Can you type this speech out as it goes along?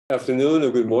Afternoon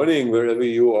or good morning, wherever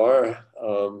you are.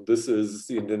 This is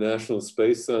the International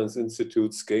Space Science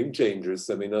Institute's Game Changers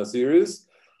seminar series,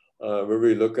 where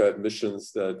we look at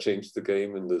missions that change the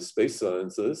game in the space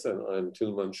sciences. And I'm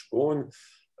Tilman Spohn,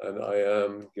 and I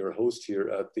am your host here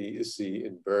at the ISSI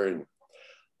in Bern.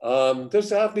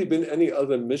 There's hardly been any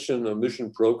other mission or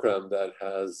mission program that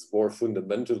has more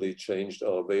fundamentally changed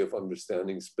our way of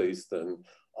understanding space than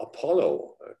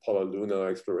Apollo Lunar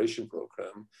Exploration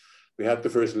Program. We had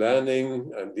the first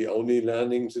landing and the only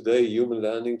landing today, human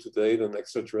landing today on an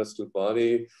extraterrestrial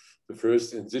body, the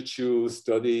first in-situ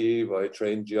study by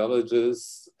trained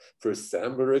geologists, first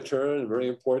sample return, very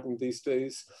important these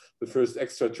days, the first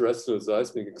extraterrestrial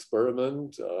seismic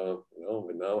experiment.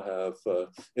 We now have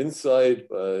InSight,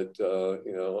 but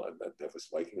that was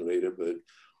Viking later, but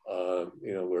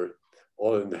we're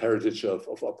all in the heritage of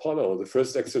Apollo. The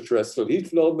first extraterrestrial heat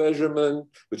flow measurement,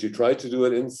 which he tried to do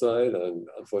at InSight and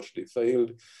unfortunately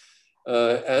failed.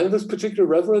 And with particular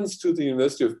reference to the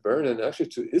University of Bern and actually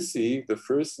to ISSI, the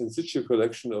first in-situ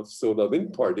collection of solar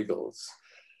wind particles.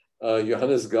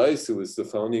 Johannes Geiss, who is the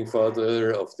founding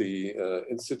father of the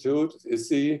Institute,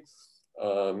 ISSI,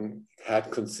 had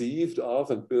conceived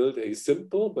of and built a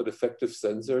simple but effective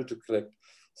sensor to collect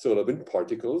solar wind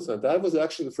particles. And that was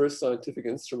actually the first scientific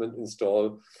instrument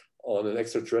installed on an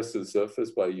extraterrestrial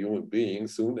surface by a human being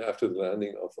soon after the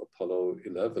landing of Apollo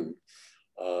 11.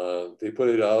 They put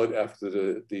it out after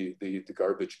the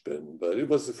garbage bin, but it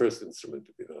was the first instrument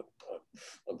to be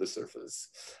on the surface.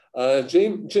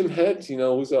 Jim Head,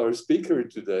 who's our speaker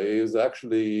today, is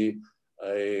actually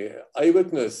an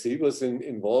eyewitness. He was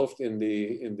involved in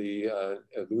the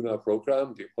lunar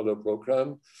program, the Apollo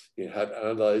program. He had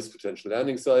analyzed potential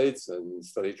landing sites and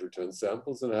studied return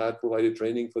samples and had provided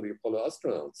training for the Apollo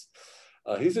astronauts.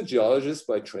 He's a geologist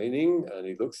by training, and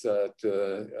he looks at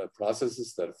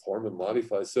processes that form and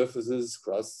modify surfaces,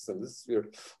 crusts, and the sphere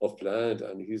of planet.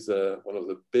 And he's one of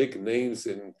the big names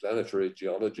in planetary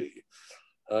geology.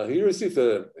 He received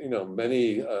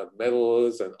many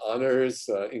medals and honors,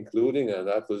 including, and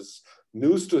that was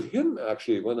news to him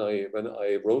actually when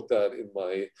I wrote that in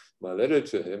my letter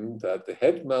to him, that the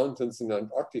head mountains in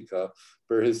Antarctica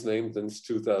bear his name since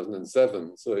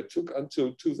 2007. So it took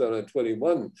until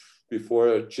 2021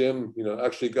 before Jim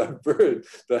actually got word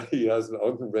that he has an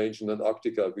mountain range in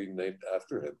Antarctica being named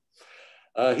after him.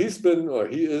 He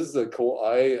is the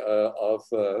co-I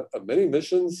of many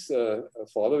missions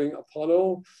following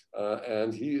Apollo,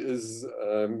 and he is,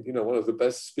 one of the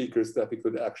best speakers that we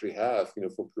could actually have,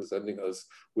 for presenting us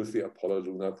with the Apollo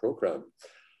Lunar Program.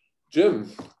 Jim,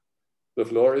 the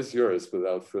floor is yours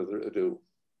without further ado.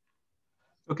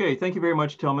 Okay, thank you very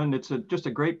much, Tilman. It's just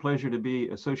a great pleasure to be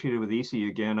associated with ISSI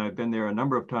again. I've been there a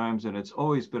number of times, and it's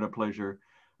always been a pleasure.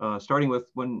 Starting with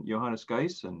when Johannes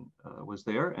Geiss was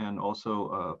there, and also,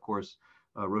 of course,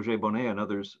 Roger Bonnet and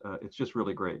others. It's just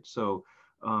really great. So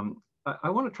I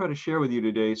want to try to share with you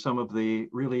today some of the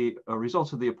really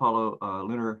results of the Apollo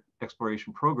Lunar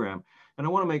Exploration Program. And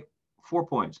I want to make 4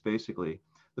 points, basically.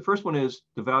 The first one is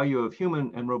the value of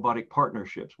human and robotic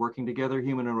partnerships, working together,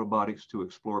 human and robotics, to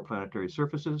explore planetary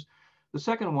surfaces. The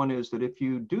second one is that if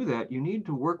you do that, you need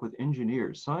to work with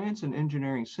engineers. Science and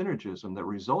engineering synergism that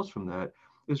results from that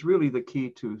is really the key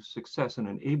to success and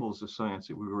enables the science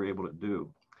that we were able to do.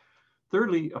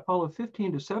 Thirdly, Apollo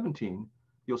 15 to 17,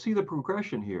 you'll see the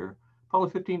progression here. Apollo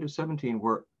 15 to 17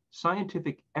 were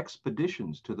scientific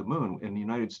expeditions to the moon. In the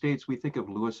United States, we think of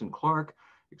Lewis and Clark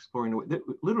exploring,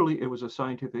 literally it was a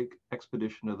scientific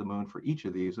expedition to the moon for each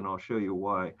of these, and I'll show you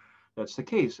why that's the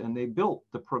case. And they built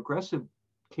the progressive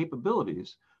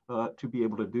capabilities to be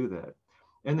able to do that.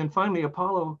 And then finally,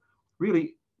 Apollo,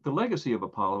 really, the legacy of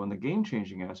Apollo and the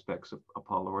game-changing aspects of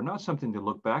Apollo are not something to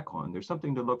look back on. There's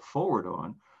something to look forward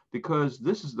on, because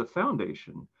this is the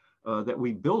foundation that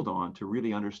we build on to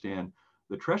really understand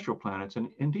the terrestrial planets and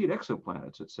indeed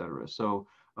exoplanets, et cetera. So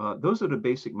those are the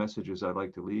basic messages I'd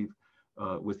like to leave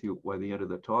with you by the end of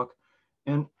the talk.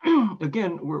 And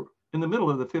again, we're in the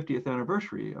middle of the 50th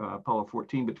anniversary, Apollo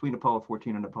 14, between Apollo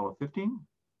 14 and Apollo 15.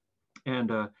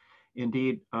 And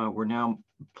indeed, we're now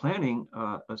planning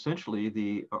essentially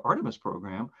the Artemis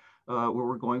program, where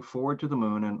we're going forward to the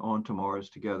moon and on to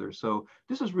Mars together. So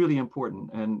this is really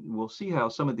important, and we'll see how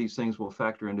some of these things will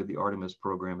factor into the Artemis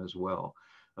program as well.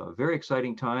 Very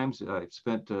exciting times. I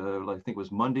spent, I think it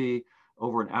was Monday,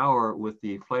 over an hour with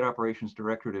the Flight Operations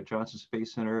Director at Johnson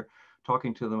Space Center,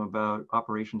 talking to them about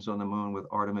operations on the moon with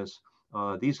Artemis.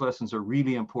 These lessons are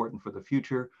really important for the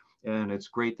future. And it's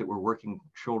great that we're working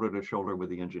shoulder to shoulder with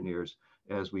the engineers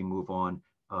as we move on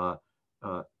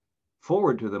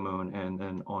forward to the moon and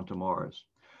then on to Mars.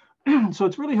 So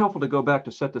it's really helpful to go back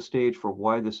to set the stage for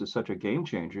why this is such a game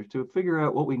changer, to figure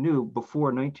out what we knew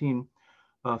before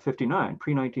 1959,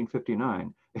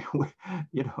 pre-1959.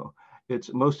 You know,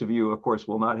 it's most of you, of course,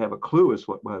 will not have a clue as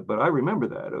what, but I remember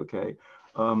that, okay?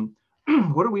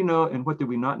 What do we know and what did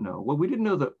we not know? Well, we didn't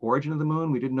know the origin of the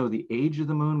moon. We didn't know the age of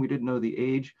the moon. We didn't know the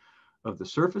age of the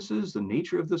surfaces, the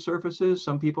nature of the surfaces.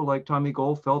 Some people like Tommy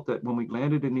Gold felt that when we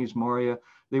landed in these Moria,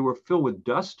 they were filled with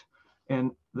dust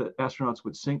and the astronauts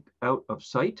would sink out of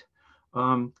sight.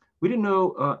 We didn't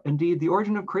know, indeed, the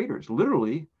origin of craters.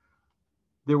 Literally,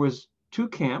 there were two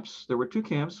camps.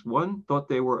 One thought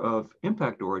they were of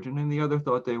impact origin and the other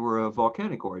thought they were of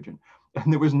volcanic origin.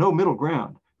 And there was no middle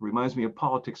ground. It reminds me of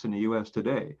politics in the US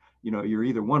today. You know, you're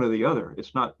either one or the other.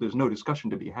 It's not, there's no discussion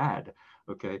to be had,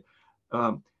 okay?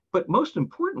 But most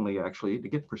importantly, actually, to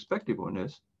get perspective on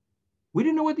this, we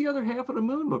didn't know what the other half of the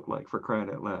moon looked like, for crying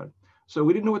out loud. So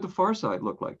we didn't know what the far side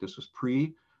looked like. This was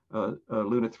pre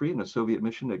Luna 3 and a Soviet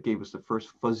mission that gave us the first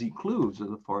fuzzy clues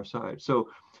of the far side. So,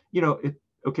 you know,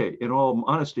 okay, in all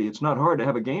honesty, it's not hard to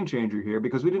have a game changer here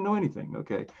because we didn't know anything,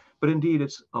 okay? But indeed,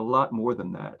 it's a lot more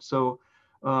than that. So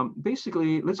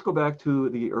basically, let's go back to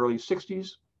the early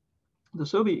 60s. The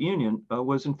Soviet Union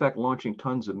was in fact launching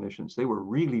tons of missions. They were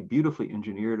really beautifully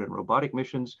engineered and robotic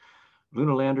missions,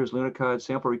 lunar landers, lunokhod,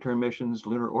 sample return missions,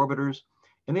 lunar orbiters.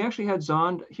 And they actually had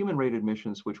Zond human-rated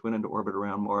missions, which went into orbit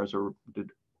around Mars or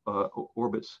did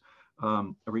orbits,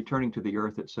 returning to the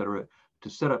Earth, et cetera, to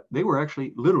set up. They were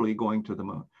actually literally going to the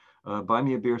moon. Buy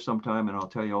me a beer sometime and I'll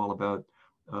tell you all about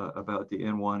the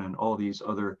N1 and all these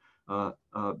other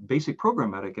basic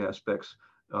programmatic aspects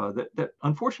that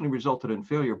unfortunately resulted in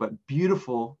failure, but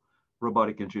beautiful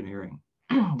robotic engineering.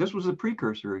 This was a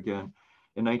precursor again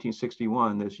in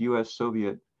 1961, this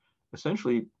US-Soviet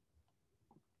essentially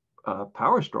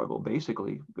power struggle,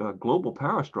 basically, global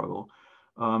power struggle,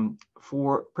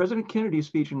 for President Kennedy's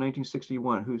speech in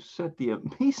 1961, who set the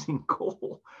amazing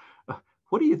goal.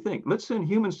 What do you think? Let's send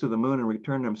humans to the moon and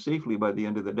return them safely by the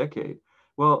end of the decade.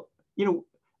 Well, you know,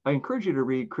 I encourage you to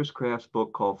read Chris Kraft's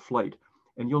book called Flight,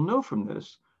 and you'll know from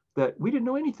this that we didn't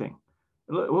know anything.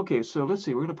 Okay, so let's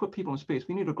see, we're going to put people in space.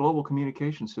 We need a global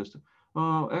communication system.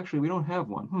 Oh, actually, we don't have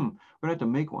one. We're going to have to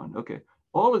make one. Okay,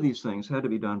 all of these things had to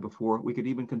be done before we could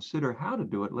even consider how to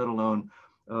do it, let alone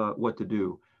what to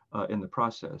do in the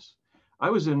process. I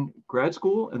was in grad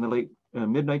school in the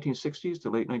mid-1960s to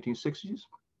late 1960s.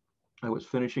 I was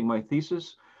finishing my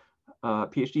thesis,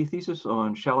 PhD thesis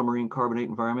on shallow marine carbonate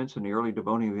environments in the early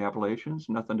devoning of the Appalachians,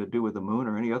 nothing to do with the moon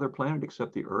or any other planet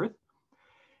except the Earth.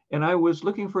 And I was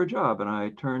looking for a job, and I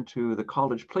turned to the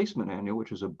College Placement Manual,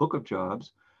 which is a book of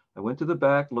jobs. I went to the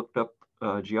back, looked up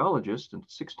geologists, and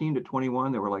 16 to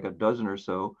 21, there were like a dozen or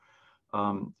so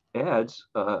ads,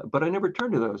 but I never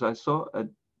turned to those. I saw at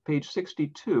page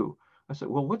 62. I said,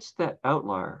 well, what's that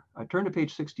outlier? I turned to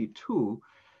page 62,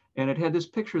 and it had this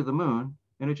picture of the moon,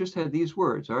 and it just had these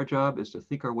words: our job is to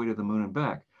think our way to the moon and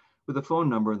back, with a phone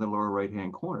number in the lower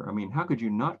right-hand corner. I mean, how could you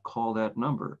not call that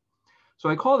number? So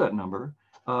I called that number,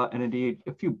 and indeed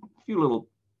a few little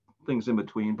things in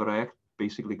between, but I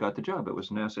basically got the job. It was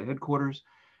NASA headquarters,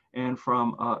 and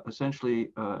from essentially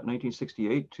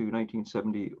 1968 to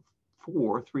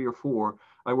 1974, 3 or 4,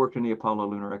 I worked in the Apollo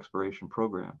Lunar Exploration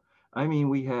Program. I mean,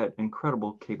 we had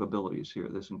incredible capabilities here.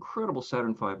 This incredible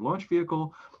Saturn V launch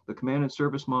vehicle, the command and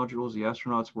service modules, the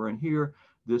astronauts were in here.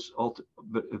 This,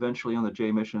 but eventually on the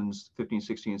J missions, 15,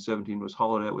 16, and 17 was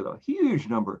hollowed out with a huge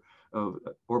number of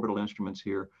orbital instruments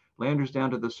here. Landers down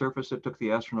to the surface that took the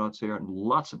astronauts there, and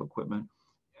lots of equipment,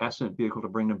 ascent vehicle to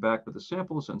bring them back with the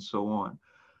samples, and so on.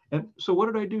 And so what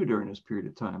did I do during this period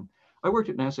of time? I worked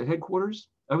at NASA headquarters.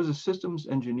 I was a systems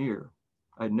engineer.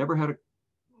 I'd never had a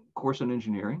course in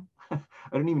engineering. I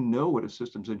didn't even know what a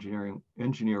systems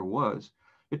engineer was.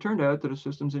 It turned out that a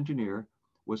systems engineer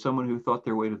was someone who thought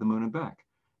their way to the moon and back.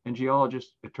 And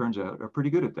geologists, it turns out, are pretty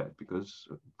good at that because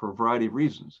for a variety of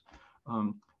reasons.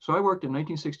 So I worked in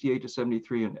 1968 to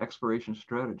 73 in exploration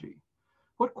strategy.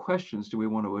 What questions do we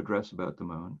want to address about the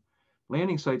moon?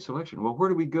 Landing site selection. Well, where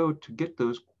do we go to get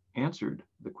those answered,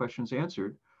 the questions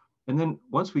answered? And then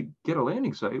once we get a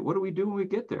landing site, what do we do when we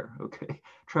get there? Okay,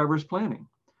 traverse planning.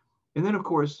 And then, of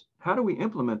course, how do we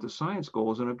implement the science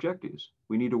goals and objectives?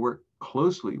 We need to work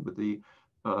closely with the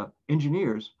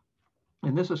engineers.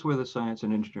 And this is where the science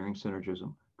and engineering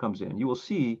synergism comes in. You will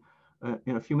see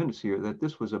in a few minutes here that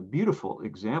this was a beautiful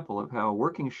example of how,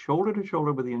 working shoulder to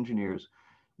shoulder with the engineers,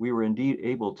 we were indeed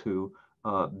able to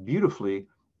beautifully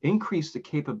increase the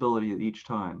capability at each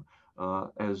time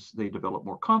as they developed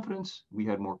more confidence, we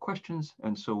had more questions,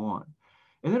 and so on.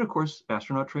 And then, of course,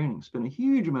 astronaut training. Spent a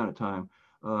huge amount of time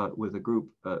with a group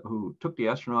who took the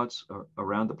astronauts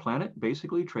around the planet,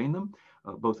 basically trained them,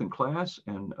 both in class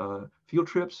and field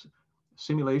trips,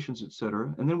 simulations,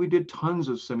 etc. And then we did tons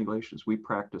of simulations. We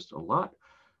practiced a lot.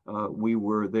 We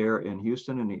were there in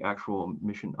Houston in the actual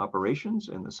mission operations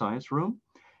in the science room.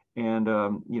 And,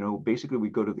 basically we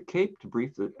go to the Cape to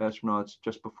brief the astronauts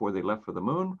just before they left for the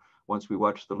moon. Once we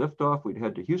watched the liftoff, we'd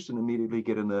head to Houston immediately,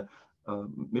 get in the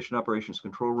mission operations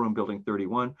control room, building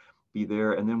 31, be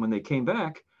there. And then when they came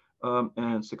back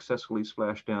and successfully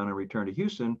splashed down and returned to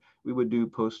Houston, we would do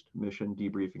post-mission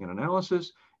debriefing and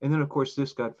analysis. And then of course,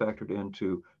 this got factored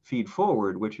into feed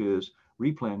forward, which is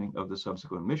replanning of the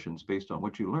subsequent missions based on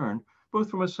what you learned, both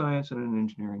from a science and an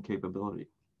engineering capability.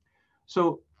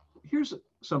 So here's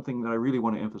something that I really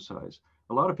want to emphasize.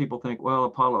 A lot of people think, well,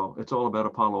 Apollo, it's all about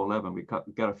Apollo 11. We got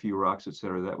a few rocks, et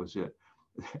cetera. That was it.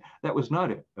 That was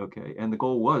not it, okay? And the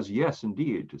goal was, yes,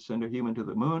 indeed, to send a human to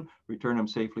the moon, return them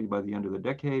safely by the end of the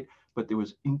decade. But there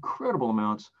was incredible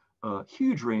amounts,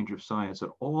 huge range of science at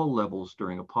all levels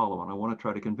during Apollo. And I want to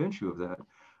try to convince you of that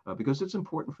because it's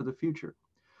important for the future.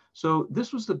 So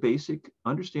this was the basic,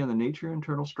 understand the nature,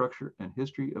 internal structure, and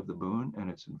history of the moon and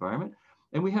its environment.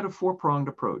 And we had a four-pronged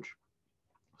approach.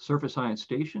 Surface science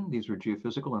station, these were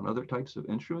geophysical and other types of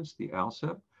instruments, the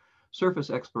ALSEP. Surface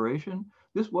exploration,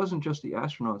 this wasn't just the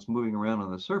astronauts moving around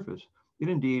on the surface. It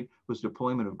indeed was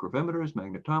deployment of gravimeters,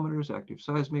 magnetometers, active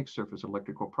seismic, surface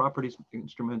electrical properties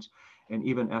instruments, and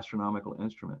even astronomical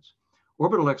instruments.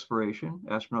 Orbital exploration,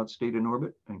 astronauts stayed in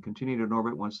orbit and continued in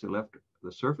orbit once they left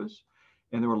the surface.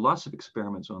 And there were lots of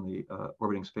experiments on the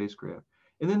orbiting spacecraft.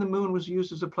 And then the moon was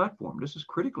used as a platform. This is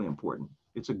critically important.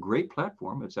 It's a great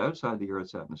platform. It's outside the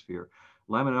Earth's atmosphere.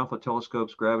 Lyman alpha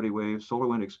telescopes, gravity waves, solar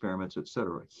wind experiments, et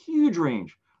cetera. Huge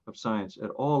range of science at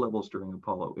all levels during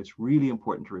Apollo. It's really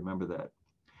important to remember that.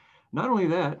 Not only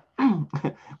that,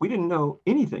 we didn't know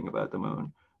anything about the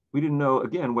moon. We didn't know,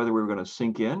 again, whether we were going to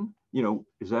sink in.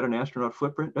 Is that an astronaut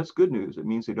footprint? That's good news. It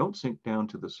means they don't sink down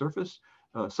to the surface,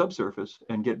 subsurface,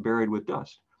 and get buried with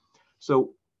dust.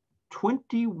 So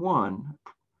 21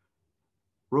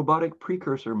 robotic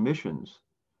precursor missions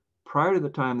prior to the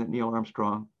time that Neil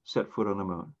Armstrong set foot on the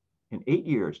moon. In 8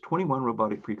 years, 21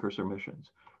 robotic precursor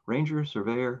missions. Ranger,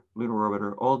 Surveyor, Lunar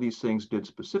Orbiter, all these things did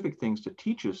specific things to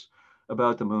teach us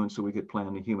about the moon so we could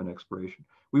plan the human exploration.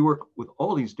 We work with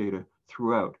all these data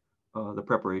throughout the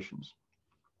preparations.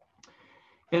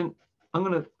 And I'm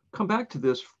going to come back to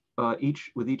this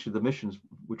with each of the missions,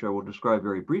 which I will describe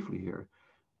very briefly here.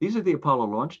 These are the Apollo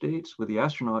launch dates with the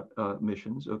astronaut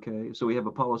missions, okay? So we have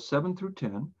Apollo 7 through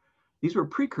 10. These were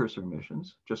precursor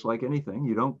missions, just like anything.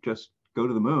 You don't just go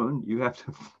to the moon. You have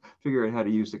to figure out how to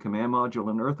use the command module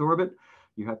in Earth orbit.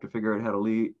 You have to figure out how to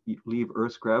leave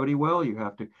Earth's gravity well. You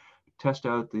have to test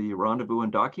out the rendezvous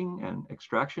and docking and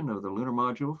extraction of the lunar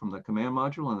module from the command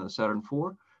module and the Saturn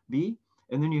IV-B.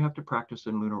 And then you have to practice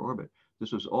in lunar orbit.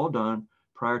 This was all done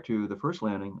prior to the first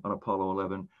landing on Apollo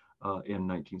 11 in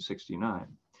 1969.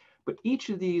 But each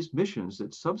of these missions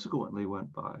that subsequently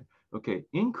went by, okay,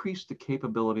 increased the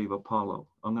capability of Apollo.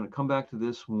 I'm going to come back to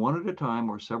this one at a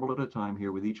time or several at a time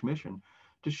here with each mission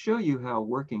to show you how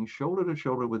working shoulder to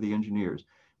shoulder with the engineers,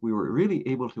 we were really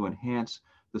able to enhance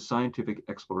the scientific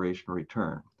exploration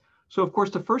return. So of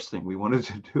course, the first thing we wanted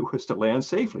to do was to land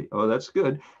safely. Oh, that's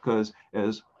good, because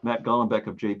as Matt Gollenbeck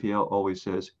of JPL always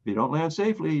says, if you don't land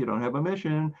safely, you don't have a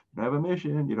mission, you don't have a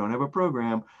mission, you don't have a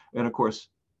program. And of course,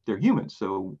 they're humans,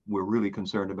 so we're really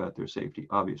concerned about their safety,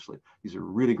 obviously. These are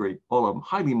really great, all of them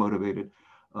highly motivated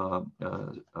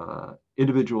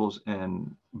individuals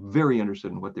and very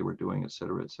interested in what they were doing, et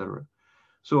cetera, et cetera.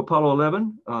 So Apollo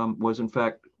 11 was in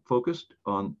fact focused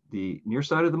on the near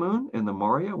side of the moon in the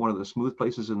Maria, one of the smooth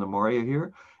places in the Maria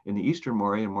here, in the eastern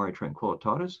Maria, in Mare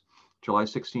Tranquillitatis, July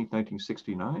 16,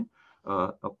 1969.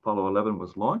 Apollo 11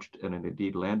 was launched and it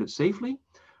indeed landed safely.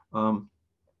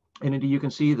 And indeed, you can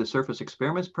see the surface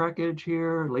experiments package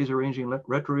here, laser ranging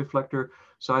retroreflector,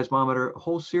 seismometer, a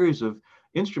whole series of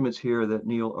instruments here that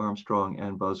Neil Armstrong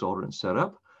and Buzz Aldrin set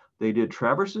up. They did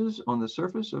traverses on the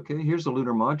surface. Okay, here's the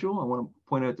lunar module. I want to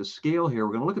point out the scale here.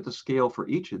 We're going to look at the scale for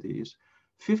each of these.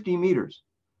 50 meters.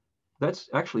 That's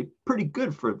actually pretty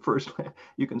good for first.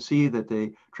 You can see that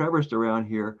they traversed around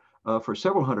here for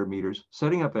several hundred meters,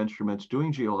 setting up instruments,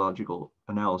 doing geological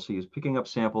analyses, picking up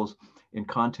samples in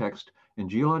context, in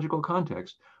geological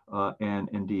context, and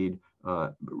indeed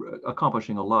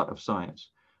accomplishing a lot of science.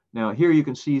 Now here you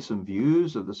can see some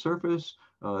views of the surface.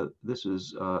 This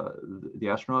is the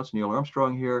astronauts, Neil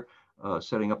Armstrong here,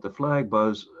 setting up the flag,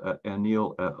 Buzz and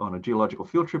Neil on a geological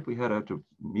field trip we had out to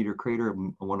Meteor Crater,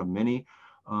 one of many.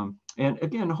 And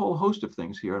again, a whole host of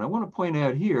things here. And I want to point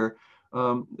out here,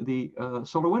 the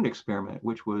solar wind experiment,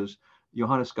 which was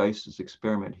Johannes Geiss's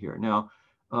experiment here. Now,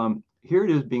 here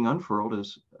it is being unfurled,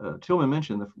 as Tillman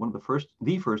mentioned, the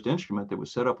first instrument that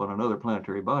was set up on another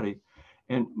planetary body.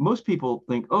 And most people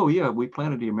think, oh yeah, we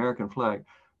planted the American flag.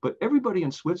 But everybody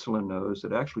in Switzerland knows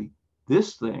that actually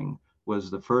this thing was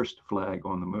the first flag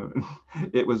on the moon.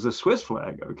 It was the Swiss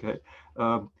flag, okay?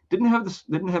 Didn't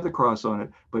have the cross on it,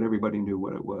 but everybody knew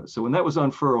what it was. So when that was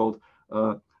unfurled,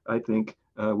 I think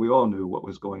we all knew what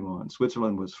was going on.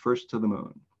 Switzerland was first to the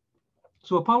moon.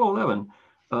 So Apollo 11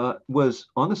 was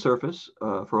on the surface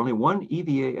for only one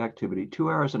EVA activity, 2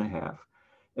 hours and a half.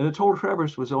 And the total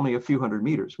traverse was only a few hundred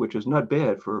meters, which is not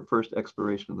bad for first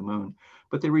exploration of the moon.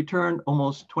 But they returned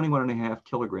almost 21.5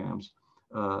 kilograms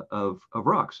of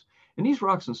rocks. And these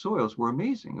rocks and soils were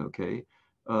amazing, okay?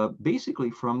 Basically,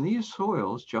 from these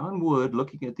soils, John Wood,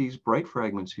 looking at these bright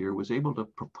fragments here, was able to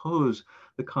propose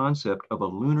the concept of a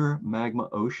lunar magma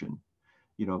ocean.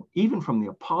 You know, even from the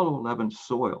Apollo 11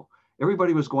 soil,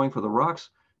 everybody was going for the rocks.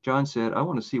 John said, I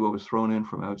want to see what was thrown in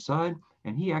from outside.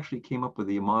 And he actually came up with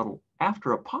the model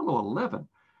after Apollo 11,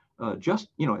 just,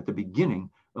 you know, at the beginning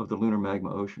of the lunar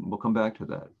magma ocean. We'll come back to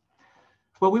that.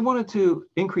 Well, we wanted to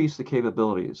increase the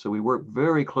capabilities. So we worked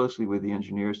very closely with the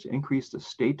engineers to increase the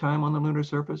stay time on the lunar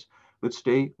surface. Let's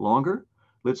stay longer.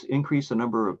 Let's increase the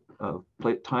number of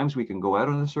times we can go out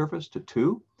on the surface to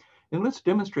 2. And let's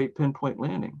demonstrate pinpoint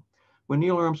landing. When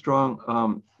Neil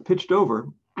Armstrong pitched over,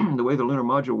 the way the lunar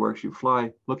module works, you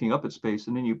fly looking up at space,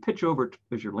 and then you pitch over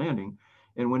as you're landing.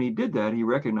 And when he did that, he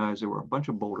recognized there were a bunch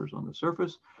of boulders on the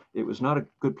surface. It was not a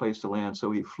good place to land, so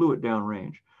he flew it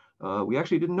downrange. We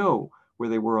actually didn't know where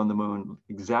they were on the moon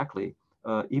exactly,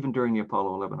 even during the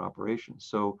Apollo 11 operations.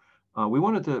 So we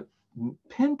wanted to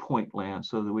pinpoint land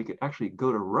so that we could actually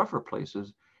go to rougher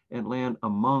places and land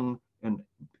among and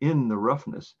in the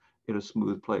roughness in a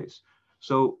smooth place.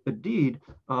 So indeed,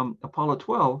 Apollo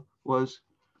 12 was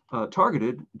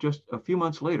targeted just a few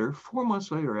months later, 4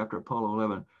 months later after Apollo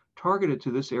 11, targeted to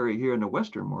this area here in the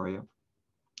Western Morea.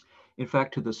 In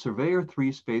fact, to the Surveyor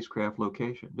 3 spacecraft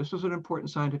location. This was an important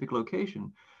scientific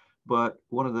location, but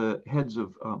one of the heads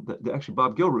of, actually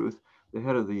Bob Gilruth, the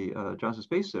head of the Johnson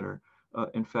Space Center,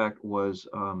 in fact, was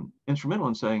instrumental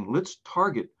in saying, let's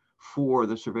target for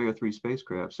the Surveyor 3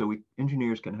 spacecraft so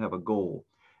engineers can have a goal.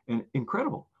 And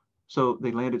incredible. So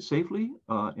they landed safely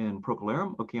in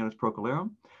Procolarum, Okeanos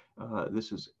Procolarum.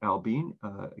 This is Al Bean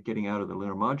getting out of the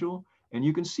lunar module. And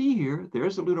you can see here,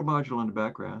 there's the lunar module in the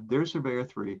background. There's Surveyor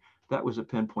 3. That was a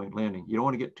pinpoint landing. You don't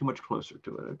want to get too much closer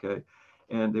to it, okay?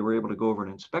 And they were able to go over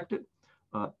and inspect it.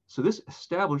 So this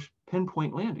established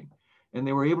pinpoint landing. And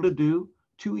they were able to do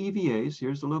 2 EVAs.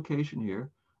 Here's the location here.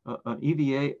 An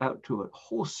EVA out to a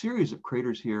whole series of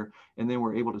craters here. And then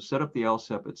we're able to set up the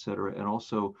ALSEP, et cetera, and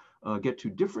also get to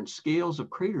different scales of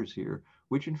craters here,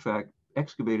 which in fact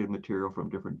excavated material from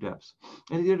different depths.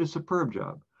 And they did a superb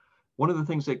job. One of the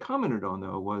things they commented on,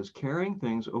 though, was carrying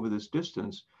things over this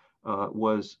distance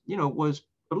was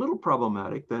a little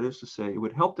problematic. That is to say, it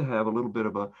would help to have a little bit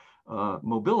of a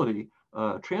mobility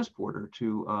transporter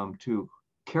to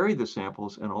carry the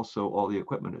samples and also all the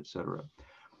equipment, et cetera.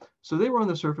 So they were on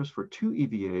the surface for 2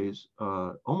 EVAs,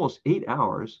 almost 8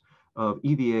 hours of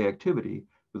EVA activity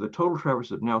with a total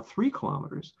traverse of now 3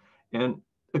 kilometers. And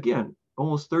again,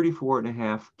 almost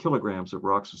 34.5 kilograms of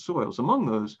rocks and soils. Among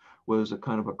those was a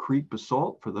kind of a creek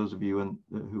basalt. For those of you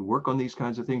who work on these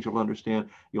kinds of things, you'll understand,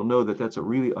 you'll know that that's a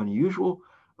really unusual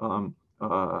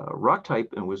rock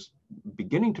type and was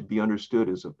beginning to be understood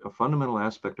as a fundamental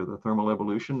aspect of the thermal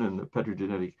evolution and the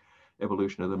petrogenetic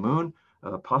evolution of the moon,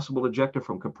 possible ejecta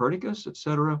from Copernicus, et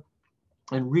cetera,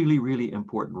 and really, really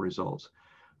important results.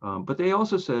 But they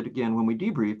also said, again, when we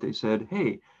debriefed, they said,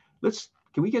 hey,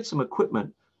 can we get some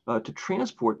equipment to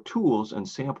transport tools and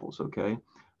samples, okay?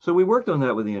 So we worked on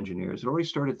that with the engineers and already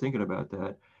started thinking about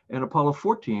that. And Apollo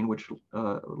 14, which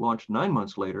launched 9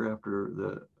 months later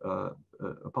after the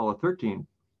Apollo 13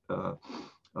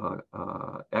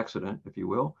 accident, if you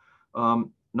will,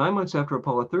 9 months after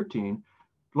Apollo 13,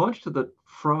 launched to the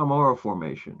Fra Mauro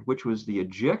Formation, which was the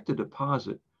ejecta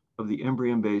deposit of the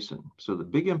Imbrium Basin. So the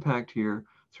big impact here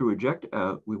through ejecta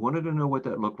out, we wanted to know what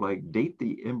that looked like, date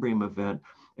the Imbrium event,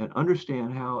 and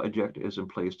understand how ejecta is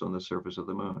placed on the surface of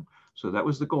the moon. So that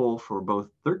was the goal for both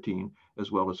 13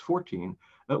 as well as 14.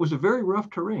 It was a very rough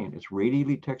terrain. It's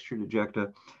radially textured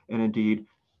ejecta, and indeed,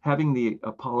 having the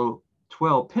Apollo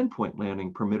 12 pinpoint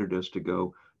landing permitted us to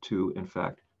go to, in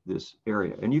fact, this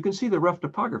area. And you can see the rough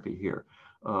topography here.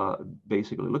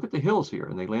 Basically, look at the hills here,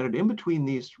 and they landed in between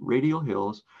these radial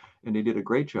hills, and they did a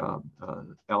great job.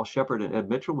 Al Shepard and Ed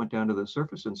Mitchell went down to the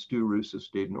surface, and Stu Roos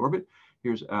stayed in orbit.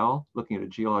 Here's Al looking at a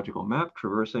geological map,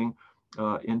 traversing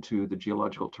into the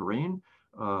geological terrain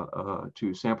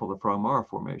to sample the Fra-Maura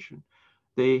Formation.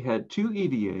 They had 2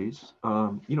 EVAs,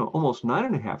 almost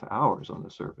 9.5 hours on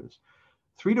the surface,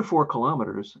 3 to 4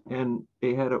 kilometers, and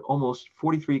they had almost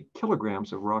 43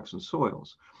 kilograms of rocks and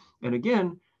soils. And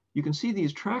again, you can see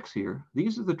these tracks here.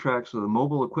 These are the tracks of the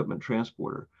Mobile Equipment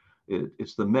Transporter.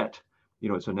 It's the MET.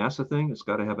 It's a NASA thing. It's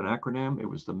got to have an acronym. It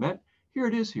was the MET. Here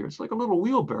it is here. It's like a little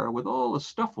wheelbarrow with all the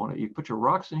stuff on it. You put your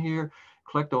rocks in here,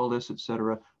 collect all this,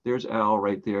 etc. There's Al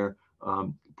right there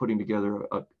putting together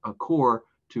a core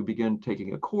to begin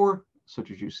taking a core,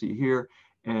 such as you see here.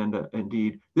 And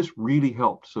indeed, this really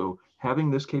helped. So having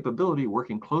this capability,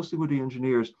 working closely with the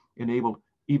engineers, enabled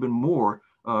even more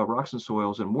rocks and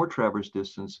soils and more traverse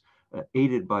distance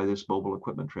aided by this mobile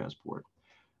equipment transport.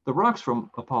 The rocks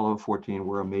from Apollo 14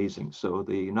 were amazing. So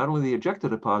not only the ejecta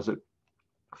deposit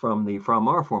from the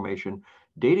Fra-Maura Formation,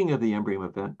 dating of the Imbrium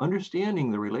event,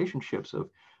 understanding the relationships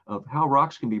of how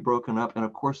rocks can be broken up, and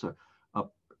of course a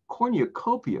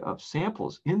cornucopia of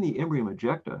samples in the Imbrium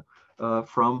ejecta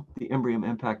from the Imbrium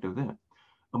impact event.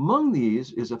 Among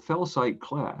these is a felsite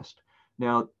clast.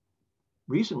 Now,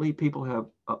 recently people have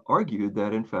argued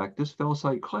that in fact this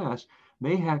felsite clast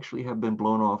may actually have been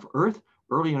blown off Earth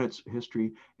early in its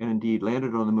history and indeed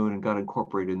landed on the moon and got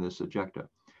incorporated in this ejecta.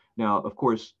 Now, of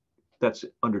course, that's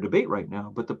under debate right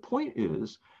now, but the point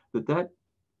is that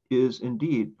is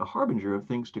indeed a harbinger of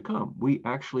things to come. We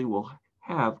actually will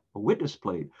have a witness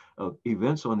plate of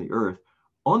events on the Earth,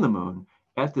 on the moon,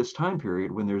 at this time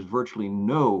period when there's virtually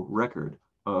no record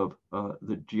of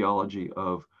the geology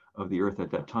of the Earth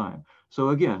at that time. So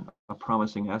again, a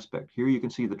promising aspect. Here you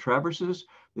can see the traverses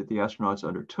that the astronauts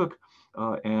undertook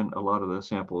and a lot of the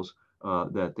samples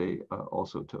that they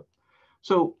also took.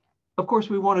 So of course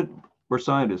we're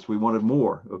scientists, we wanted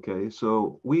more, okay?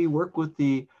 So we work with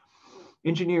the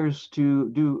engineers to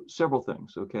do several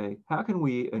things, okay? How can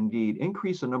we indeed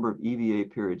increase the number of EVA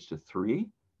periods to 3,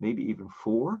 maybe even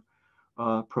 4,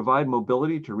 provide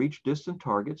mobility to reach distant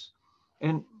targets,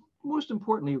 and most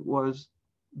importantly was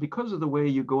because of the way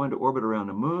you go into orbit around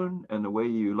the moon and the way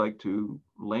you like to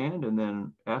land and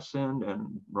then ascend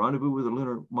and rendezvous with the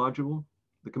lunar module,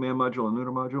 the command module and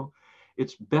lunar module,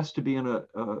 it's best to be in a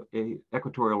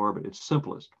equatorial orbit. It's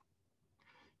simplest.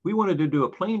 We wanted to do a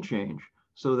plane change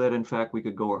so that in fact we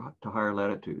could go to higher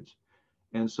latitudes.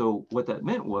 And so what that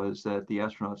meant was that the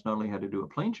astronauts not only had to do a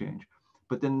plane change,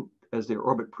 but then as their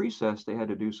orbit precessed, they had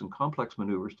to do some complex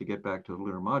maneuvers to get back to the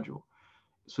lunar module.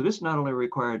 So this not only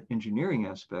required engineering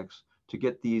aspects to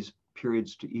get these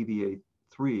periods to EVA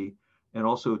 3 and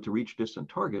also to reach distant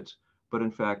targets, but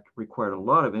in fact required a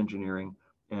lot of engineering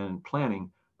and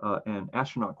planning and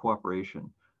astronaut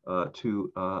cooperation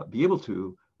to be able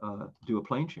to do a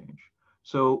plane change.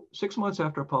 So 6 months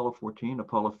after Apollo 14,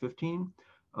 Apollo 15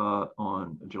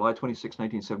 on July 26,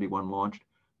 1971 launched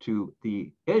to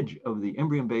the edge of the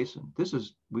Imbrium Basin.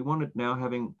 We wanted now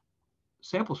having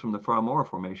samples from the Fra-Maura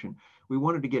Formation, we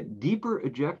wanted to get deeper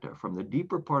ejecta from the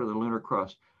deeper part of the lunar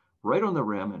crust right on the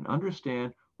rim and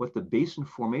understand what the basin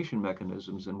formation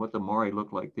mechanisms and what the mare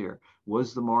looked like there.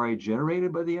 Was the mare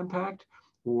generated by the impact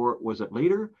or was it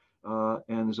later?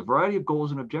 And there's a variety of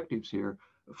goals and objectives here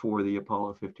for the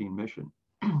Apollo 15 mission.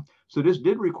 So this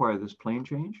did require this plane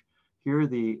change. Here are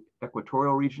the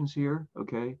equatorial regions here,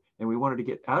 okay? And we wanted to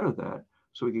get out of that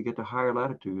so we could get to higher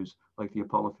latitudes like the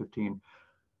Apollo 15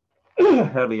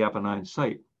 Hadley Apennine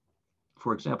site,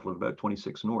 for example, at about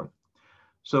 26 north.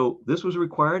 So this was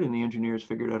required and the engineers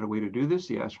figured out a way to do this.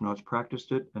 The astronauts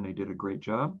practiced it and they did a great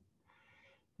job.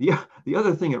 The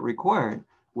other thing it required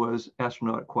was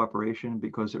astronaut cooperation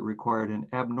because it required an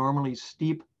abnormally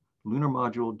steep lunar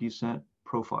module descent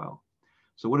profile.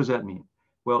 So what does that mean?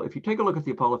 Well, if you take a look at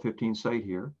the Apollo 15 site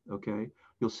here, okay,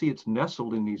 you'll see it's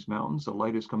nestled in these mountains. The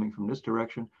light is coming from this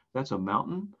direction. That's a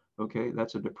mountain, okay?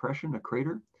 That's a depression, a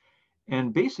crater.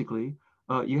 And basically,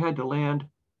 you had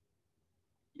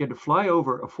to fly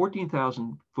over a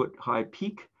 14,000 foot high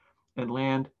peak and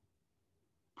land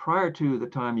prior to the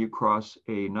time you cross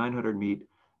a 900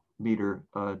 meter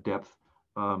depth,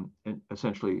 and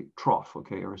essentially trough,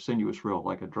 okay, or a sinuous rill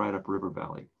like a dried up river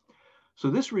valley.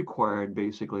 So this required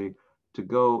basically to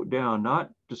go down,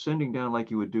 not descending down like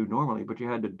you would do normally, but you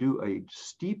had to do a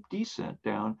steep descent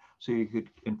down so you could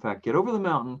in fact get over the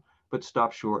mountain, but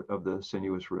stop short of the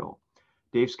sinuous rill.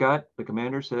 Dave Scott, the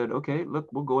commander, said, okay, look,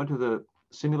 we'll go into the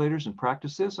simulators and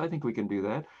practice this. I think we can do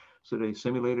that. So they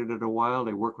simulated it a while.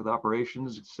 They worked with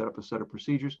operations, set up a set of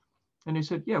procedures. And they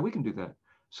said, yeah, we can do that.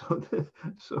 So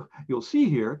you'll see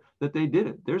here that they did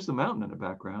it. There's the mountain in the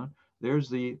background. There's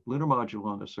the lunar module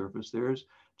on the surface. There's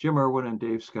Jim Irwin and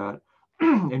Dave Scott.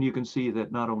 And you can see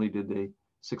that not only did they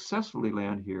successfully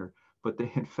land here, but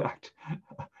they in fact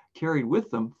carried with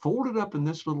them, folded up in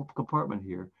this little compartment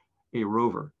here, a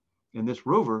rover. And this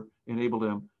rover enabled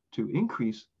them to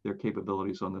increase their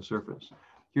capabilities on the surface.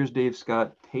 Here's Dave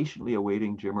Scott patiently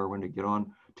awaiting Jim Irwin to get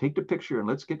on, take the picture, and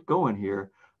let's get going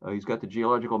here. He's got the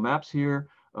geological maps here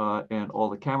and all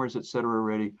the cameras, et cetera,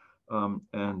 ready.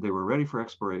 And they were ready for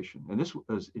exploration. And this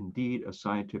was indeed a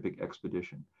scientific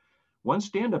expedition. One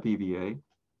stand-up EVA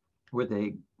where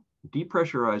they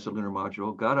depressurized the lunar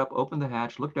module, got up, opened the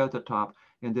hatch, looked out the top,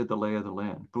 and did the lay of the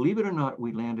land. Believe it or not,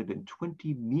 we landed in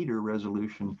 20-meter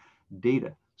resolution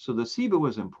data. So the SIBA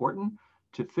was important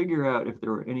to figure out if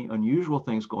there were any unusual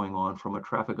things going on from a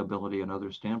trafficability and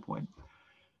other standpoint.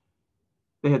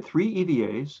 They had 3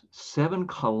 EVAs, 7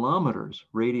 kilometers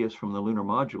radius from the lunar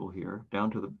module here,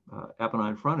 down to the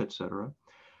Apennine front, et cetera.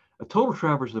 A total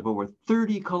traverse of over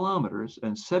 30 kilometers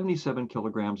and 77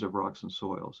 kilograms of rocks and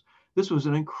soils. This was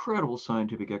an incredible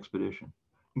scientific expedition,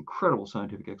 incredible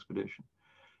scientific expedition.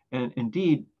 And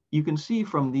indeed, you can see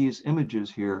from these images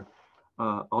here,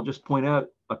 I'll just point out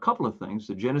a couple of things.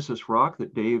 The Genesis rock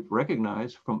that Dave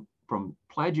recognized from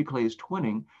plagioclase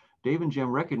twinning, Dave and Jim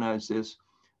recognized this.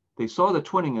 They saw the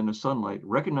twinning in the sunlight,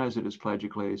 recognized it as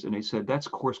plagioclase, and they said, that's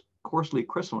coarsely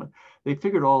crystalline. They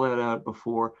figured all that out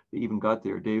before they even got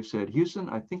there. Dave said, Houston,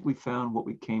 I think we found what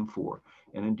we came for.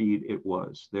 And indeed it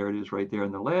was. There it is right there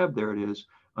in the lab. There it is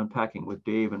unpacking with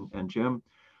Dave and Jim.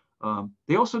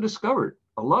 They also discovered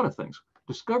a lot of things.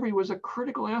 Discovery was a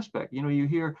critical aspect. You know, you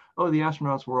hear, oh, the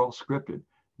astronauts were all scripted.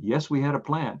 Yes, we had a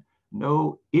plan.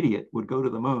 No idiot would go to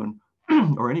the moon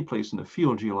or any place in the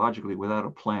field geologically without a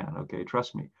plan. Okay,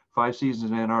 trust me. 5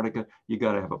 seasons in Antarctica, you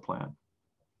got to have a plan.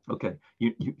 Okay,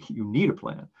 you need a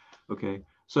plan. Okay,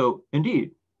 so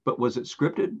indeed, but was it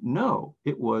scripted? No,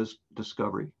 it was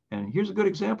discovery. And here's a good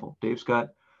example. Dave Scott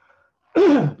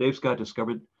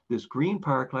discovered this green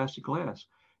pyroclastic glass.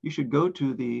 You should go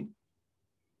to the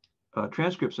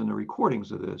transcripts and the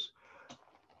recordings of this,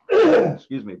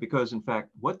 excuse me, because in fact,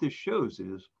 what this shows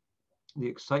is the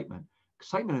excitement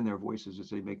in their voices as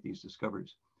they make these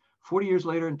discoveries. 40 years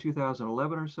later, in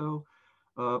 2011 or so,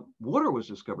 water was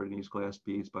discovered in these glass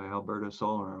beads by Alberto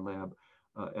Sol in our lab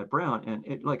at Brown, and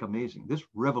it, like, amazing. This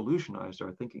revolutionized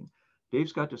our thinking. Dave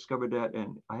Scott discovered that,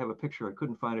 and I have a picture, I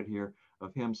couldn't find it here,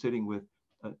 of him sitting with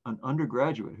an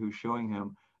undergraduate who's showing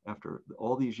him, after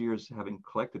all these years having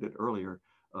collected it earlier,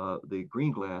 the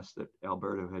green glass that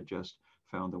Alberto had just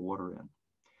found the water in.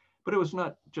 But it was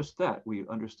not just that. We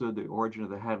understood the origin of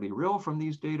the Hadley Rill from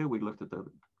these data. We looked at the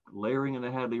layering in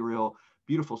the Hadley Rill,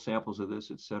 beautiful samples of this,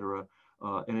 et cetera.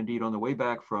 And indeed, on the way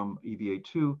back from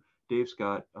EVA2, Dave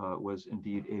Scott was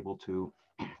indeed able to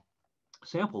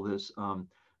sample this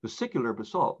vesicular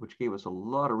basalt, which gave us a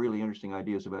lot of really interesting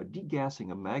ideas about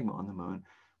degassing of magma on the moon.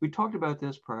 We talked about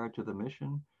this prior to the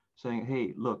mission, saying,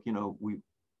 hey, look, you know, we're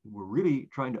really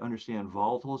trying to understand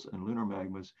volatiles and lunar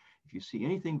magmas. If you see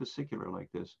anything vesicular like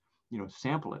this, you know,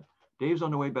 sample it. Dave's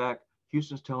on the way back.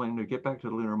 Houston's telling him to get back to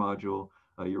the lunar module.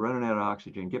 You're running out of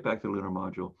oxygen, get back to the lunar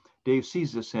module. Dave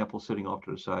sees this sample sitting off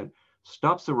to the side,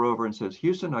 stops the rover and says,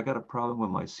 Houston, I got a problem with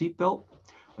my seatbelt.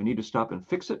 I need to stop and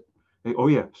fix it. Hey, oh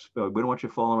yeah, we don't want you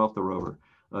falling off the rover.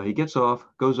 He gets off,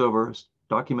 goes over,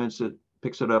 documents it,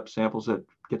 picks it up, samples it,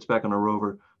 gets back on the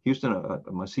rover. Houston,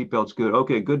 my seatbelt's good.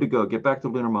 Okay, good to go. Get back to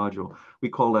the lunar module. We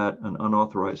call that an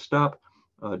unauthorized stop.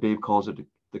 Dave calls it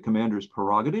the commander's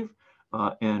prerogative,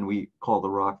 and we call the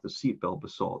rock the seatbelt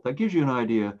basalt. That gives you an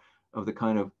idea of the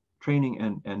kind of training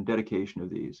and dedication of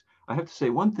these. I have to say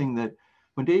one thing, that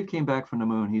when Dave came back from the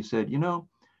moon, he said, you know,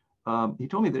 he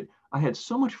told me that I had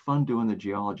so much fun doing the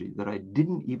geology that I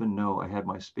didn't even know I had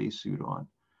my spacesuit on.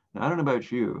 Now, I don't know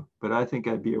about you, but I think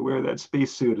I'd be aware of that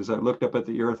spacesuit as I looked up at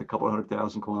the Earth a couple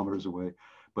 100,000 kilometers away.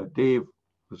 But Dave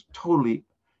was totally,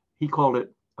 he called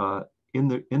it in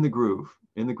the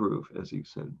groove, as he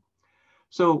said.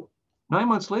 So 9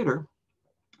 months later,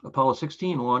 Apollo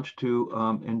 16 launched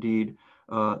to indeed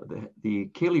the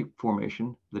Cayley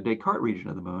Formation, the Descartes region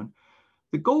of the moon.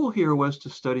 The goal here was to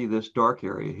study this dark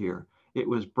area here. It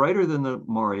was brighter than the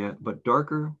Maria, but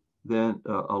darker than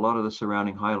a lot of the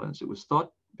surrounding highlands. It was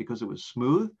thought, because it was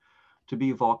smooth, to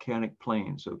be volcanic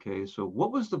plains. Okay, so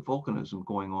what was the volcanism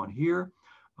going on here?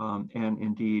 And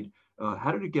indeed,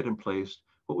 how did it get in place?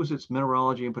 What was its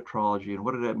mineralogy and petrology, and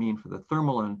what did that mean for the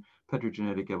thermal and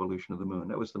petrogenetic evolution of the moon?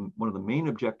 That was one of the main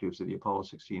objectives of the Apollo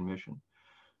 16 mission.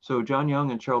 So John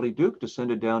Young and Charlie Duke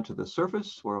descended down to the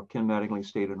surface, where Ken Mattingly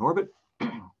stayed in orbit.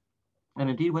 And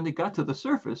indeed, when they got to the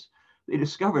surface, they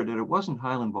discovered that it wasn't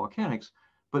highland volcanics,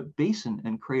 but basin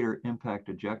and crater impact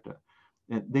ejecta.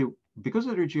 And they, because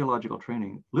of their geological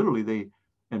training, literally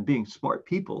and being smart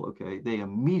people, okay, they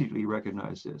immediately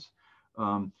recognized this.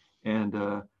 And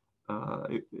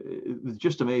it was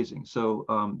just amazing. So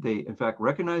they, in fact,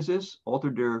 recognized this,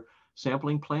 altered their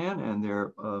sampling plan and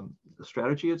their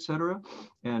strategy, et cetera,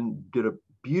 and did a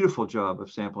beautiful job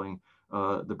of sampling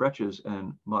the breccias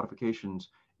and modifications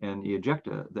and the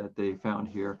ejecta that they found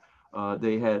here.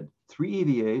 They had 3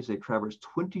 EVAs, they traversed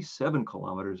 27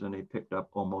 kilometers, and they picked up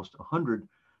almost 100,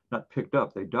 not picked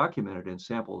up, they documented in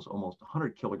samples almost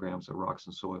 100 kilograms of rocks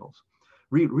and soils.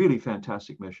 Really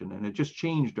fantastic mission, and it just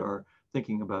changed our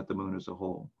thinking about the moon as a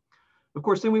whole. Of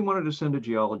course, then we wanted to send a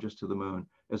geologist to the moon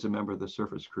as a member of the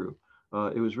surface crew.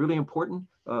 It was really important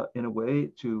in a way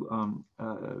to,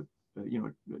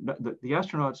 the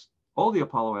astronauts, all the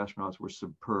Apollo astronauts were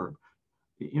superb.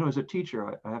 As a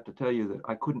teacher, I have to tell you that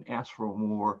I couldn't ask for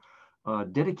more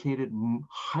dedicated,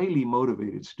 highly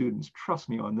motivated students. Trust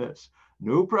me on this.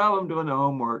 No problem doing the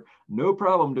homework. No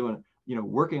problem doing,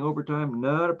 working overtime.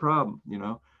 Not a problem.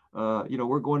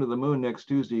 We're going to the moon next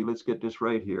Tuesday. Let's get this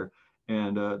right here.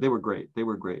 And they were great. They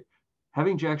were great.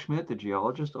 Having Jack Schmitt, the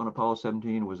geologist on Apollo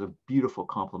 17, was a beautiful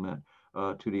compliment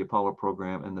to the Apollo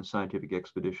program and the scientific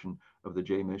expedition of the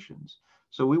J missions.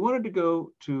 So we wanted to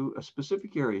go to a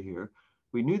specific area here.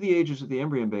 We knew the ages of the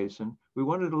Embrian Basin. We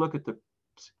wanted to look at the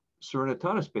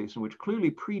Serenitatis Basin, which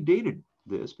clearly predated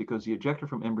this because the ejecta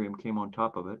from Embrium came on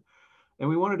top of it. And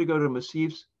we wanted to go to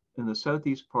massifs in the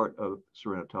southeast part of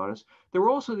Serenitatis. There were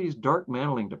also these dark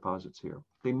mantling deposits here.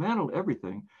 They mantled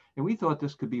everything. And we thought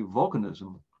this could be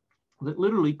volcanism that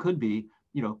literally could be,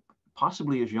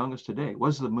 possibly as young as today.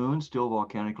 Was the moon still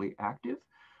volcanically active?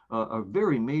 A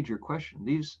very major question.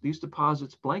 These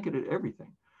deposits blanketed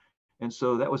everything. And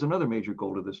so that was another major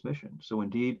goal of this mission. So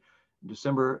indeed, in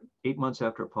December, 8 months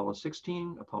after Apollo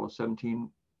 16, Apollo 17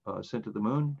 sent to the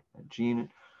moon. Gene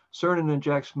Cernan and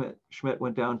Jack Schmitt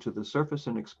went down to the surface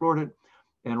and explored it.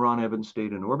 And Ron Evans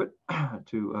stayed in orbit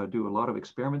to do a lot of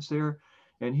experiments there.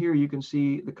 And here you can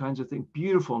see the kinds of things,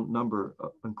 beautiful number,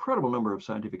 incredible number of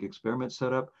scientific experiments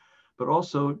set up. But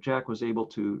also Jack was able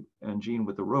to, and Gene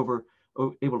with the rover,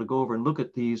 able to go over and look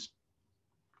at these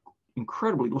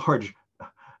incredibly large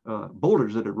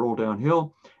boulders that had rolled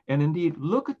downhill, and indeed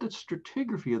look at the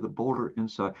stratigraphy of the boulder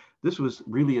inside. This was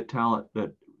really a talent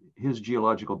that his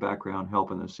geological background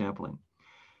helped in the sampling.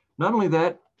 Not only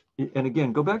that, and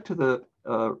again, go back to the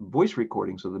voice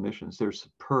recordings of the missions. They're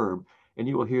superb, and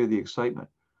you will hear the excitement.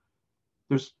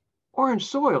 There's orange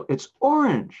soil. It's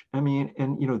orange. I mean,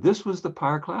 and this was the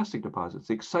pyroclastic deposits,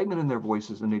 the excitement in their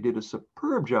voices, and they did a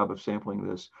superb job of sampling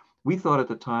this. We thought at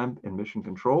the time in mission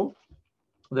control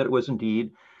that it was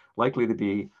indeed likely to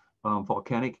be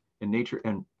volcanic in nature.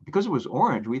 And because it was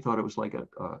orange, we thought it was like an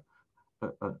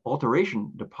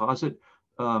alteration deposit.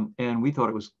 And we thought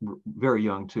it was very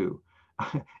young too.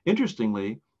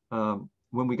 Interestingly,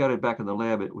 when we got it back in the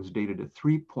lab, it was dated at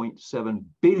 3.7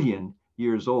 billion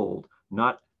years old,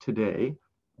 not today.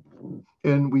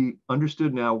 And we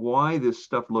understood now why this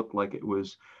stuff looked like it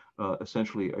was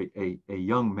essentially a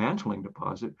young mantling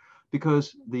deposit,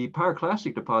 because the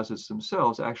pyroclastic deposits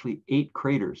themselves actually ate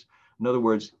craters. In other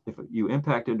words, if you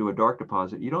impact into a dark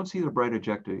deposit, you don't see the bright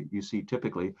ejecta you see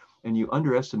typically, and you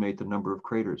underestimate the number of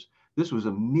craters. This was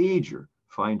a major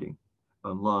finding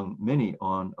among many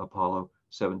on Apollo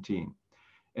 17.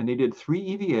 And they did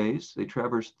 3 EVAs. They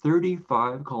traversed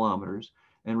 35 kilometers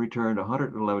and returned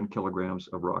 111 kilograms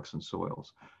of rocks and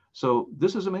soils. So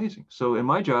this is amazing. So in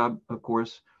my job, of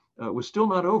course, was still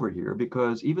not over here,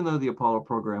 because even though the Apollo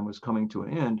program was coming to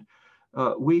an end,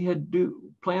 we had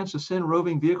plans to send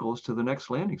roving vehicles to the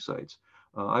next landing sites.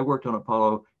 I worked on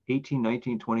Apollo 18,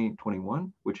 19, 20, and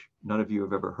 21, which none of you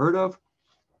have ever heard of,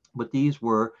 but these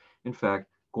were, in fact,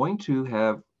 going to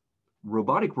have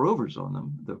robotic rovers on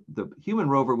them. The human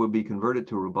rover would be converted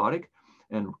to robotic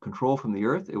and control from the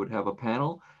Earth. It would have a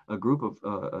panel, a group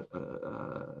of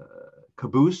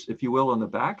caboose, if you will, on the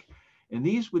back. And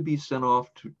these would be sent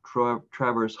off to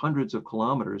traverse hundreds of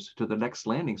kilometers to the next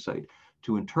landing site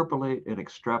to interpolate and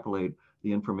extrapolate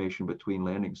the information between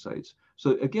landing sites.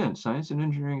 So again, science and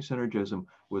engineering synergism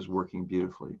was working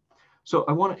beautifully. So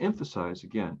I want to emphasize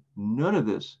again, none of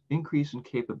this increase in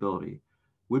capability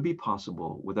would be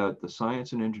possible without the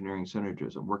science and engineering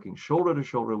synergism, working shoulder to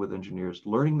shoulder with engineers,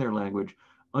 learning their language,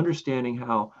 understanding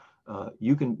how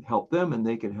you can help them and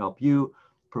they can help you,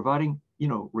 providing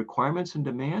requirements and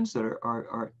demands that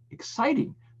are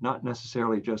exciting, not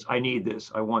necessarily just, I need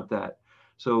this, I want that.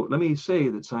 So let me say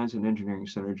that science and engineering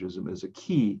synergism is a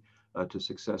key to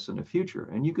success in the future.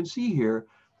 And you can see here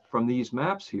from these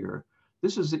maps here,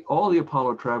 this is all the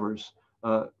Apollo traverse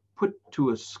put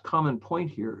to a common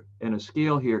point here and a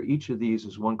scale here. Each of these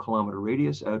is 1 kilometer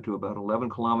radius out to about 11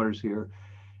 kilometers here.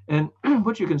 And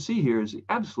what you can see here is the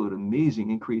absolute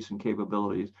amazing increase in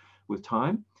capabilities with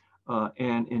time.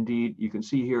 And indeed, you can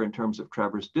see here in terms of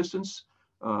traverse distance,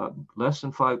 less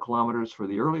than 5 kilometers for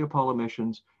the early Apollo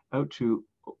missions, out to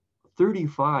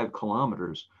 35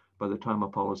 kilometers by the time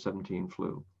Apollo 17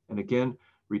 flew. And again,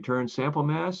 return sample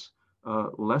mass,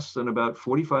 less than about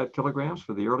 45 kilograms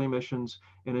for the early missions,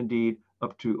 and indeed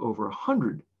up to over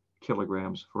 100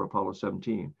 kilograms for Apollo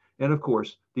 17. And of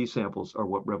course, these samples are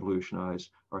what revolutionized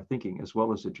our thinking, as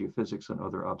well as the geophysics and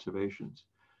other observations.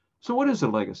 So what is the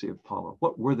legacy of Apollo?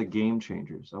 What were the game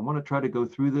changers? I want to try to go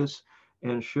through this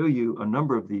and show you a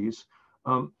number of these.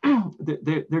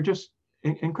 They're just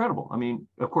incredible. I mean,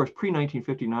 of course,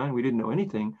 pre-1959, we didn't know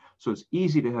anything, so it's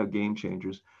easy to have game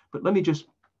changers. But let me just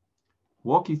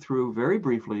walk you through very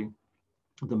briefly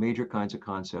the major kinds of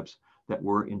concepts that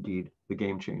were indeed the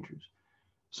game changers.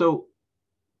 So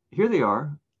here they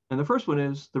are. And the first one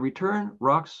is the return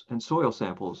rocks and soil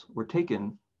samples were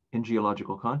taken in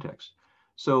geological context.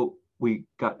 So we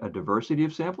got a diversity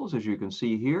of samples, as you can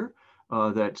see here,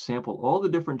 that sample all the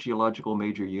different geological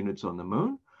major units on the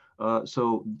moon.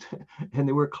 And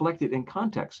they were collected in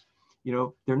context. You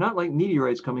know, they're not like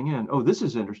meteorites coming in. Oh, this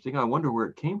is interesting. I wonder where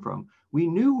it came from. We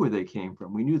knew where they came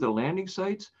from. We knew the landing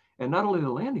sites, and not only the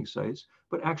landing sites,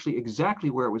 but actually exactly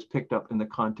where it was picked up in the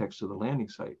context of the landing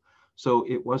site. So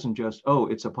it wasn't just, oh,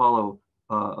 it's Apollo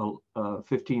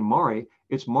 15 Mare.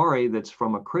 It's Mare that's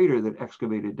from a crater that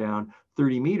excavated down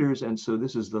 30 meters. And so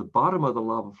this is the bottom of the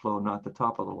lava flow, not the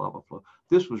top of the lava flow.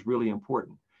 This was really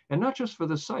important. And not just for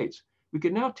the sites. We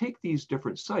can now take these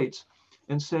different sites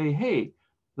and say, hey,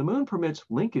 the moon permits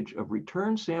linkage of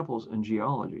return samples in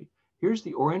geology. Here's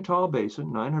the Oriental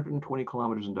Basin, 920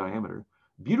 kilometers in diameter,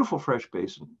 beautiful fresh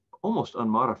basin, almost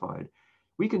unmodified.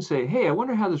 We can say, hey, I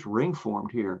wonder how this ring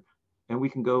formed here. And we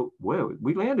can go, well,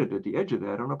 we landed at the edge of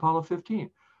that on Apollo 15.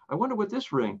 I wonder what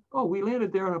this ring, oh, we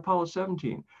landed there on Apollo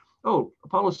 17. Oh,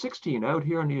 Apollo 16 out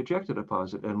here on the ejecta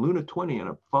deposit, and Luna 20 and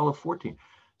Apollo 14.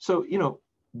 So, you know,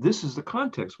 this is the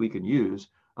context we can use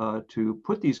to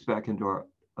put these back into our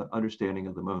understanding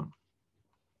of the moon.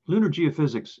 Lunar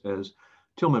geophysics, as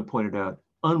Tillman pointed out,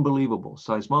 unbelievable.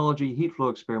 Seismology, heat flow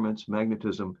experiments,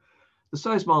 magnetism. The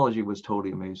seismology was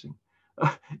totally amazing.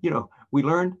 You know, we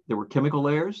learned there were chemical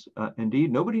layers.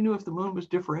 Indeed, nobody knew if the moon was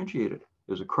differentiated.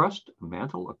 There's a crust, a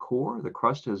mantle, a core. The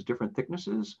crust has different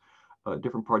thicknesses,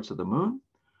 different parts of the moon.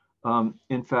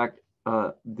 In fact,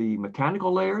 the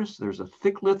mechanical layers, there's a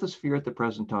thick lithosphere at the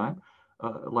present time,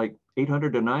 like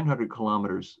 800 to 900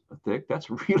 kilometers thick. That's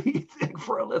really thick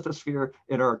for a lithosphere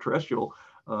in our terrestrial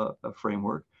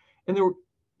framework. And there were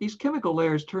these chemical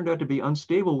layers turned out to be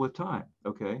unstable with time,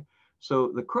 okay?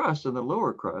 So the crust and the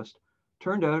lower crust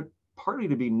turned out partly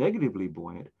to be negatively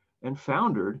buoyant and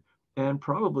foundered, and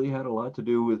probably had a lot to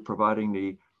do with providing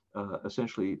the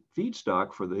essentially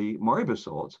feedstock for the Mare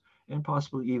basalts, and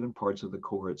possibly even parts of the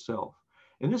core itself.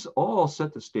 And this all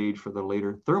set the stage for the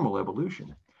later thermal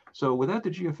evolution. So without the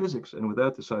geophysics and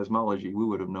without the seismology, we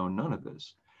would have known none of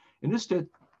this. And this,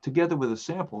 together with a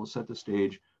sample, set the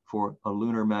stage for a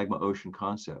lunar magma ocean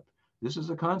concept. This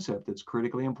is a concept that's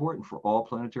critically important for all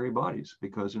planetary bodies,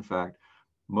 because in fact,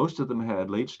 most of them had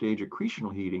late stage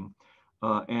accretional heating.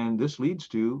 And this leads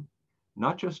to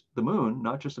not just the moon,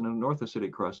 not just an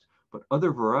anorthositic crust, but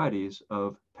other varieties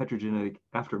of petrogenetic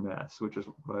aftermaths, which is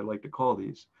what I like to call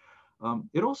these.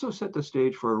 It also set the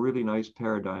stage for a really nice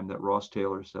paradigm that Ross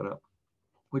Taylor set up,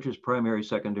 which is primary,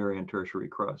 secondary, and tertiary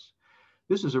crusts.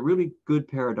 This is a really good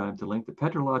paradigm to link the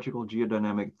petrological,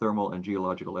 geodynamic, thermal, and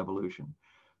geological evolution.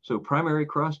 So primary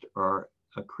crust are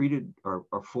accreted, are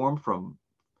formed from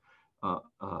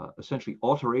essentially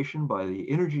alteration by the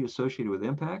energy associated with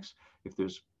impacts. If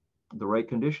there's the right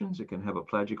conditions, it can have a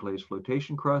plagioclase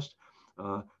flotation crust,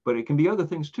 but it can be other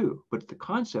things too. But the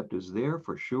concept is there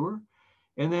for sure.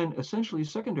 And then essentially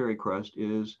secondary crust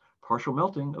is partial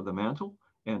melting of the mantle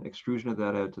and extrusion of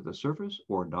that out to the surface,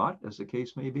 or not, as the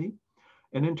case may be.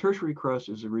 And then tertiary crust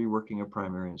is a reworking of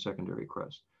primary and secondary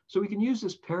crust. So we can use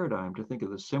this paradigm to think of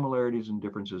the similarities and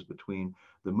differences between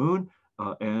the moon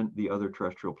and the other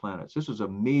terrestrial planets. This is a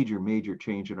major, major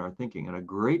change in our thinking, and a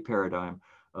great paradigm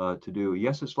to do.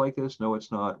 Yes, it's like this. No,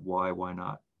 it's not. Why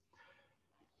not?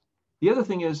 The other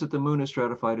thing is that the moon is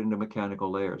stratified into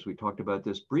mechanical layers. We talked about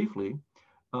this briefly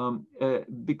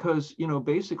because, you know,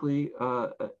 basically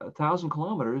 1,000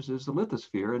 kilometers is the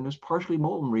lithosphere, and this partially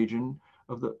molten region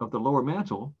of the lower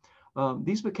mantle.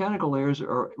 These mechanical layers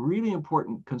are really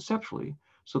important conceptually.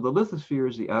 So the lithosphere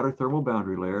is the outer thermal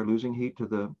boundary layer, losing heat to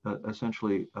the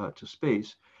essentially to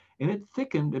space, and it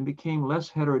thickened and became less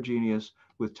heterogeneous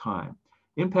with time.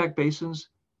 Impact basins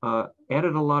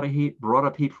added a lot of heat, brought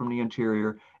up heat from the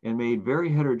interior, and made very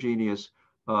heterogeneous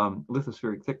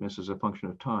lithospheric thickness as a function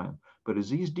of time. But as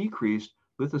these decreased,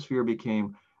 lithosphere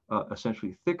became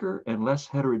essentially thicker and less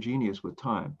heterogeneous with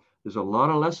time. There's a lot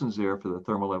of lessons there for the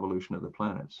thermal evolution of the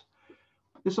planets.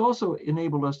 This also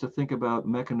enabled us to think about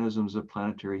mechanisms of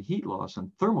planetary heat loss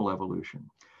and thermal evolution.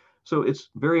 So it's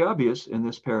very obvious in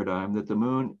this paradigm that the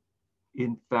moon,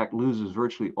 in fact, loses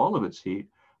virtually all of its heat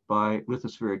by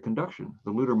lithospheric conduction.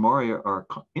 The lunar maria are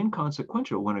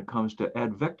inconsequential when it comes to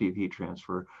advective heat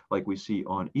transfer like we see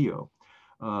on Io.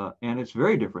 And it's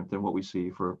very different than what we see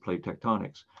for plate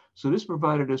tectonics. So this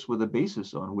provided us with a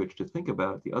basis on which to think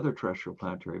about the other terrestrial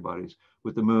planetary bodies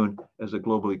with the moon as a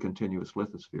globally continuous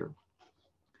lithosphere.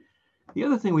 The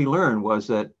other thing we learned was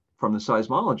that from the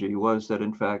seismology was that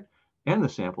in fact, and the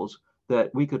samples,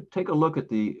 that we could take a look at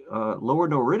the lower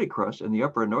Noeritic crust and the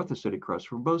upper Northacitic crust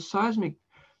for both seismic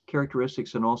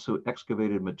characteristics and also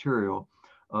excavated material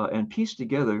and piece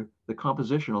together the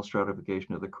compositional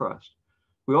stratification of the crust.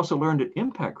 We also learned that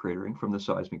impact cratering from the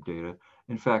seismic data,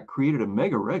 in fact, created a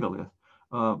mega regolith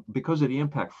because of the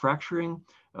impact fracturing,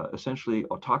 essentially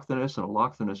autochthonous and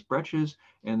allochthonous breccias,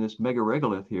 and this mega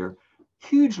regolith here,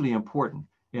 hugely important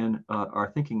in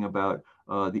our thinking about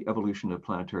the evolution of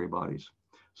planetary bodies.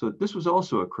 So this was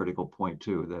also a critical point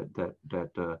too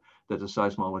that the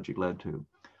seismology led to.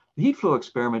 The heat flow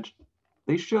experiments,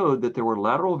 they showed that there were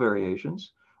lateral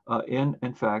variations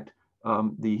in fact,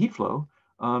 the heat flow.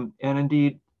 And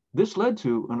indeed, this led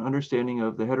to an understanding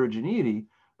of the heterogeneity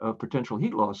of potential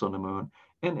heat loss on the moon.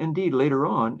 And indeed, later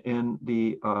on in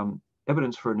the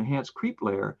evidence for an enhanced creep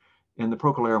layer in the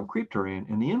Procalarum creep terrain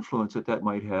and the influence that that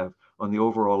might have on the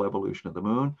overall evolution of the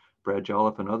moon, Brad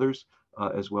Jolliffe and others,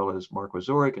 as well as Mark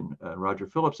Wazorik and Roger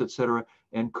Phillips, et cetera.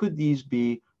 And could these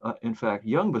be, in fact,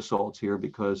 young basalts here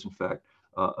because, in fact,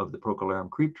 of the Procalarum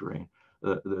creep terrain?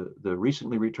 The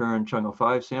recently returned Chang'e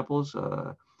 5 samples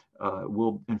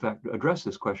will, in fact, address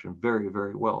this question very,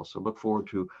 very well. So look forward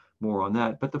to more on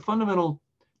that. But the fundamental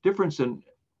difference in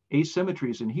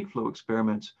asymmetries in heat flow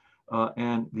experiments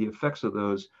and the effects of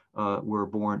those were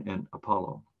born in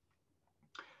Apollo.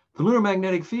 The lunar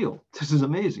magnetic field, this is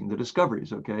amazing, the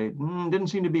discoveries, okay? Didn't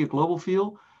seem to be a global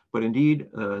field, but indeed,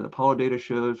 the Apollo data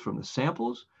shows from the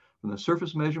samples, from the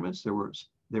surface measurements, there were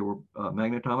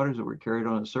magnetometers that were carried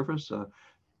on the surface.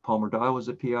 Palmer Dial was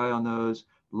the PI on those.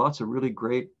 Lots of really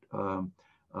great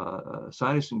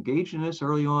scientists engaged in this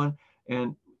early on.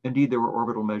 And indeed, there were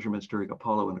orbital measurements during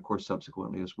Apollo and of course,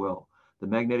 subsequently as well. The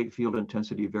magnetic field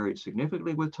intensity varied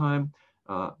significantly with time.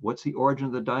 What's the origin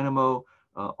of the dynamo?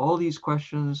 All these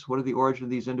questions, what are the origin of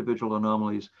these individual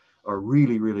anomalies, are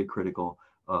really, really critical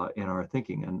in our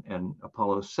thinking. And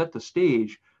Apollo set the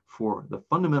stage for the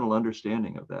fundamental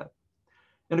understanding of that.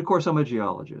 And of course, I'm a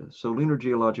geologist. So lunar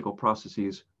geological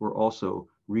processes were also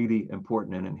really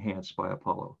important and enhanced by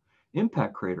Apollo.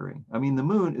 Impact cratering. I mean, the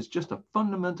moon is just a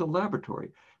fundamental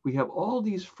laboratory. We have all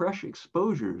these fresh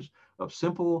exposures of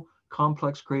simple,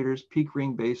 complex craters, peak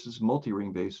ring basins,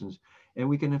 multi-ring basins, and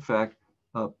we can, in fact,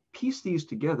 piece these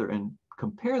together and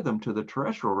compare them to the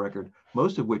terrestrial record,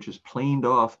 most of which is planed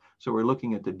off. So we're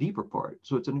looking at the deeper part.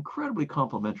 So it's an incredibly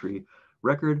complementary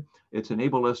record. It's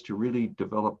enabled us to really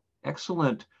develop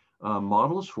excellent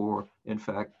models for, in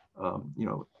fact,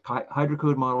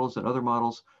 hydrocode models and other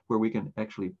models where we can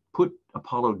actually put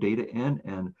Apollo data in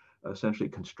and essentially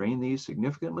constrain these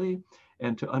significantly,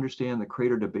 and to understand the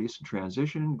crater to basin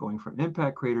transition, going from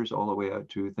impact craters all the way out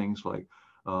to things like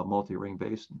multi-ring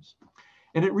basins.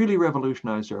 And it really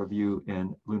revolutionized our view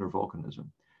in lunar volcanism.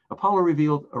 Apollo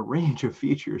revealed a range of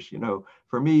features.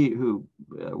 For me, who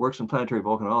works in planetary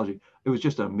volcanology, it was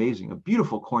just amazing, a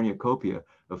beautiful cornucopia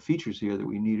of features here that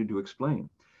we needed to explain.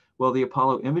 Well, the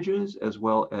Apollo images, as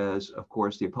well as, of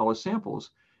course, the Apollo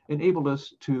samples, enabled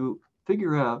us to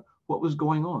figure out what was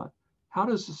going on. How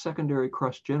does the secondary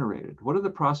crust generated? What are the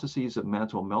processes of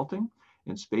mantle melting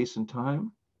in space and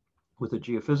time? With the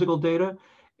geophysical data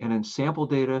and in sample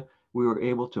data, we were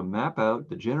able to map out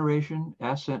the generation,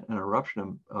 ascent, and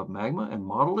eruption of magma and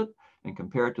model it and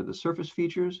compare it to the surface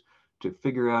features to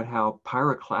figure out how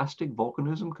pyroclastic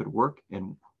volcanism could work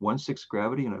in 1/6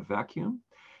 gravity in a vacuum,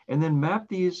 and then map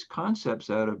these concepts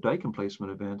out of dike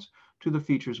emplacement events to the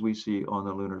features we see on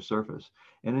the lunar surface,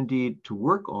 and indeed to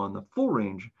work on the full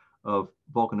range of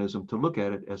volcanism to look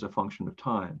at it as a function of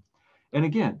time. And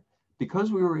again,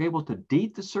 because we were able to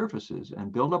date the surfaces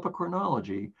and build up a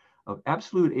chronology of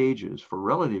absolute ages for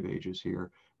relative ages here,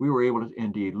 we were able to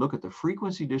indeed look at the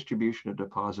frequency distribution of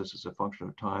deposits as a function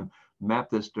of time,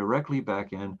 map this directly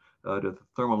back in to the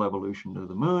thermal evolution of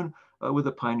the moon with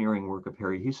the pioneering work of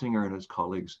Harry Hiesinger and his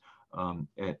colleagues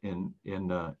in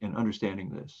understanding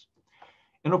this.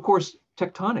 And of course,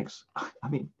 tectonics. I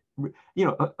mean, you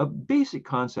know, a basic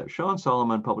concept. Sean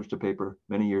Solomon published a paper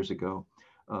many years ago.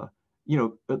 You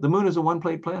know, the moon is a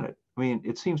one-plate planet. I mean,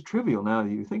 it seems trivial now that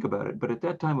you think about it, but at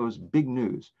that time it was big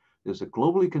news. There's a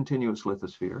globally continuous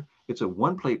lithosphere. It's a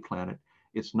one-plate planet.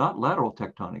 It's not lateral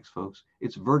tectonics, folks.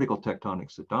 It's vertical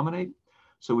tectonics that dominate.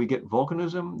 So we get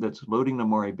volcanism that's loading the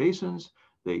Mare basins.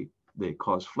 They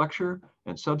cause flexure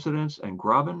and subsidence and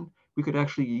graben. We could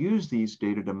actually use these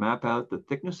data to map out the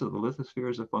thickness of the lithosphere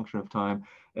as a function of time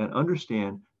and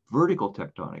understand vertical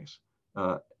tectonics.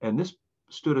 And this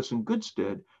stood us in good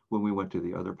stead when we went to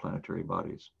the other planetary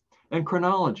bodies. And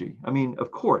chronology. I mean,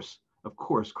 of course,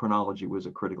 chronology was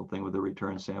a critical thing with the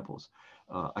return samples.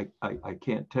 I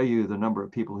can't tell you the number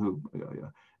of people who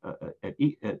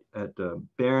at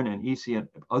Bern and ISSI and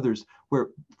others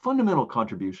were fundamental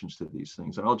contributions to these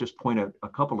things. And I'll just point out a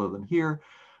couple of them here.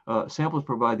 Samples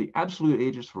provide the absolute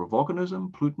ages for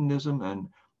volcanism, plutonism,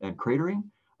 and cratering,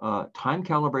 time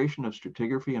calibration of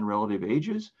stratigraphy and relative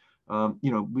ages.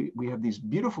 You know, we have these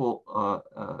beautiful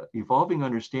evolving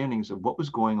understandings of what was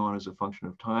going on as a function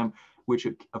of time, which,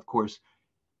 of course,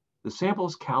 the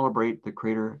samples calibrate the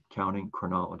crater counting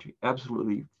chronology,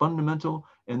 absolutely fundamental.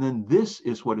 And then this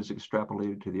is what is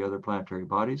extrapolated to the other planetary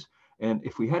bodies. And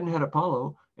if we hadn't had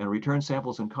Apollo and return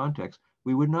samples in context,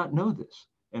 we would not know this.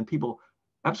 And people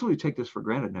absolutely take this for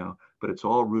granted now, but it's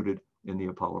all rooted in the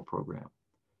Apollo program.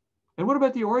 And what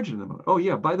about the origin of the moon? Oh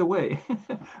yeah, by the way,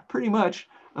 pretty much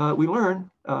we learn,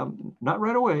 not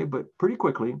right away, but pretty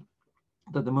quickly,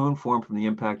 that the moon formed from the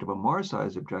impact of a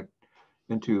Mars-sized object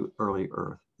into early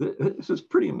Earth. This is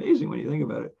pretty amazing when you think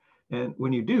about it. And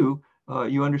when you do,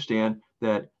 you understand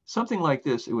that something like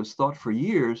this, it was thought for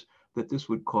years that this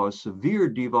would cause severe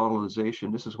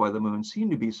devolatilization. This is why the moon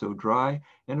seemed to be so dry.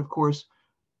 And of course,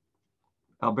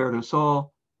 Alberto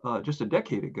Sol, just a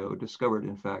decade ago, discovered,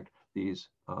 in fact, these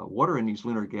water in these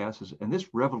lunar gases. And this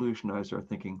revolutionized our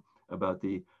thinking about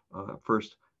the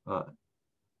first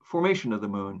formation of the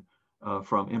moon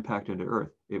from impact into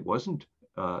Earth. It wasn't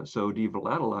so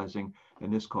devolatilizing,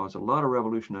 and this caused a lot of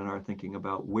revolution in our thinking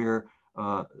about where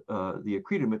the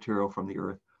accreted material from the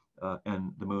Earth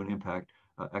and the moon impact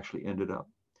actually ended up.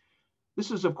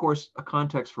 This is, of course, a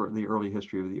context for the early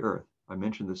history of the Earth. I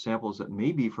mentioned the samples that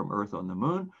may be from Earth on the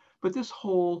moon, but this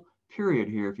whole period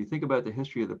here, if you think about the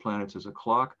history of the planets as a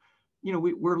clock, you know,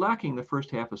 we're lacking the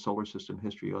first half of solar system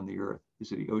history on the Earth.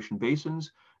 These are the ocean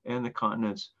basins and the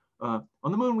continents. On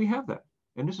the moon, we have that.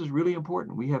 And this is really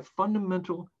important. We have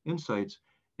fundamental insights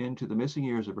into the missing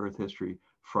years of Earth history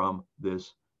from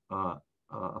this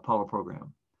Apollo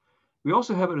program. We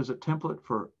also have it as a template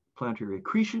for planetary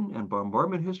accretion and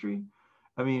bombardment history.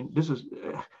 I mean, this is,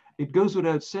 it goes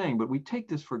without saying, but we take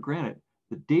this for granted.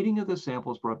 The dating of the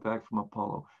samples brought back from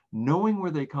Apollo, knowing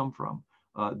where they come from,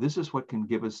 this is what can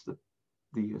give us the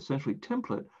essentially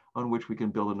template on which we can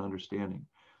build an understanding.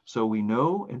 So we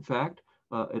know, in fact,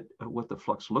 what the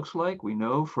flux looks like. We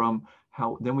know from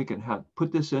how, then we can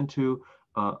put this into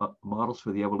models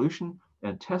for the evolution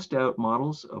and test out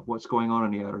models of what's going on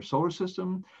in the outer solar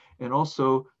system, and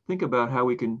also think about how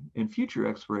we can, in future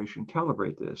exploration,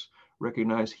 calibrate this.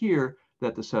 Recognize here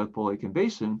that the South Pole Aitken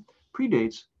Basin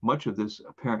predates much of this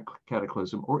apparent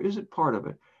cataclysm, or is it part of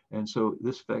it? And so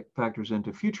this factors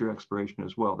into future exploration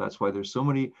as well. That's why there's so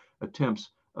many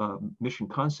attempts, mission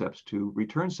concepts to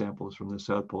return samples from the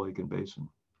South Pole Aitken Basin.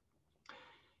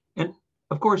 And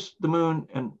of course, the moon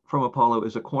and from Apollo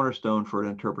is a cornerstone for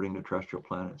interpreting the terrestrial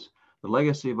planets. The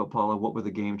legacy of Apollo, what were the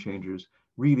game changers,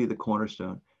 really the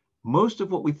cornerstone. Most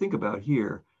of what we think about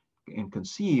here and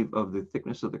conceive of the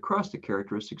thickness of the crust, the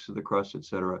characteristics of the crust, et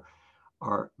cetera,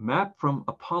 are mapped from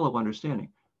Apollo understanding.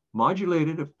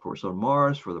 Modulated, of course, on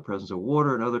Mars for the presence of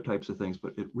water and other types of things,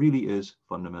 but it really is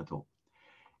fundamental.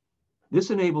 This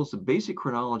enables the basic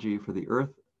chronology for the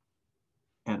Earth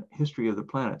and history of the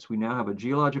planets. We now have a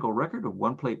geological record of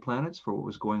one-plate planets for what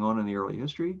was going on in the early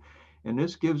history. And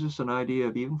this gives us an idea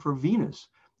of, even for Venus,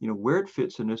 you know, where it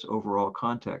fits in this overall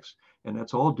context. And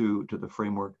that's all due to the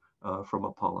framework from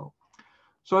Apollo.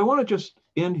 So I want to just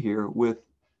end here with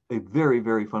a very,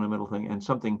 very fundamental thing and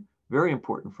something very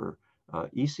important for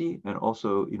ISSI and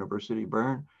also University of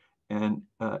Bern. And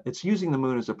it's using the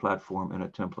moon as a platform and a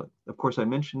template. Of course, I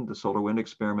mentioned the solar wind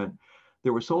experiment.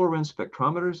 There were solar wind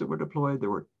spectrometers that were deployed.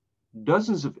 There were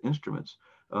dozens of instruments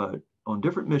on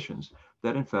different missions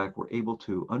that, in fact, were able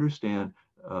to understand,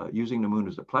 using the moon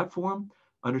as a platform,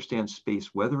 understand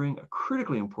space weathering, a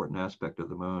critically important aspect of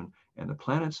the moon, and the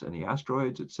planets and the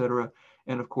asteroids, et cetera.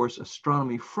 And of course,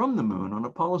 astronomy from the moon. On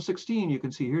Apollo 16, you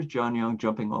can see here's John Young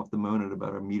jumping off the moon at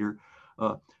about 1 meter.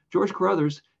 George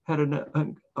Carruthers had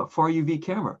a far UV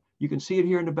camera. You can see it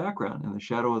here in the background in the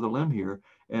shadow of the limb here.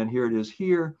 And here it is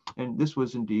here. And this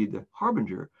was indeed the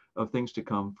harbinger of things to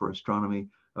come for astronomy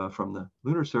from the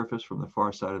lunar surface, from the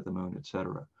far side of the moon,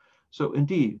 etc. So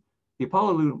indeed, the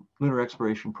Apollo Lunar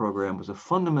Exploration Program was a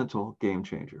fundamental game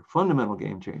changer,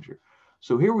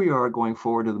 So here we are going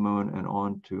forward to the moon and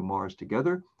on to Mars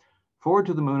together, forward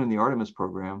to the moon in the Artemis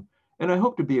program. And I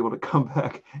hope to be able to come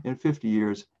back in 50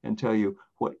 years and tell you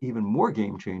what even more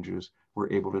game changers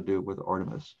we're able to do with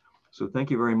Artemis. So thank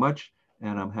you very much,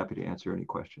 and I'm happy to answer any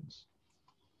questions.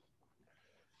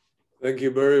 Thank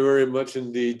you very, very much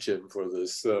indeed, Jim, for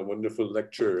this wonderful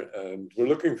lecture. And we're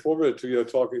looking forward to your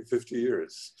talk in 50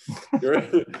 years. Your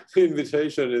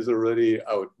invitation is already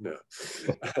out now.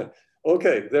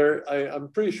 Okay, I'm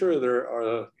pretty sure there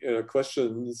are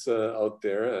questions out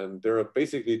there, and there are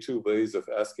basically two ways of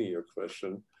asking your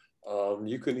question.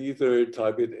 You can either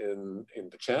type it in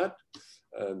the chat,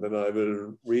 and then I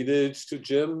will read it to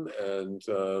Jim, and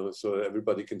so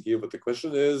everybody can hear what the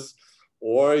question is.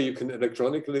 Or you can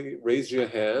electronically raise your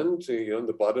hand, on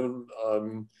the bottom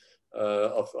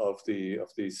of the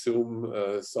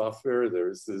Zoom software.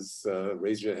 There's this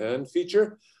raise your hand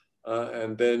feature,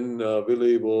 and then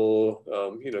Willie will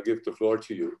give the floor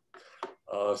to you.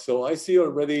 So I see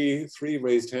already 3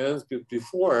 raised hands. But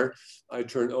before I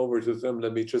turn over to them,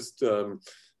 let me just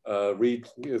read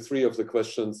 3 of the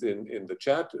questions in the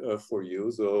chat for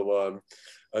you. So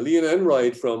Leon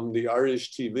Enright from the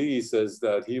Irish TV says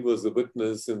that he was a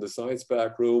witness in the science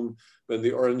back room when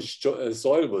the orange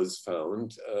soil was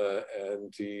found,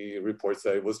 and he reports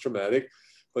that it was traumatic.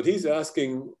 But he's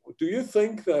asking, do you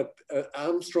think that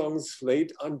Armstrong's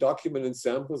late undocumented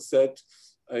sample set,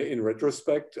 in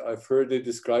retrospect, I've heard it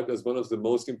described as one of the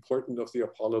most important of the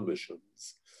Apollo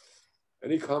missions?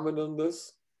 Any comment on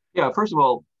this? Yeah, first of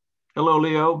all, hello,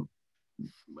 Leo.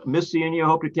 Miss seeing you.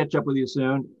 Hope to catch up with you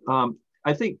soon.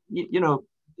 I think,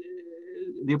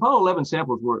 the Apollo 11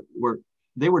 samples were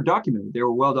documented. They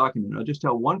were well documented. I'll just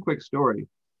tell one quick story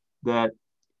that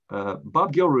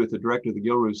Bob Gilruth, the director of the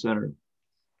Gilruth Center,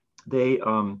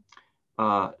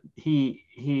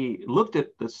 he looked at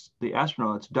the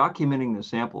astronauts documenting the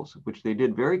samples, which they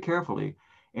did very carefully,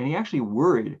 and he actually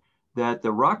worried that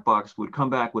the rock box would come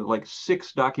back with like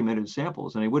 6 documented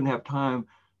samples, and he wouldn't have time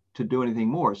to do anything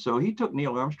more. So he took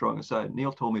Neil Armstrong aside.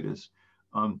 Neil told me this.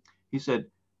 He said,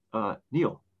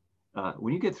 Neil,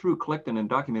 when you get through collecting and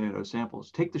documenting those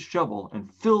samples, take the shovel and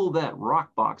fill that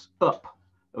rock box up,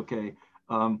 okay?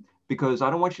 Because I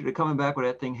don't want you to come back with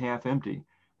that thing half empty.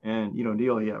 And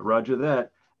Neil, yeah, roger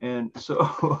that. And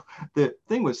so the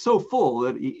thing was so full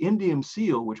that the indium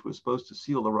seal, which was supposed to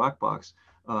seal the rock box,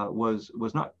 was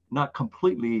not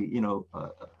completely,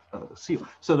 sealed.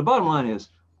 So the bottom line is,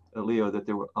 Leo, that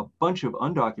there were a bunch of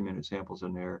undocumented samples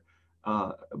in there,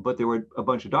 but there were a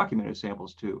bunch of documented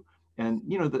samples too. And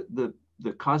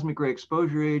the cosmic ray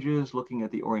exposure ages, looking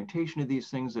at the orientation of these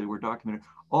things that were documented,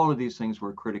 all of these things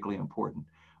were critically important.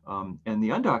 And the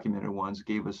undocumented ones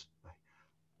gave us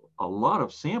a lot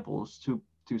of samples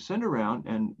to send around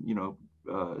and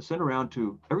send around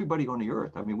to everybody on the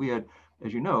Earth. I mean, we had,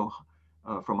 as you know,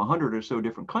 from 100 or so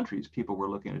different countries, people were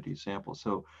looking at these samples.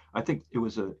 So I think it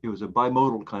was a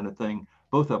bimodal kind of thing.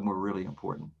 Both of them were really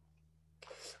important.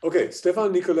 Okay,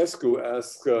 Stefan Nicolescu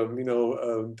asked,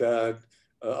 that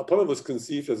Apollo was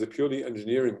conceived as a purely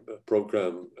engineering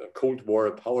program, a Cold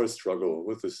War power struggle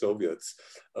with the Soviets,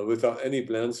 without any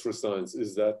plans for science.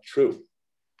 Is that true?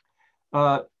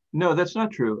 No, that's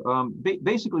not true.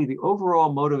 Basically, the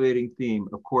overall motivating theme,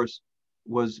 of course,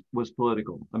 was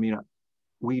political. I mean,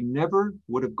 we never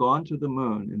would have gone to the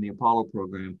moon in the Apollo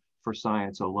program for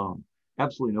science alone.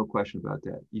 Absolutely no question about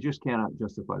that. You just cannot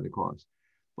justify the cost.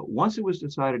 But once it was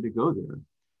decided to go there,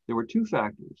 there were 2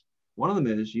 factors. One of them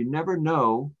is you never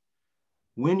know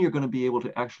when you're going to be able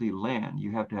to actually land.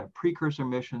 You have to have precursor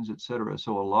missions, et cetera.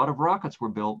 So a lot of rockets were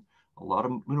built, a lot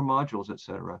of lunar modules, et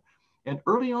cetera. And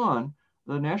early on,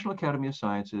 the National Academy of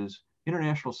Sciences,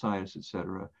 international scientists, et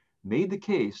cetera, made the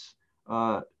case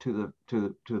to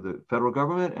the federal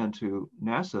government and to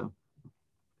NASA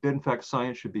that in fact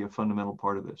science should be a fundamental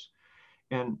part of this.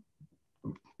 And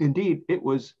indeed,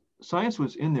 science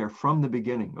was in there from the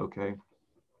beginning, okay?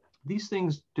 These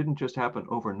things didn't just happen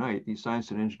overnight, these science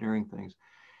and engineering things.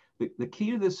 The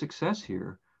key to the success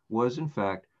here was in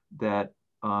fact that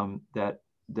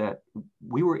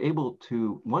we were able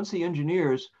to, once the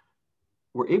engineers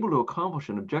were able to accomplish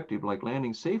an objective like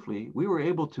landing safely, we were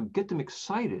able to get them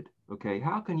excited, okay?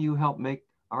 How can you help make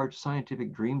our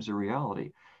scientific dreams a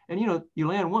reality? And you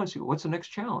land once, what's the next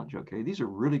challenge, okay? These are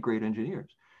really great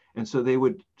engineers. And so they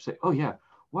would say, oh yeah,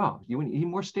 wow, you need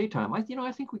more stay time. I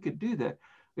think we could do that.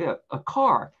 Yeah, a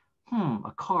car,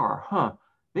 huh?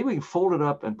 maybe we can fold it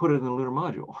up and put it in the lunar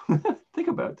module. Think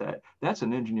about that. That's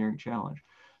an engineering challenge.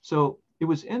 So it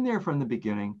was in there from the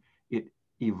beginning. It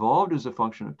evolved as a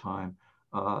function of time.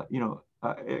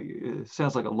 It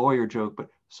sounds like a lawyer joke, but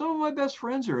some of my best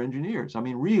friends are engineers. I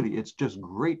mean, really, it's just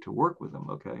great to work with them,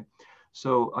 okay?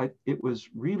 So it was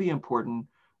really important.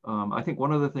 I think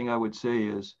one other thing I would say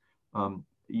is,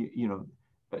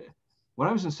 when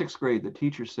I was in 6th grade, the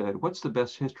teacher said, what's the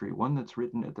best history? One that's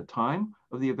written at the time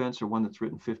of the events or one that's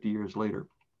written 50 years later?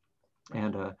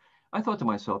 And I thought to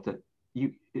myself that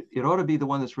it ought to be the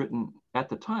one that's written at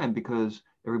the time because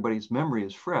everybody's memory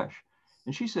is fresh.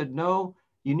 And she said, no,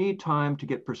 you need time to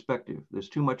get perspective. There's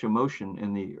too much emotion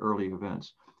in the early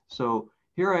events. So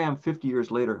here I am 50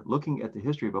 years later looking at the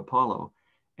history of Apollo.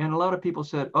 And a lot of people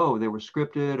said, oh, they were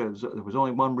scripted. There was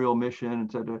only one real mission,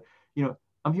 et cetera.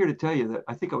 I'm here to tell you that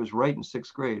I think I was right in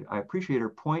 6th grade. I appreciate her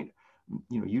point.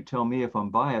 You tell me if I'm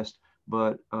biased,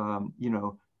 but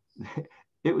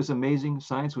it was amazing.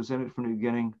 Science was in it from the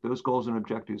beginning. Those goals and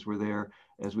objectives were there.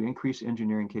 As we increase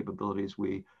engineering capabilities,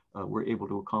 we were able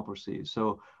to accomplish these.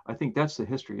 So I think that's the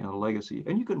history and the legacy.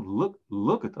 And you can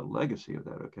look at the legacy of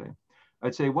that, okay?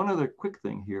 I'd say one other quick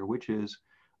thing here, which is,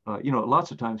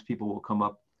 lots of times people will come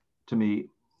up to me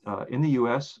in the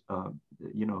US,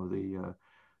 the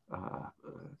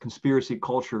conspiracy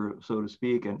culture, so to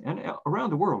speak, and around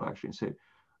the world actually, and say,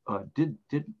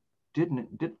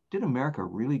 did America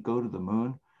really go to the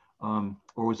moon,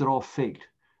 or was it all faked?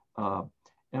 And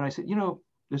I said,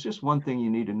 there's just one thing you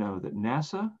need to know, that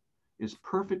NASA is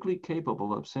perfectly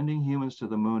capable of sending humans to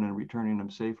the moon and returning them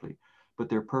safely, but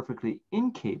they're perfectly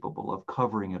incapable of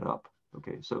covering it up.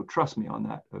 Okay, so trust me on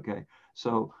that. Okay,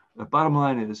 so the bottom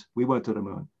line is we went to the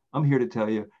moon. I'm here to tell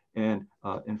you. And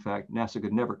in fact, NASA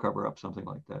could never cover up something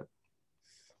like that.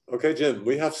 Okay, Jim,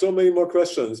 we have so many more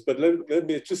questions, but let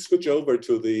me just switch over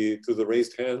to the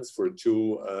raised hands for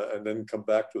 2, and then come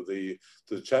back to the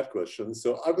chat questions.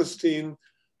 So Augustine,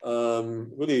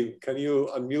 really, can you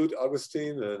unmute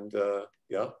Augustine? And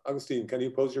yeah, Augustine, can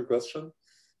you pose your question?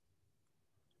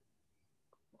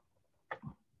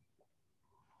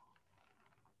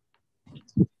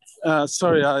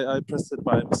 Sorry, I pressed it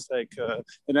by mistake.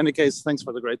 In any case, thanks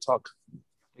for the great talk.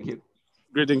 Thank you.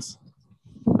 Greetings.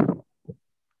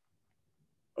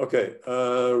 Okay,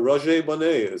 Roger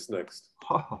Bonnet is next.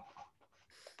 Oh.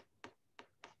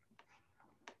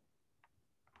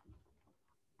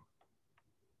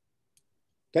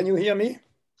 Can you hear me?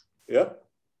 Yeah.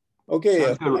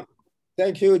 Okay.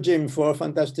 Thank you, Jim, for a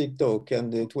fantastic talk.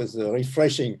 And it was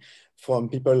refreshing from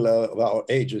people of our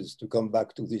ages to come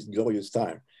back to this glorious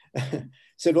time.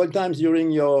 Several times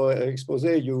during your expose,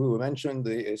 you mentioned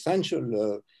the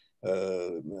essential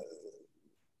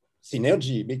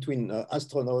synergy between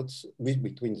astronauts,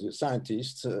 between the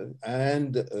scientists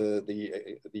and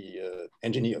the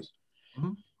engineers.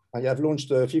 Mm-hmm. I have launched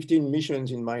 15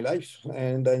 missions in my life,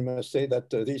 and I must say that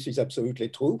this is absolutely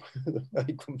true.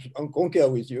 I concur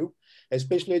with you,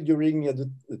 especially during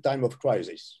the time of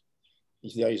crisis,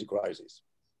 if there is a crisis.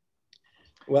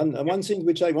 One thing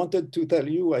which I wanted to tell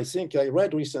you, I think I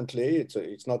read recently,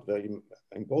 it's not very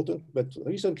important, but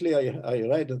recently I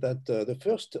read that the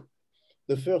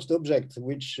first object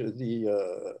which the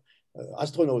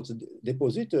astronauts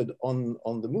deposited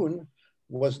on the moon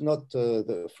was not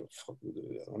the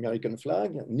American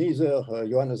flag, neither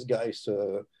Johannes Geiss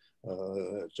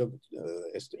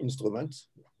instrument,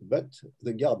 but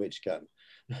the garbage can.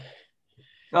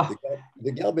 Oh.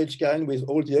 The garbage can with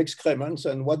all the excrements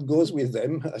and what goes with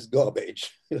them as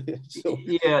garbage. So.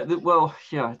 Yeah, well,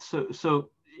 yeah. So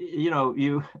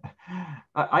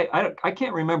I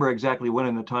can't remember exactly when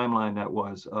in the timeline that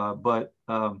was, but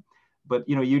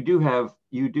you do have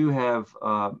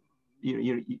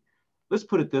let's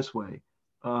put it this way.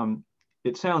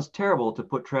 It sounds terrible to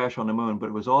put trash on the moon, but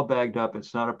it was all bagged up.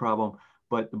 It's not a problem.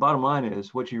 But the bottom line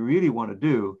is what you really want to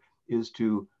do is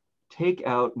to take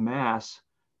out mass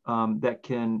that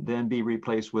can then be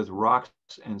replaced with rocks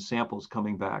and samples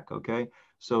coming back, okay?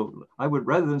 So I would,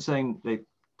 rather than saying they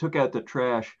took out the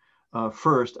trash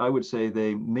first, I would say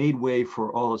they made way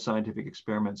for all the scientific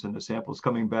experiments and the samples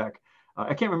coming back.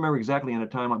 I can't remember exactly in a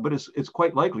timeline, but it's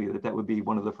quite likely that that would be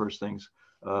one of the first things,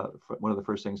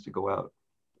 to go out.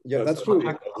 Yeah, that's true.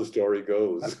 How the story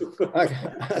goes.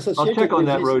 I'll check on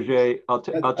that, Roger. I'll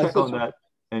check on that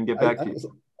and get back to you.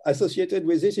 Associated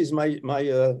with this is my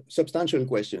substantial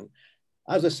question.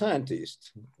 As a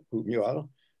scientist, whom you are,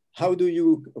 how do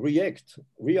you react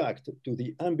to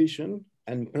the ambition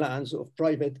and plans of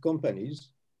private companies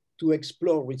to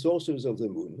explore resources of the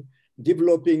moon,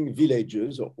 developing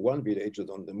villages, or one village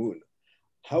on the moon?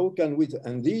 how can we,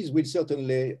 and these will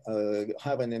certainly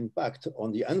have an impact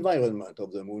on the environment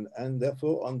of the moon and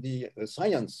therefore on the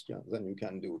science that you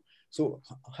can do. So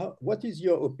what is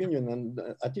your opinion and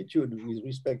attitude with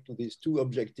respect to these two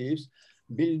objectives,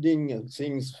 building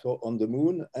things on the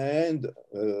moon and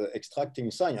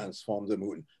extracting science from the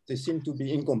moon? They seem to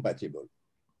be incompatible.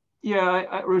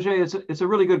 Yeah, Roger, it's a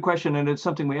really good question, and it's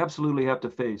something we absolutely have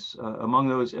to face. Among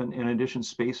those, in addition,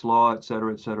 space law, et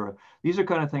cetera, et cetera. These are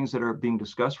kind of things that are being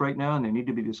discussed right now, and they need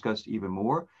to be discussed even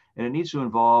more. And it needs to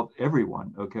involve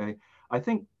everyone. Okay, I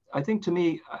think to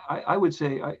me, I would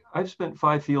say I've spent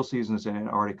 5 field seasons in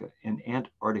Antarctica,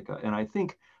 and I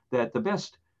think that the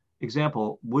best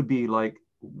example would be like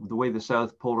the way the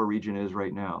South Polar region is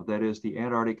right now. That is the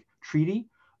Antarctic Treaty,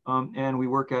 and we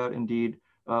work out indeed.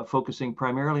 Focusing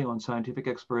primarily on scientific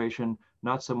exploration,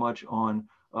 not so much on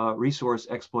resource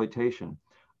exploitation.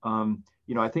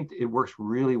 You know, I think it works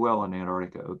really well in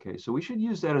Antarctica. Okay, so we should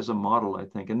use that as a model, I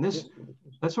think. And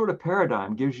that sort of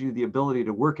paradigm gives you the ability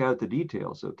to work out the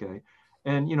details. Okay,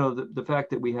 and you know the fact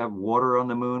that we have water on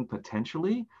the moon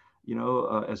potentially, you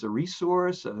know, as a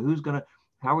resource,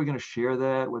 how are we gonna share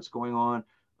that? What's going on?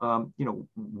 You know,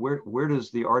 where does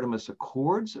the Artemis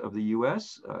Accords of the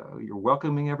U.S. You're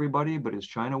welcoming everybody, but is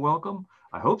China welcome?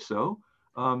 I hope so.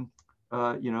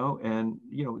 You know, and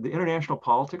you know, the international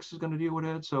politics is going to deal with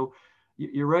it. So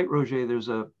you're right, Roger.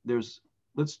 There's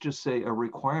let's just say a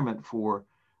requirement for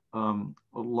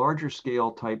larger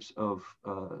scale types of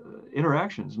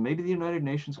interactions. Maybe the United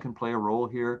Nations can play a role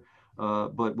here,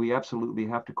 but we absolutely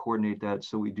have to coordinate that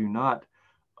so we do not,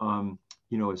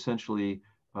 you know, essentially.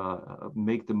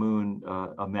 Make the moon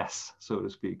a mess, so to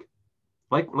speak,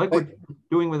 like we're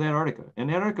doing with Antarctica. In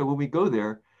Antarctica, when we go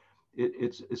there,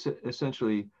 it's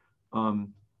essentially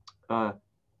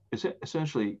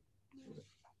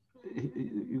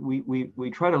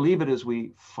we try to leave it as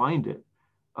we find it.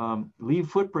 Leave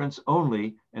footprints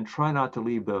only, and try not to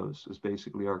leave those. Is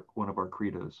basically one of our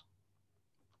credos.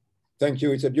 Thank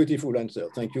you. It's a beautiful answer.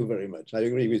 Thank you very much. I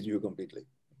agree with you completely.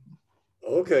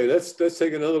 Okay, let's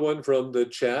take another one from the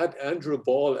chat. Andrew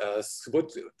Ball asks,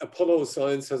 what Apollo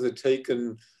science has it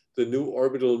taken the new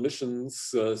orbital missions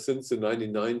since the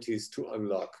 1990s to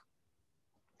unlock?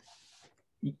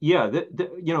 Yeah,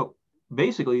 you know,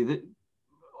 basically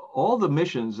all the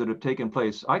missions that have taken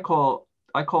place, I call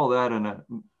that in a,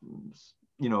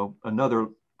 you know, another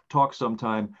talk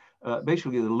sometime,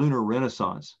 basically the lunar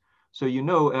renaissance. So, you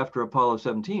know, after Apollo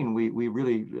 17, we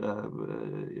really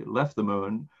left the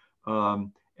moon.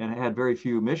 And had very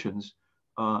few missions.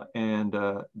 And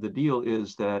the deal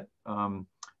is that,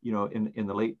 you know, in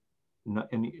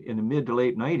the mid to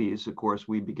late 90s, of course,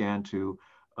 we began to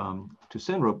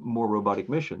send more robotic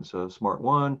missions. Smart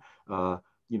 1,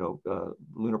 you know,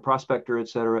 Lunar Prospector, et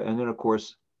cetera. And then, of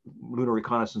course, Lunar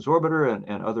Reconnaissance Orbiter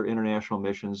and other international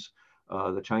missions.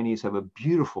 The Chinese have a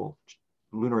beautiful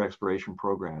lunar exploration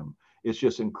program. It's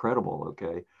just incredible,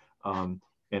 okay?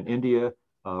 And India,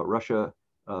 Russia,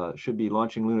 should be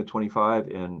launching Luna 25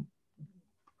 in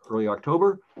early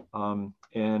October,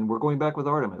 and we're going back with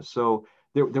Artemis. So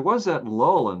there was that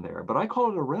lull in there, but I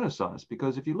call it a renaissance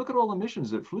because if you look at all the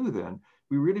missions that flew then,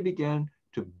 we really began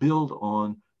to build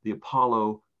on the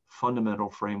Apollo fundamental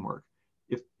framework.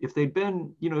 If they'd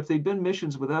been, you know, if they'd been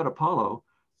missions without Apollo,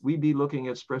 we'd be looking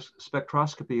at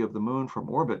spectroscopy of the moon from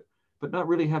orbit, but not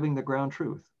really having the ground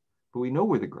truth. But we know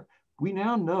where the ground. We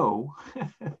now know,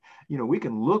 you know, we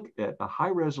can look at a high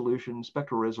resolution,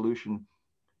 spectral resolution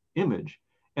image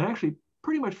and actually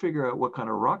pretty much figure out what kind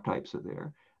of rock types are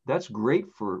there. That's great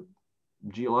for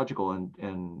geological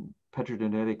and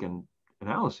petrogenetic and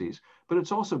analyses, but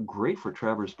it's also great for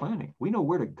traverse planning. We know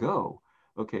where to go,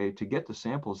 okay, to get the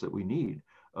samples that we need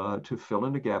to fill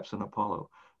in the gaps in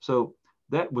Apollo. So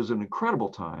that was an incredible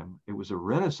time. It was a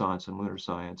renaissance in lunar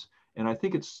science. And I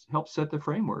think it's helped set the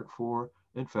framework for,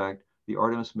 in fact, the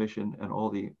Artemis mission and all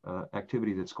the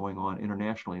activity that's going on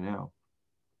internationally now.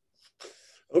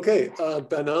 Okay,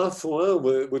 Bernard Fouin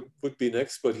would be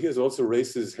next, but he has also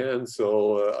raised his hand,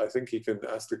 so I think he can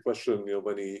ask the question, you know,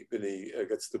 when he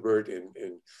gets the word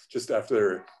in just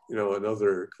after, you know,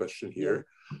 another question here.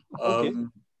 Yeah. Okay.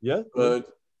 Yeah. But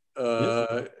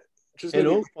yes. Just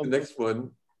maybe the next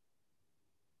one.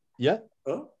 Yeah.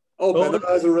 Oh, Bernard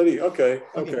has already. Okay.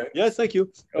 Yes, thank you.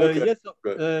 Okay.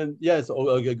 Yes,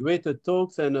 great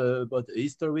talks and about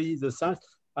history, the science.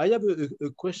 I have a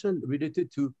question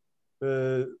related to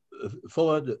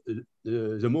forward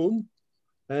the moon,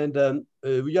 and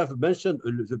we have mentioned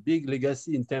the big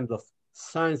legacy in terms of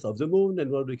science of the moon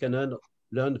and what we can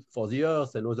learn for the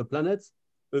Earth and other planets.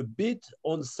 A bit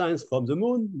on science from the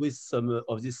moon with some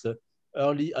of this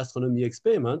early astronomy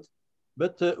experiment,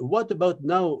 But what about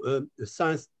now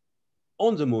science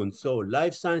on the moon? So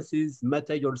life sciences,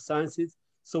 material sciences.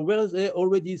 So where they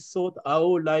already thought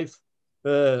how life,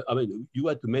 I mean, you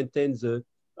had to maintain the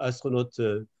astronaut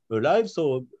alive,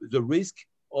 so the risk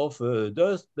of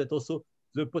dust, but also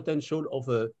the potential of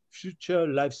future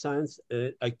life science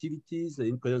activities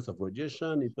in presence of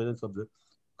radiation, in presence of the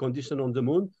condition on the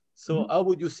moon. So how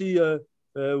would you see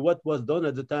what was done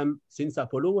at the time since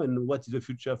Apollo, and what is the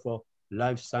future for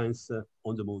life science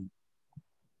on the moon?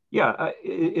 Yeah,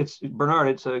 it's Bernard.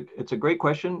 It's a great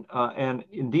question, and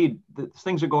indeed,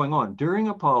 things are going on. During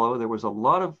Apollo, there was a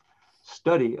lot of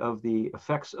study of the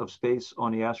effects of space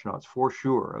on the astronauts, for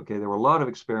sure. Okay, there were a lot of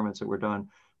experiments that were done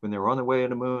when they were on the way to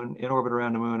the moon, in orbit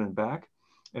around the moon, and back.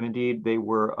 And indeed, they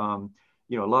were,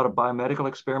 you know, a lot of biomedical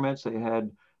experiments. They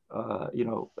had, you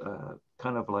know,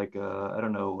 kind of like I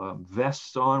don't know,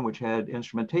 vests on which had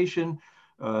instrumentation,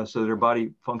 so their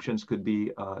body functions could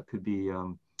be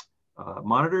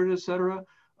monitored, etc.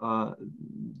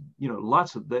 You know,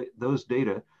 lots of those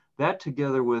data. That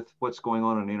together with what's going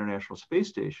on the International Space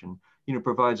Station, you know,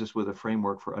 provides us with a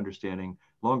framework for understanding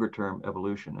longer-term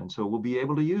evolution. And so we'll be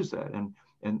able to use that. And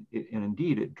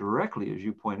indeed, it directly, as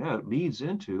you point out, leads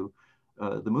into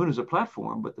the moon as a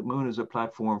platform, but the moon is a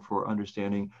platform for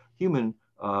understanding human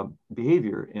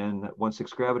behavior in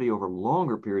 1/6 gravity over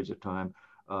longer periods of time,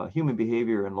 human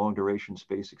behavior and long-duration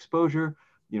space exposure.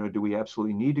 You know, do we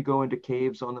absolutely need to go into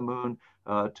caves on the moon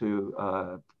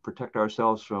to protect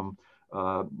ourselves from,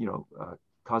 you know,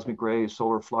 cosmic rays,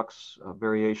 solar flux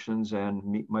variations,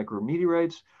 and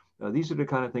micrometeorites? These are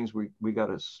the kind of things we got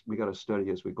to study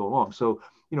as we go along. So,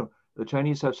 you know, the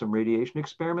Chinese have some radiation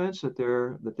experiments that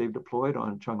they've deployed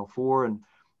on Chang'e 4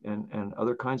 and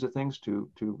other kinds of things to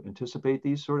anticipate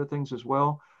these sort of things as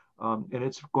well. And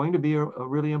it's going to be a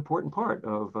really important part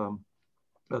of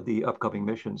the upcoming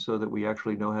mission, so that we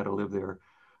actually know how to live there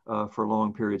for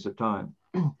long periods of time.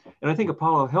 And I think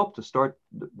Apollo helped to start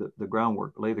the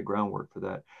groundwork, lay the groundwork for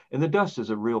that. And the dust is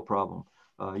a real problem.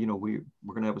 You know, we're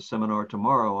going to have a seminar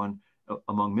tomorrow on,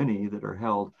 among many that are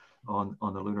held on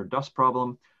the lunar dust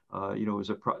problem. You know, as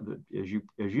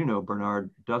you know, Bernard,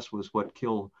 dust was what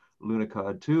killed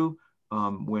Lunokhod 2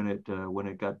 when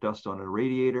it got dust on a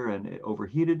radiator and it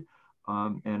overheated.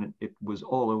 And it was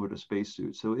all over the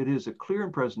spacesuit. So it is a clear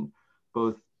and present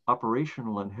both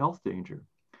operational and health danger.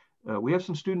 We have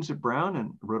some students at Brown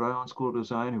and Rhode Island School of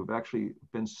Design who have actually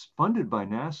been funded by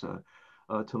NASA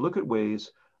to look at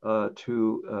ways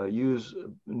to use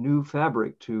new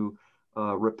fabric to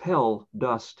repel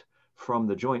dust from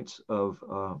the joints of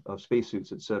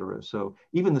spacesuits, et cetera. So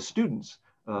even the students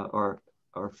are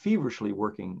feverishly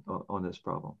working on this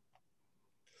problem.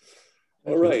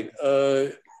 All right.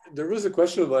 There was a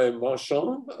question by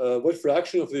Marchand. What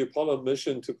fraction of the Apollo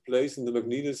mission took place in the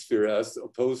magnetosphere as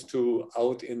opposed to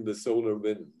out in the solar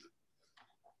wind?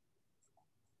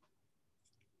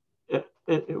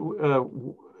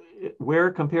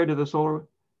 Where compared to the solar?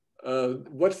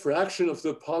 What fraction of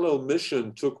the Apollo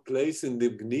mission took place in the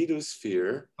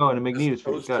magnetosphere? Oh, in the magnetosphere. As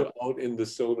opposed to out in the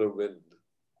solar wind?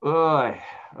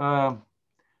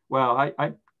 Well,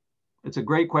 it's a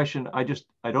great question. I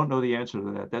don't know the answer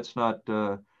to that.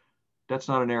 That's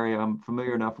not an area I'm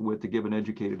familiar enough with to give an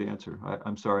educated answer.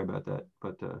 I'm sorry about that,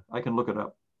 but I can look it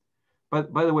up.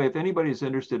 But by the way, if anybody's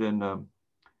interested in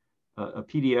a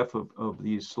PDF of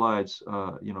these slides,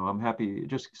 you know, I'm happy.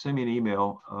 Just send me an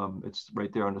email. It's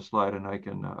right there on the slide, and I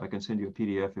can send you a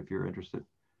PDF if you're interested.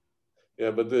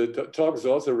 Yeah, but the talk is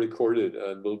also recorded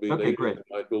and will be later great.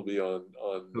 tonight. Will be on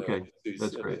okay,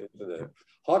 that's great. Internet. Yeah.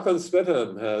 Hakan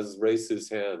Svetam has raised his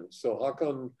hand. So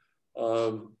Hakan,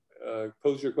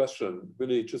 pose your question.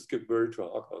 Really, just give word to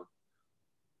Hakan.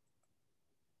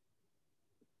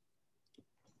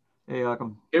 Hey,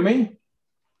 Hakan. Hear me?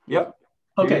 Yep.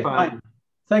 Okay, fine.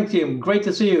 Thanks, Jim. Great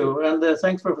to see you. And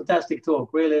thanks for a fantastic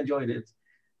talk. Really enjoyed it.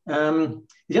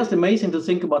 It's just amazing to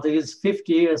think about it. It's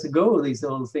 50 years ago these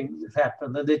all things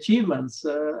happened, and the achievements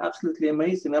absolutely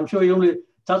amazing. I'm sure you only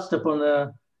touched upon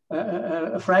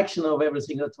a fraction of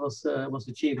everything that was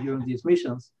achieved during these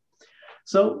missions.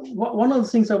 So one of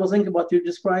the things I was thinking about, you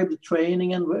described the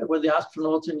training and where the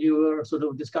astronauts and you were sort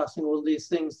of discussing all these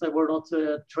things that were not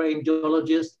trained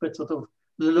geologists, but sort of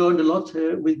learned a lot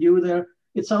with you there.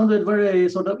 It sounded very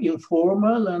sort of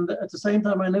informal, and at the same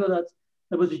time I know that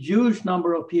there was a huge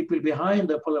number of people behind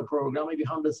the Apollo program, maybe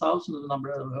 100,000 the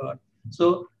number I've heard.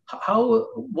 So how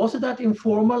was it that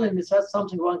informal, and is that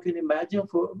something one can imagine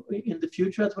for in the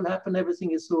future that will happen?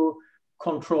 Everything is so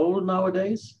controlled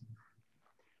nowadays.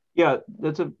 Yeah,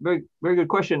 that's a very, very good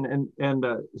question, and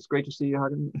it's great to see you,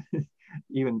 Hagen,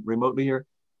 even remotely here.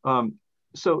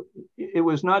 So it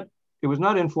was not it was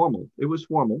not informal, it was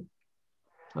formal.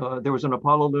 There was an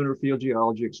Apollo Lunar Field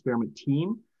Geology Experiment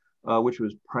team, which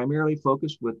was primarily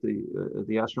focused with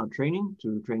the astronaut training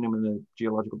to train them in the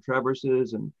geological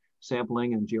traverses and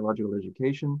sampling and geological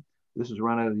education. This was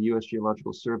run out of the U.S.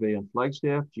 Geological Survey and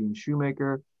Flagstaff. Gene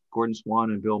Shoemaker, Gordon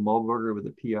Swan, and Bill Mulberger were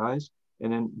the PIs.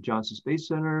 And then Johnson Space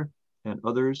Center and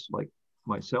others like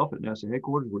myself at NASA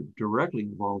headquarters were directly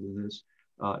involved in this.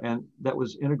 And that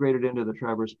was integrated into the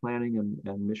traverse planning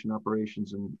and mission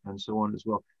operations and so on as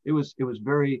well. It was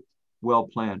very well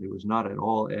planned. It was not at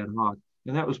all ad hoc.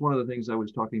 And that was one of the things I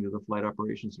was talking to the flight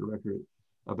operations director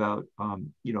about,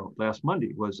 last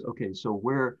Monday was, okay, so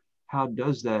how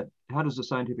does the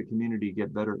scientific community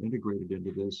get better integrated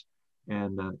into this?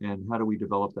 And how do we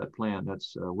develop that plan?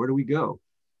 That's where do we go?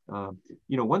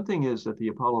 One thing is that the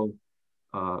Apollo,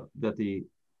 that the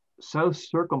south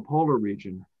circumpolar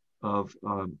region of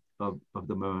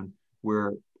the moon,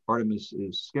 where Artemis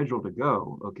is scheduled to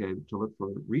go, okay, to look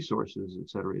for resources, et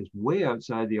cetera, is way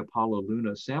outside the Apollo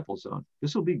Luna sample zone.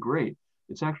 This will be great.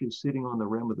 It's actually sitting on the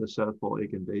rim of the South Pole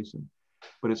Aitken Basin,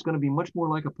 but it's going to be much more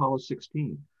like Apollo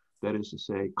 16. That is to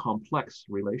say, complex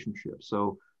relationships.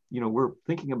 So, we're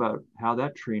thinking about how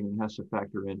that training has to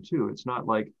factor in too. It's not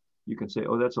like you can say,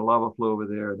 oh, that's a lava flow over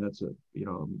there, and that's a,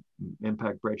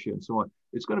 impact breccia and so on.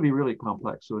 It's going to be really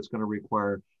complex. So it's going to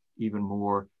require even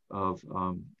more of,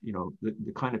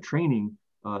 the kind of training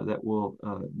that will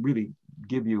really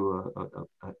give you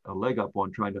a leg up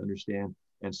on trying to understand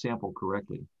and sample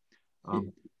correctly.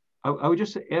 I would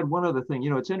just add one other thing.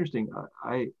 It's interesting.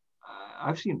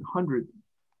 I've seen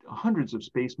hundreds of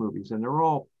space movies, and they're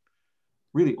all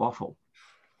really awful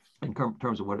in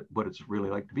terms of what it's really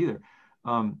like to be there.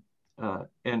 I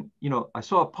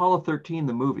saw Apollo 13,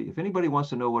 the movie. If anybody wants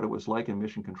to know what it was like in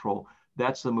mission control,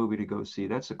 that's the movie to go see.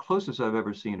 That's the closest I've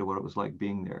ever seen to what it was like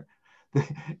being there.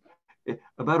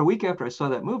 About a week after I saw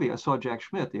that movie, I saw Jack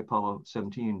Schmitt, the Apollo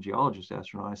 17 geologist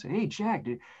astronaut. I said, hey, Jack,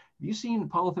 have you seen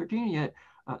Apollo 13 yet?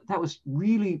 That was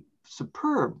really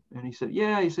superb. And he said,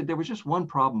 yeah. He said, there was just one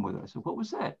problem with it. I said, what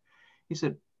was that? He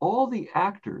said, all the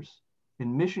actors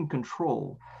in mission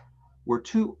control were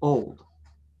too old.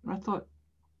 And I thought,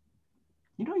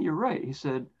 you're right. He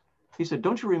said,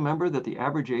 don't you remember that the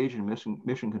average age in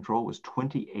mission control was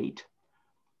 28?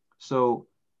 So,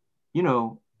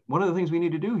 one of the things we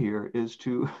need to do here is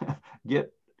to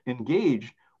get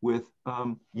engaged with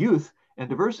youth and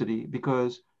diversity,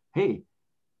 because, hey,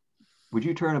 would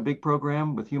you turn a big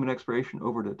program with human exploration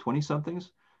over to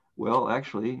 20-somethings? Well,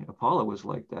 actually, Apollo was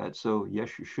like that. So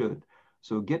yes, you should.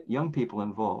 So get young people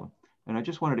involved. And I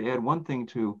just wanted to add one thing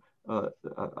to,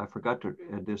 I forgot to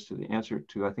add this to the answer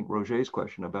to, I think, Roger's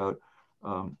question about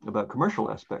commercial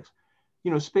aspects.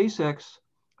 SpaceX,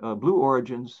 Blue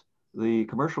Origins, the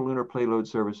commercial lunar payload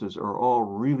services are all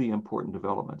really important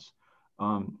developments.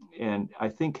 And I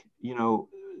think,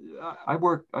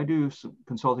 I do some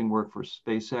consulting work for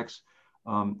SpaceX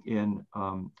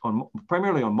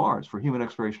primarily on Mars, for human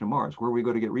exploration of Mars, where we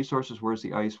go to get resources, where's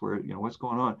the ice, where, what's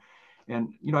going on.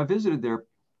 And, I visited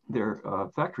their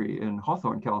factory in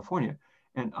Hawthorne, California.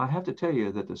 And I have to tell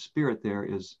you that the spirit there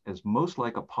is as most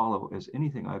like Apollo as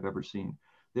anything I've ever seen.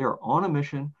 They are on a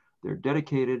mission, they're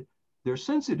dedicated, they're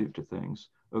sensitive to things,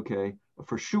 okay,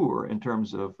 for sure, in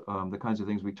terms of the kinds of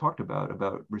things we talked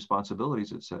about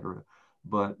responsibilities, et cetera,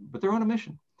 but they're on a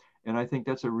mission. And I think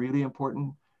that's a really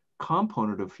important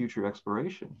component of future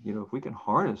exploration. If we can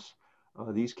harness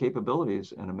these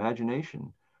capabilities and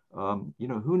imagination,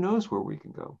 who knows where we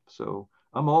can go. So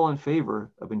I'm all in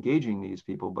favor of engaging these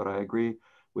people, but I agree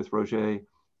with Roger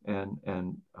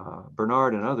and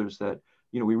Bernard and others that,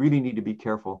 we really need to be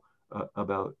careful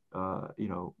about,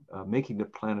 making the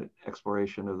planet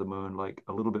exploration of the moon like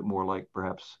a little bit more like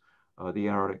perhaps the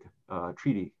Antarctic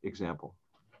Treaty example.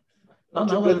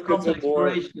 Another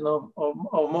exploration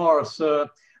of Mars.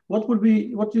 What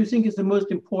do you think is the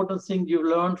most important thing you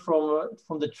learned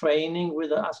from the training with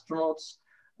the astronauts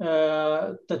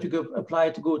that you could apply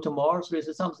to go to Mars? Is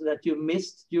it something that you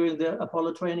missed during the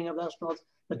Apollo training of the astronauts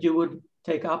that you would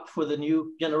take up for the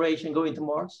new generation going to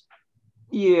Mars?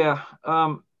 Yeah,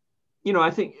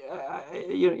 I think,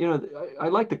 I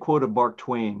like the quote of Mark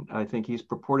Twain. I think he's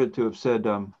purported to have said,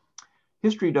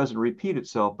 history doesn't repeat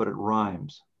itself, but it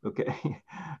rhymes, okay?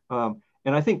 And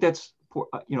I think that's,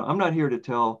 I'm not here to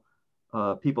tell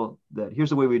people that here's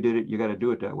the way we did it, you got to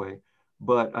do it that way.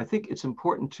 But I think it's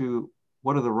important to,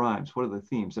 what are the rhymes? What are the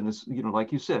themes? And it's,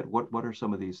 like you said, what are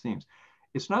some of these themes?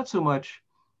 It's not so much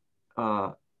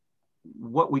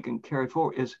what we can carry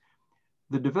forward is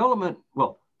the development,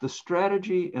 well, the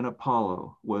strategy in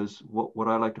Apollo was what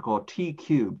I like to call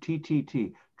T-cubed,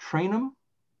 TTT. Train them,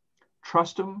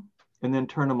 trust them, and then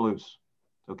turn them loose,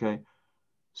 okay?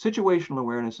 Situational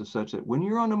awareness is such that when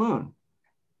you're on the moon,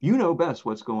 you know best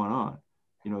what's going on.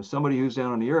 You know, somebody who's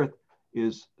down on the earth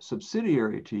is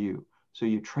subsidiary to you. So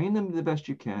you train them the best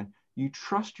you can, you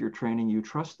trust your training, you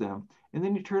trust them, and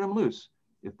then you turn them loose.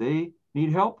 If they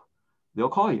need help, they'll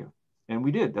call you. And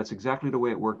we did. That's exactly the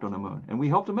way it worked on the moon. And we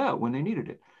helped them out when they needed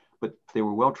it. But they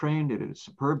were well trained, they did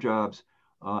superb jobs.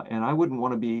 And I wouldn't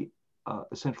want to be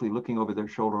essentially looking over their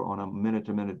shoulder on a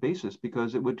minute-to-minute basis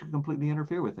because it would completely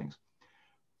interfere with things.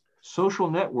 Social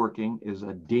networking is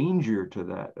a danger to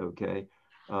that, okay?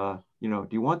 You know,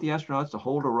 do you want the astronauts to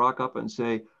hold a rock up and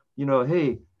say, you know,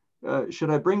 hey, should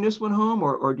I bring this one home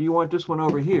or do you want this one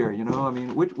over here? You know, I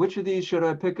mean, which of these should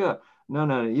I pick up?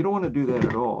 No, you don't want to do that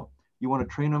at all. You want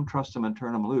to train them, trust them, and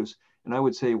turn them loose. And I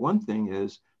would say one thing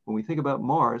is, when we think about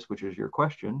Mars, which is your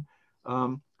question,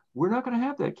 we're not going to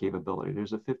have that capability.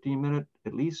 There's a 15-minute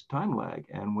at least time lag.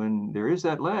 And when there is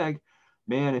that lag,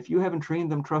 man, if you haven't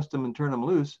trained them, trust them, and turn them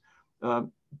loose,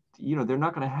 you know, they're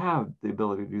not going to have the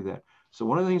ability to do that. So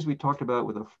one of the things we talked about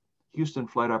with the Houston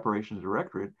Flight Operations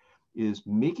Directorate is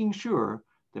making sure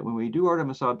that when we do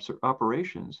Artemis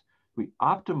operations, we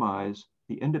optimize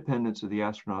the independence of the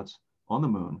astronauts on the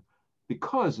moon,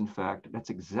 because in fact, that's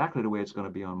exactly the way it's going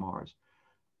to be on Mars.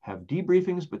 Have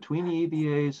debriefings between the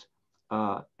EVAs,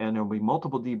 and there'll be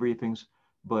multiple debriefings,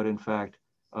 but in fact,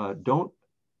 don't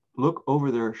look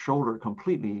over their shoulder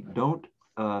completely. Don't,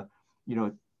 you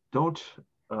know, don't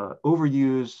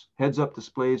overuse heads-up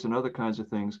displays and other kinds of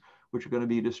things, which are going to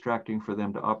be distracting for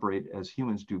them to operate as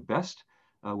humans do best,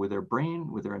 with their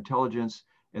brain, with their intelligence,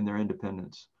 and their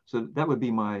independence. So that would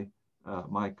be my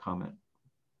my comment.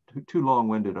 Too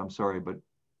long-winded, I'm sorry, but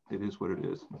it is what it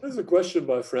is. There's a question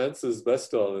by Francis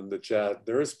Vestal in the chat.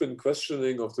 There has been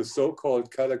questioning of the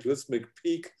so-called cataclysmic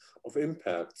peak of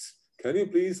impacts. Can you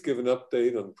please give an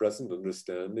update on present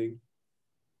understanding?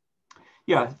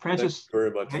 Yeah, Francis. Thanks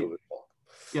very much for the talk.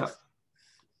 Yeah,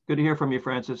 good to hear from you,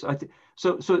 Francis.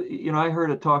 So you know, I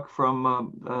heard a talk from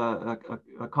a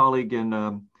colleague in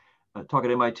talk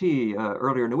at MIT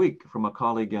earlier in the week from a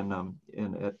colleague at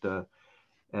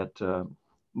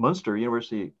Munster,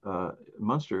 University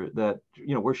Munster, that,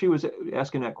 you know, where she was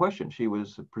asking that question. She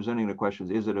was presenting the questions,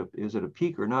 is it a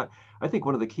peak or not? I think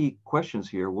one of the key questions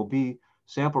here will be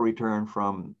sample return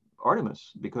from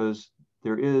Artemis, because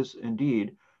there is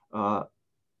indeed,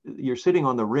 you're sitting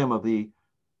on the rim of the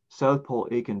South Pole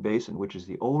Aitken Basin, which is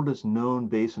the oldest known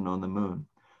basin on the moon.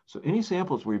 So any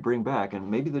samples we bring back,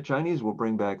 and maybe the Chinese will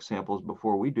bring back samples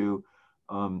before we do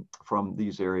from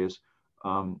these areas,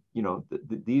 you know,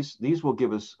 these will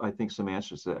give us, I think, some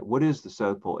answers to that. What is the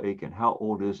South Pole Aitken? How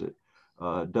old is it?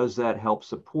 Does that help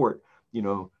support, you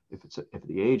know, if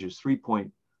the age is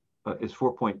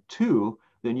 4.2,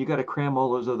 then you got to cram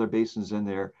all those other basins in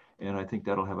there, and I think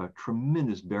that'll have a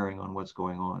tremendous bearing on what's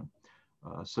going on.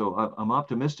 So I'm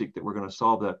optimistic that we're going to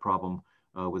solve that problem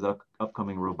with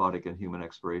upcoming robotic and human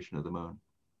exploration of the moon.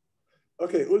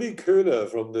 Okay, Uli Köhler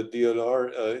from the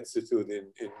DLR Institute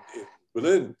in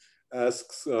Berlin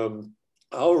asks,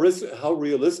 how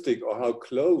realistic or how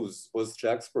close was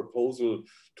Jack's proposal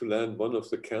to land one of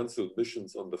the canceled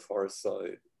missions on the far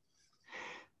side?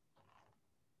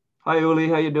 Hi, Uli,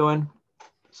 how you doing?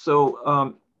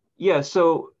 So, yeah,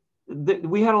 so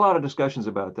we had a lot of discussions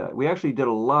about that. We actually did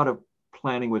a lot of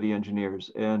planning with the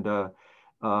engineers, and the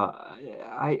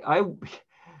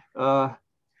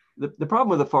problem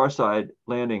with the far side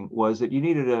landing was that you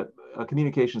needed a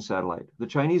communication satellite. The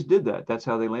Chinese did that. That's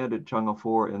how they landed Chang'e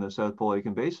 4 in the South Pole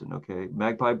Aitken Basin. Okay,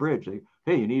 Magpie Bridge.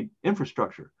 Hey, you need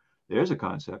infrastructure. There's a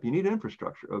concept. You need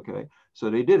infrastructure. Okay,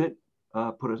 so they did it.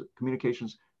 Put a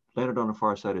communications, landed on the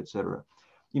far side, etc.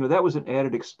 You know, that was an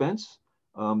added expense.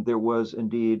 There was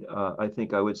indeed, I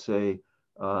think I would say,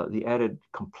 the added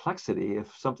complexity.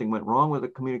 If something went wrong with a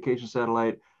communication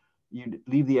satellite, you'd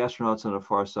leave the astronauts on the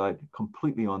far side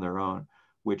completely on their own,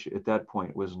 which at that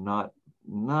point was not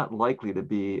likely to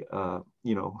be,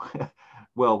 you know,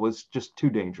 well, was just too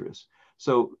dangerous.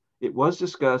 So it was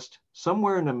discussed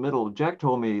somewhere in the middle. Jack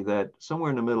told me that somewhere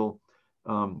in the middle,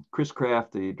 Chris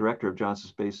Kraft, the director of Johnson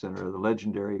Space Center, the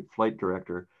legendary flight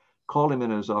director, called him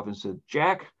in his office and said,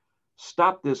 Jack,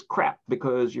 stop this crap,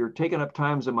 because you're taking up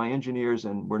times of my engineers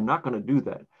and we're not going to do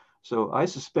that. So I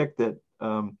suspect that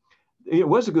it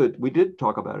was a good, we did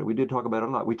talk about it. We did talk about it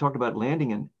a lot. We talked about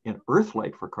landing in Earth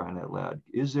light, for crying out loud.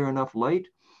 Is there enough light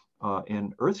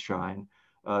and Earth shine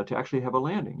to actually have a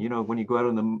landing? You know, when you go out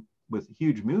on the, with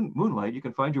huge moonlight, you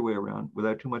can find your way around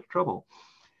without too much trouble.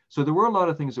 So there were a lot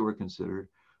of things that were considered,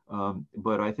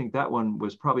 but I think that one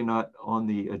was probably not on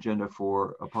the agenda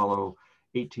for Apollo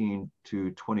 18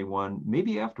 to 21,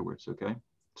 maybe afterwards, okay?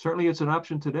 certainly it's an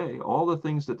option today. All the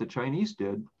things that the Chinese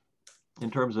did in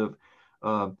terms of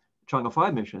Chang'e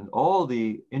 5 mission, all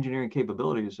the engineering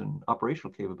capabilities and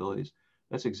operational capabilities,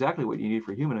 that's exactly what you need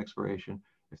for human exploration.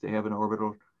 If they have an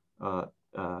orbital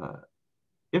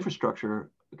infrastructure,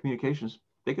 communications,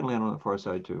 they can land on the far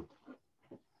side too.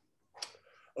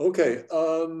 Okay.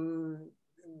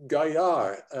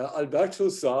 Gaillard, Alberto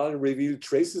Saal revealed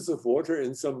traces of water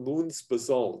in some moon's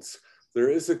basalts. There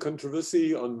is a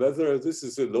controversy on whether this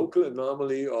is a local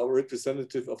anomaly or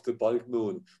representative of the bulk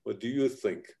moon. What do you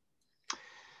think?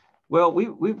 Well,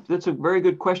 that's a very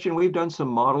good question. We've done some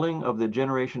modeling of the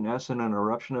generation S and an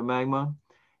eruption of magma.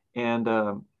 And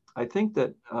I think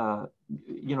that,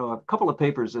 you know, a couple of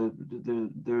papers,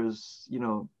 there's, you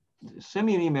know, send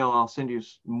me an email, I'll send you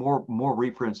more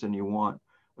reprints than you want.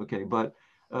 Okay, but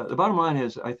the bottom line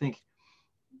is, I think,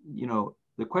 you know,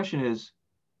 the question is,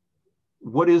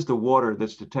 what is the water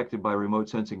that's detected by remote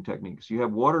sensing techniques? You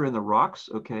have water in the rocks,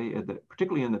 okay,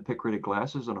 particularly in the picritic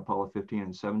glasses on Apollo 15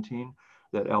 and 17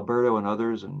 that Alberto and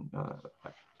others and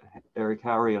Eric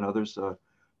Howry and others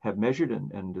have measured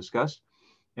and discussed.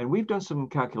 And we've done some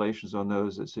calculations on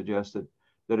those that suggest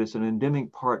that it's an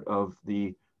endemic part of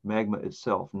the magma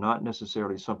itself, not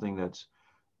necessarily something that's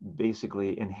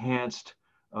basically enhanced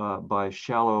by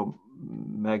shallow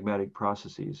magmatic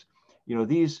processes. You know,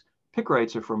 these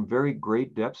picrites are from very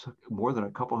great depths, more than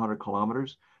a couple hundred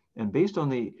kilometers. And based on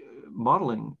the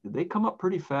modeling, they come up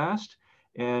pretty fast.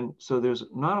 And so there's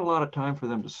not a lot of time for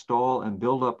them to stall and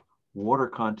build up water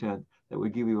content that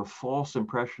would give you a false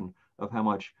impression of how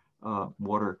much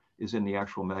water is in the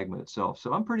actual magma itself.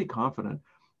 So I'm pretty confident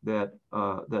that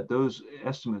that those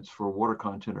estimates for water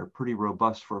content are pretty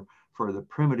robust for the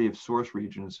primitive source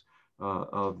regions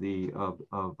of the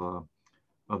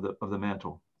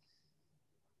mantle.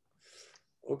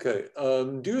 Okay.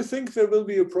 Do you think there will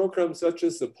be a program such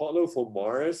as Apollo for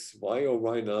Mars? Why or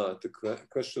why not? The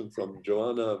question from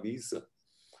Johannes Geiss.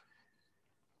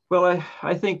 Well,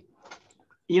 I think,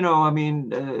 you know, I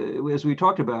mean, as we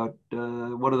talked about,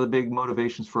 one of the big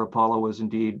motivations for Apollo was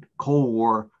indeed Cold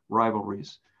War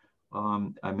rivalries.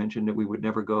 I mentioned that we would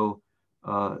never go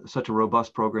such a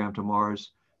robust program to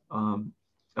Mars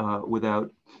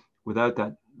without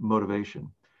that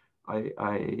motivation.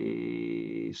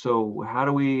 So how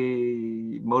do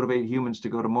we motivate humans to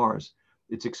go to Mars?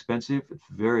 It's expensive. It's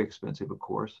very expensive, of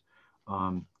course.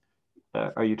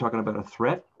 Are you talking about a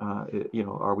threat? You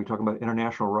know, are we talking about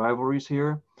international rivalries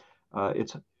here?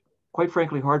 It's quite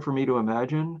frankly hard for me to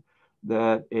imagine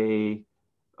that a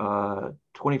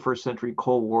 21st century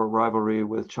Cold War rivalry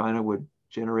with China would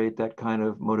generate that kind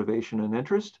of motivation and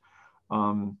interest.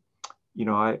 You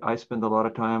know, I spend a lot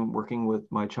of time working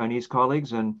with my Chinese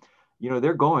colleagues, and you know,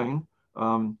 they're going.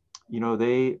 You know,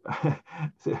 they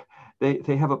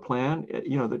have a plan.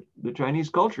 You know, the Chinese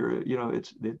culture, you know,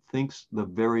 it thinks the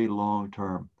very long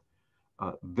term,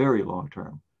 very long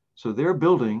term. So they're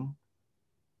building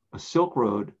a Silk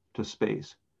Road to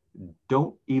space.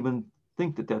 Don't even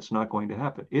think that that's not going to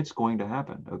happen. It's going to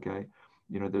happen. Okay.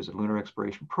 You know, there's a lunar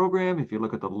exploration program. If you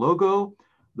look at the logo,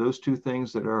 those two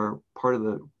things that are part of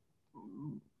the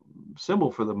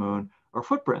symbol for the moon are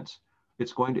footprints.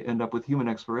 It's going to end up with human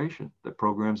exploration. The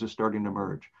programs are starting to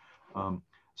merge.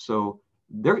 So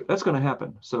that's going to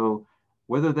happen. So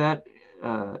whether that,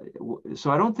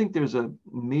 so I don't think there's a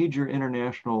major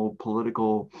international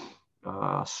political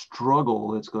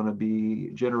struggle that's going to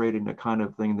be generating the kind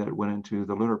of thing that went into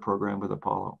the lunar program with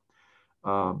Apollo.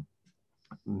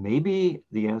 Maybe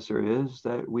the answer is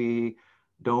that we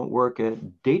don't work at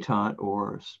détente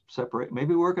or separate,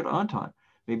 maybe work at entente.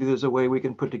 Maybe there's a way we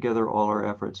can put together all our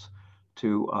efforts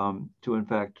to in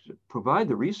fact provide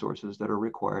the resources that are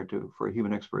required for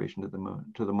human exploration to the moon,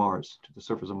 to the Mars, to the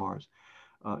surface of Mars.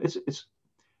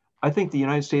 I think the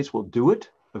United States will do it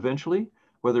eventually,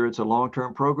 whether it's a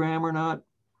long-term program or not.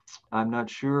 I'm not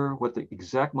sure what the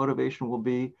exact motivation will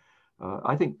be.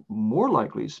 I think more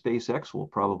likely SpaceX will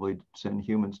probably send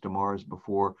humans to Mars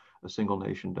before a single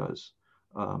nation does.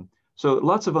 So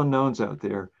lots of unknowns out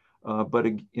there. But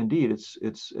indeed, it's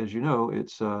as you know,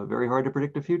 it's very hard to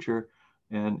predict the future,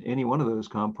 and any one of those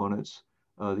components,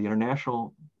 the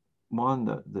international one,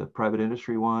 the private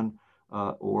industry one,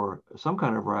 or some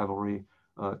kind of rivalry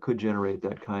could generate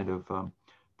that kind of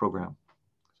program.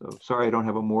 So sorry, I don't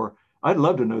have a more. I'd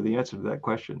love to know the answer to that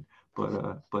question, but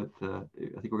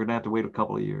I think we're going to have to wait a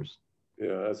couple of years.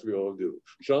 Yeah, as we all do.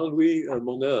 Jean-Louis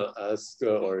Monin asked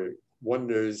or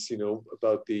wonders, you know,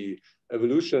 about the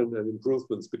evolution and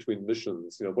improvements between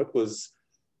missions. You know, what was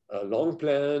long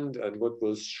planned and what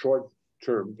was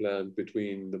short-term planned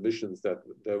between the missions that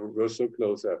were so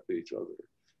close after each other?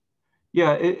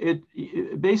 Yeah,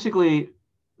 it basically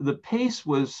the pace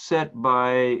was set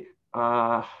by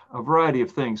a variety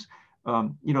of things.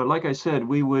 You know, like I said,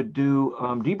 we would do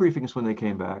debriefings when they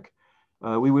came back.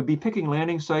 We would be picking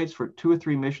landing sites for 2 or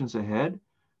 3 missions ahead.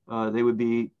 They would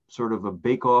be sort of a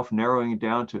bake-off, narrowing it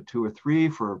down to 2 or 3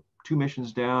 for 2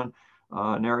 missions down,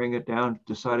 narrowing it down,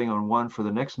 deciding on 1 for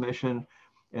the next mission,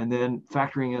 and then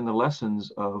factoring in the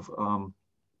lessons of,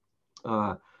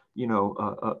 you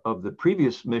know, of the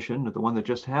previous mission, the one that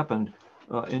just happened,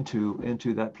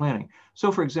 into that planning.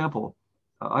 So, for example,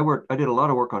 I did a lot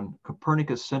of work on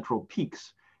Copernicus Central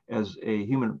Peaks as a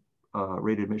human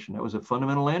rated mission. That was a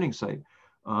fundamental landing site.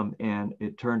 And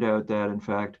it turned out that, in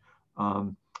fact,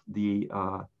 the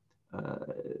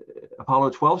Apollo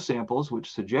 12 samples,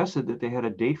 which suggested that they had a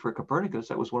date for Copernicus,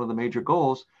 that was one of the major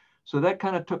goals. So that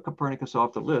kind of took Copernicus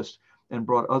off the list and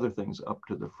brought other things up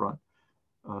to the front.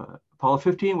 Apollo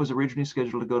 15 was originally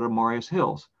scheduled to go to Marius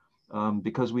Hills.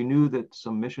 Because we knew that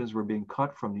some missions were being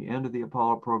cut from the end of the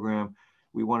Apollo program,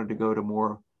 we wanted to go to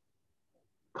more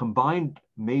combined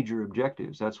major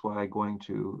objectives. That's why going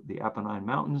to the Apennine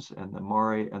Mountains and the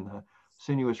Mare and the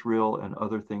Sinuous Rill and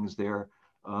other things there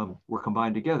were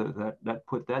combined together. That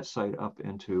put that site up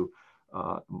into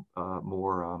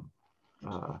more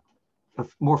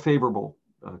favorable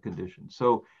conditions.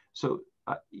 So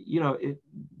you know,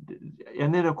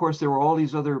 and then of course there were all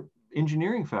these other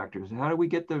engineering factors. How do we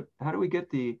get the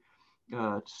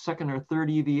second or third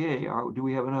EVA? Do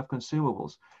we have enough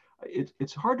consumables?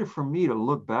 It's hard for me to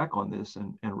look back on this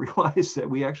and realize that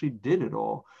we actually did it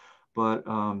all, but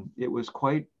it was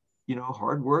quite, you know,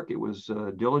 hard work. It was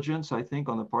diligence, I think,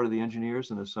 on the part of the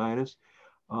engineers and the scientists.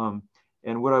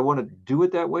 And would I want to do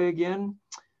it that way again?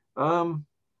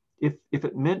 If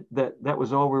it meant that that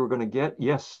was all we were going to get,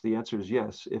 yes, the answer is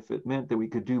yes. If it meant that we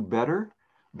could do better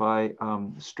by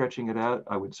stretching it out,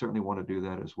 I would certainly want to do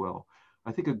that as well.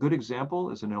 I think a good example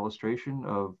is an illustration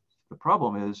of the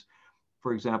problem is,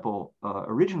 for example,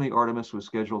 originally Artemis was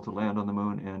scheduled to land on the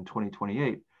moon in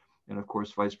 2028. And of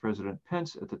course, Vice President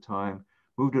Pence at the time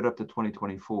moved it up to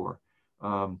 2024.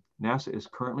 NASA is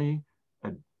currently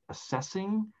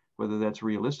assessing whether that's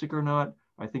realistic or not.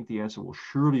 I think the answer will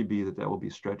surely be that will be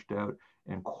stretched out.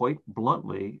 And quite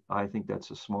bluntly, I think that's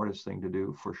the smartest thing to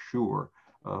do for sure,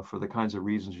 for the kinds of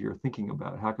reasons you're thinking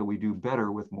about. How can we do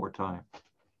better with more time?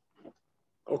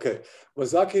 Okay,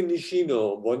 Masaki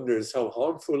Nishino wonders how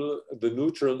harmful the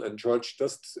neutron and charged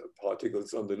dust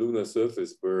particles on the lunar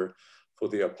surface were for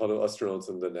the Apollo astronauts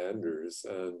and the landers,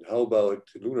 and how about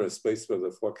lunar space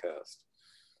weather forecast?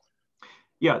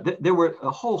 Yeah, there were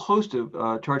a whole host of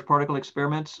charged particle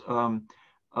experiments, and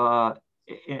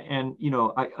you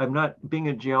know, I'm not being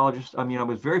a geologist. I mean, I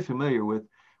was very familiar with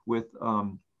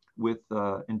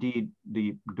indeed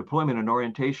the deployment and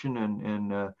orientation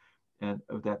and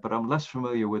of that, but I'm less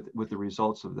familiar with the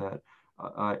results of that.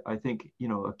 I think, you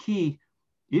know, a key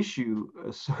issue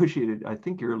associated, I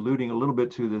think you're alluding a little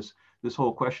bit to this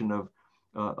whole question of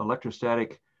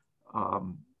electrostatic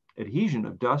adhesion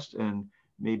of dust, and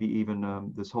maybe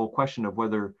even this whole question of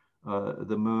whether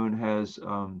the moon has,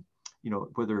 you know,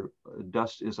 whether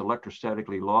dust is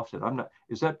electrostatically lofted.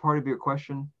 Is that part of your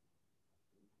question?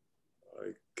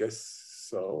 I guess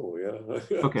so,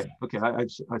 yeah. Okay, I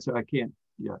can't.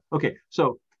 Yeah. Okay.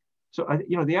 So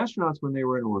you know, the astronauts, when they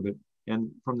were in orbit,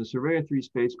 and from the Surveyor 3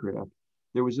 spacecraft,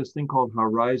 there was this thing called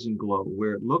horizon glow,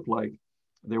 where it looked like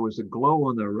there was a glow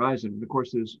on the horizon. And of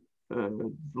course,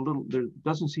 there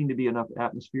doesn't seem to be enough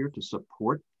atmosphere to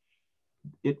support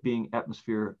it being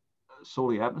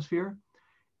solely atmosphere,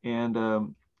 and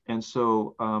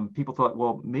so people thought,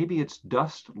 well, maybe it's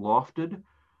dust lofted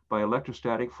by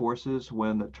electrostatic forces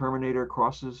when the terminator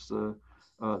crosses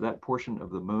that portion of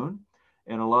the moon.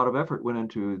 And a lot of effort went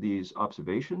into these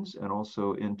observations, and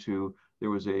also there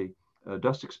was a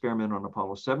dust experiment on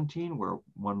Apollo 17 where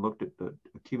one looked at the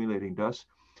accumulating dust.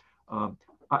 I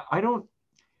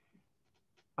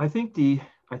think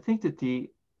that the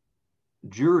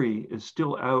jury is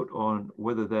still out on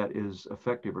whether that is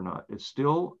effective or not. It's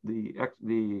still the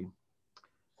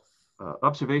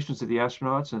observations of the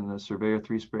astronauts and the Surveyor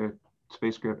 3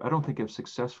 spacecraft, I don't think have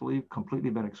successfully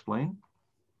completely been explained,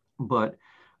 but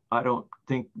I don't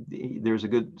think there's a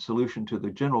good solution to the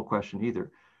general question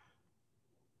either.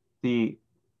 The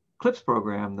CLPS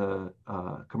program, the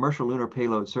Commercial Lunar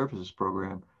Payload Services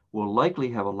program, will likely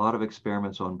have a lot of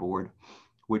experiments on board,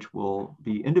 which will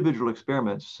be individual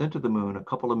experiments sent to the moon, a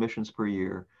couple of missions per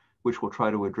year, which will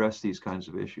try to address these kinds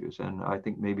of issues. And I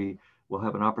think maybe we'll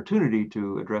have an opportunity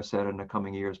to address that in the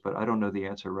coming years, but I don't know the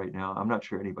answer right now. I'm not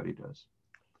sure anybody does.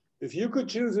 If you could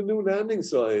choose a new landing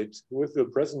site with your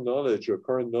present knowledge or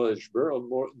current knowledge, where on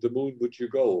the moon would you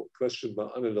go? Question by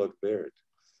Annelot Baird.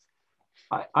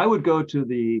 I would go to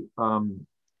the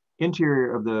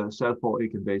interior of the South Pole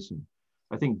Aitken Basin.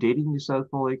 I think dating the South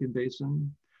Pole Aitken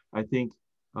Basin, I think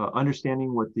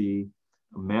understanding what the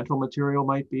mantle material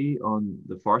might be on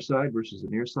the far side versus the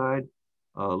near side,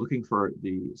 looking for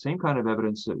the same kind of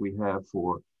evidence that we have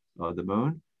for the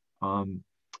moon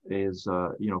is,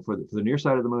 for the near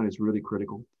side of the moon is really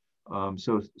critical.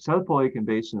 So South Pole Aitken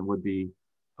Basin would be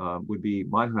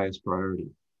my highest priority.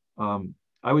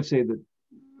 I would say that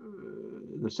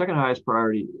the second highest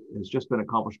priority has just been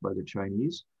accomplished by the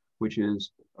Chinese, which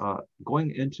is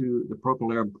going into the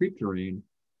Procolarum creep terrain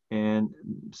and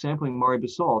sampling Mare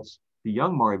basalts, the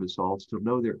young Mare basalts, to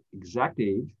know their exact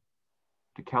age,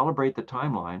 to calibrate the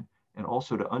timeline, and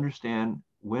also to understand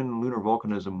when lunar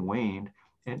volcanism waned,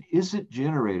 and is it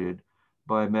generated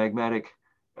by magmatic,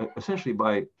 essentially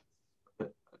by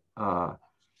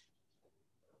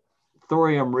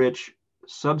thorium-rich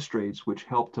substrates which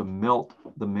help to melt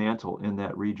the mantle in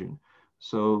that region.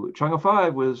 So Chang'e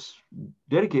 5 was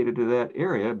dedicated to that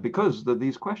area because of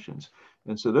these questions.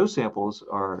 And so those samples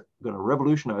are going to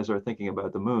revolutionize our thinking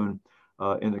about the moon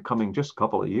in the coming just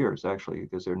couple of years, actually,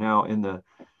 because they're now in the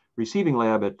receiving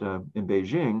lab in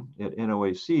Beijing at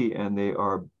NOAC, and they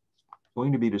are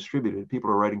going to be distributed. People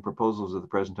are writing proposals at the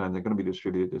present time. They're going to be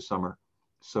distributed this summer.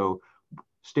 So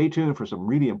stay tuned for some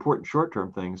really important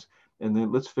short-term things. And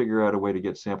then let's figure out a way to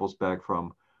get samples back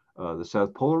from the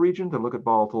South Polar region to look at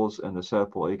volatiles and the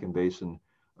South Pole Aitken Basin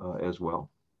as well.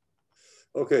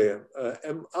 Okay,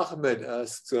 M. Ahmed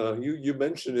asks, you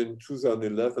mentioned in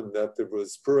 2011 that there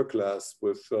was pyroclast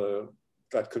with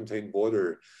that contained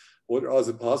water. What are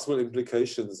the possible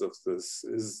implications of this?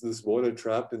 Is this water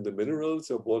trapped in the minerals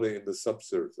or water in the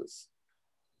subsurface?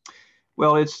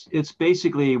 Well, it's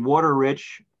basically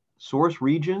water-rich source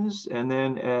regions, and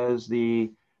then as the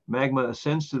magma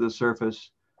ascends to the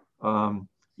surface,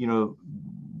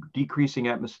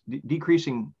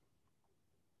 decreasing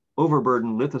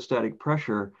overburden lithostatic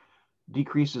pressure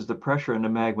decreases the pressure in the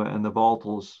magma and the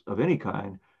volatiles of any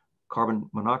kind, carbon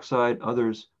monoxide,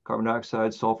 others, carbon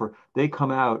dioxide, sulfur, they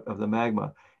come out of the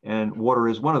magma, and water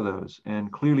is one of those.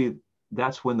 And clearly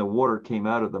that's when the water came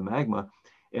out of the magma.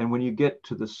 And when you get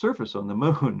to the surface on the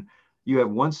moon, you have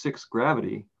 1/6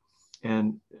 gravity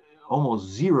and almost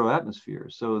zero atmosphere.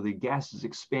 So the gases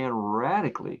expand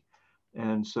radically.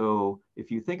 And so if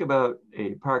you think about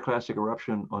a pyroclastic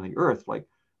eruption on the Earth, like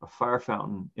a fire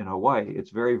fountain in Hawaii, it's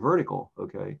very vertical,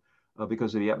 okay,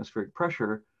 because of the atmospheric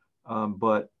pressure.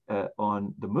 But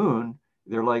on the moon,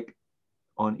 they're like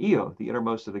on Io, the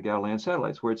innermost of the Galilean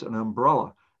satellites, where it's an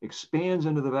umbrella, expands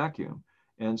into the vacuum.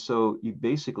 And so you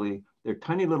basically, they're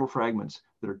tiny little fragments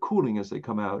that are cooling as they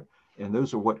come out. And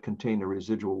those are what contain the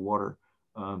residual water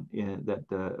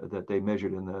that they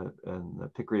measured in the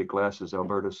picritic glasses,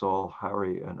 Alberta Sol,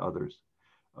 Harry, and others.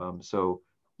 So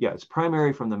yeah, it's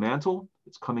primary from the mantle.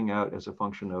 It's coming out as a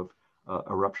function of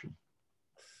eruption.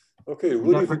 Okay,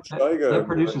 Rudy von Steiger.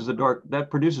 That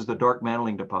produces the dark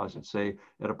mantling deposits, say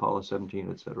at Apollo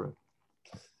 17, et cetera.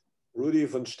 Rudy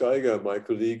von Steiger, my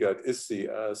colleague at ISSI,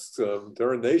 asks, there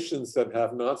are nations that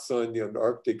have not signed the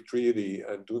Antarctic Treaty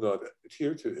and do not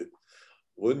adhere to it.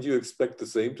 Wouldn't you expect the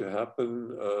same to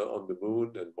happen on the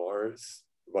moon and Mars,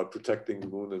 about protecting the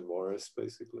moon and Mars,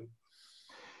 basically?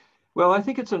 Well, I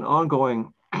think it's an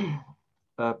ongoing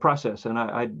process, and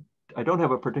I don't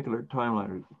have a particular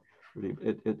timeline. Really.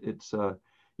 It's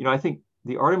I think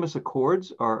the Artemis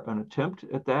Accords are an attempt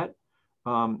at that,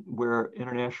 where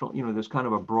international, there's kind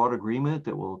of a broad agreement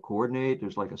that will coordinate.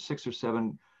 There's like 6 or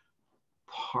 7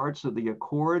 parts of the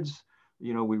accords.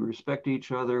 We respect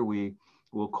each other.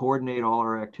 We'll coordinate all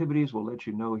our activities. We'll let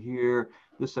you know here,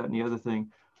 this, that, and the other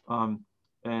thing.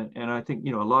 And I think,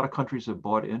 a lot of countries have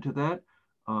bought into that.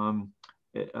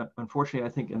 Unfortunately,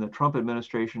 I think in the Trump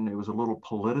administration, it was a little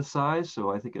politicized.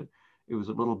 So I think it was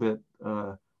a little bit,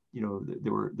 there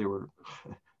were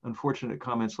unfortunate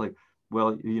comments like,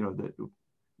 well,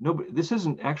 nobody, this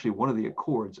isn't actually one of the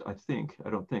accords, I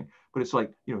don't think, but it's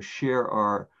like, share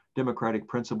our democratic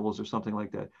principles or something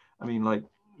like that. I mean, like,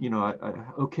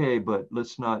 okay, but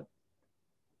let's not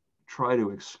try to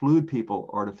exclude people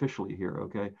artificially here,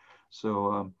 okay?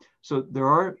 So, so there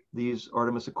are these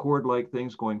Artemis Accord-like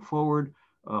things going forward.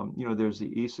 There's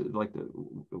the ISSI, like the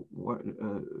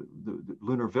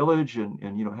lunar village,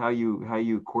 and how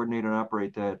you coordinate and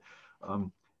operate that.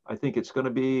 I think it's going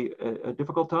to be a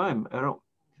difficult time.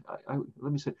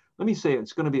 Let me say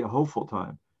it's going to be a hopeful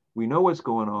time. We know what's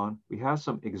going on. We have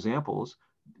some examples.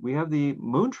 We have the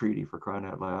Moon Treaty, for crying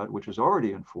out loud, which is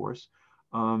already in force,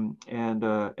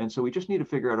 and so we just need to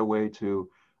figure out a way to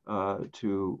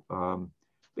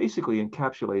basically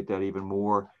encapsulate that even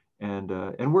more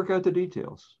and work out the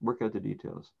details. Work out the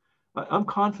details. I'm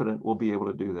confident we'll be able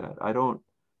to do that. I don't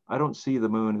see the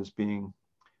moon as being,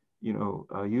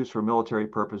 used for military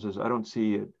purposes. I don't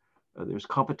see it. There's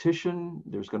competition.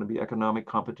 There's going to be economic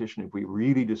competition if we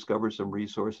really discover some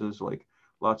resources like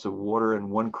lots of water in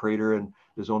one crater, and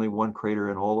there's only one crater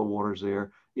and all the water's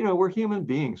there. We're human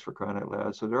beings, for crying out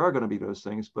loud. So there are going to be those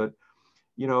things, but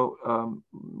we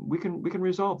can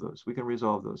resolve those. We can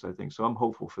resolve those, I think. So I'm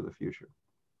hopeful for the future.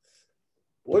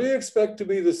 What do you expect to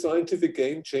be the scientific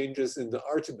game changers in the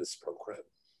Artemis program?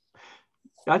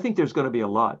 I think there's going to be a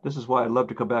lot. This is why I'd love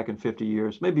to come back in 50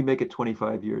 years, maybe make it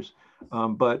 25 years.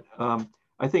 But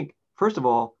I think, first of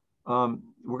all,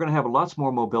 we're going to have lots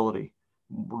more mobility,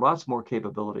 lots more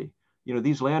capability.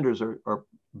 These landers are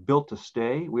built to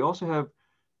stay. We also have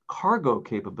cargo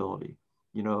capability.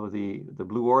 The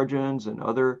Blue Origins and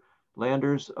other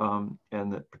landers,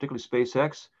 and particularly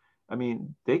SpaceX, I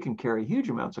mean, they can carry huge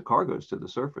amounts of cargo to the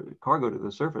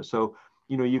surface. So,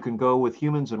 you can go with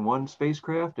humans in one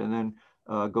spacecraft and then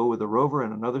go with a rover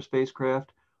and another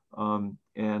spacecraft, and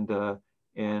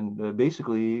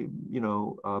basically,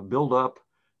 build up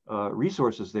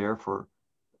resources there for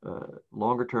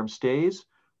longer term stays.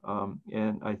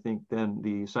 And I think then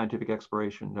the scientific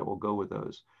exploration that will go with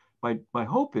those. My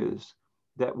hope is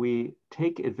that we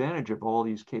take advantage of all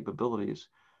these capabilities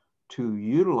to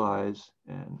utilize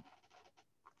and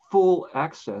full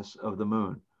access of the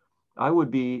moon. I would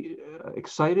be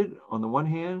excited on the one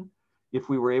hand if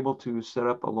we were able to set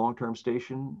up a long-term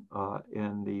station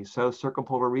in the South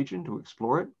Circumpolar region to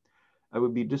explore it. I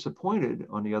would be disappointed,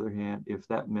 on the other hand, if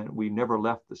that meant we never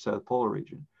left the South Polar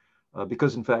region,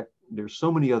 because in fact, there's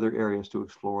so many other areas to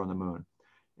explore on the moon.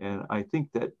 And I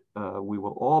think that we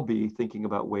will all be thinking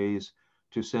about ways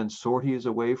to send sorties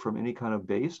away from any kind of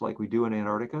base like we do in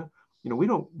Antarctica. We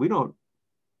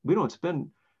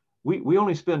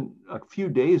only spend a few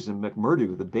days in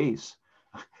McMurdo, the base.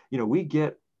 We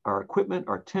get our equipment,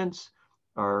 our tents,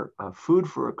 our food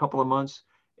for a couple of months,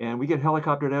 and we get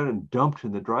helicoptered out and dumped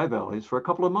in the dry valleys for a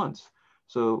couple of months.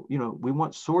 So, we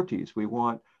want sorties, we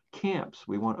want camps,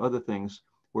 we want other things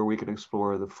where we can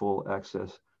explore the full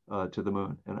access to the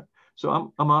moon. And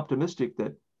so I'm optimistic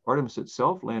that Artemis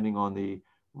itself landing on the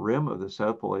rim of the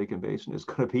South Pole Aitken Basin is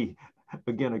going to be,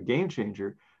 again, a game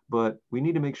changer, but we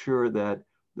need to make sure that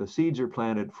the seeds are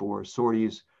planted for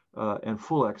sorties and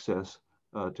full access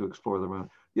to explore the moon.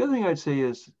 The other thing I'd say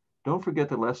is, don't forget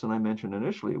the lesson I mentioned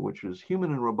initially, which is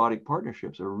human and robotic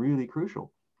partnerships are really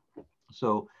crucial.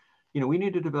 So, we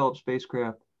need to develop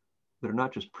spacecraft that are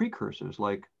not just precursors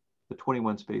like the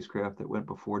 21 spacecraft that went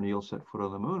before Neil set foot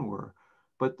on the moon were,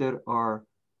 but that are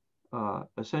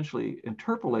essentially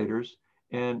interpolators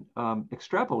and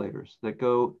extrapolators that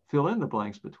go fill in the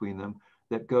blanks between them,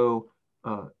 that go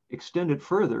extend it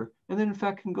further, and then in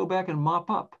fact can go back and mop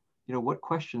up. What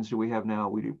questions do we have now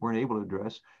we weren't able to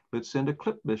address? Let's send a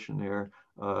CLIP mission there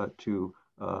to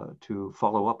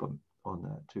follow up on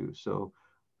that too. So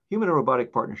human and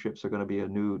robotic partnerships are going to be a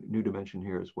new dimension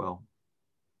here as well.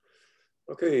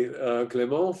 Okay,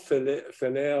 Clément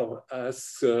Feller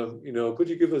asks, could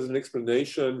you give us an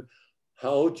explanation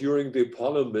how during the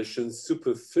Apollo mission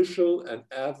superficial and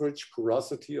average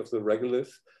porosity of the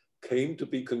regolith came to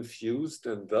be confused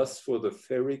and thus for the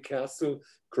fairy castle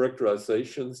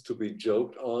characterizations to be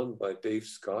joked on by Dave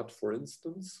Scott, for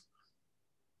instance?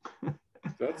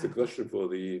 That's a question for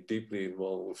the deeply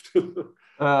involved.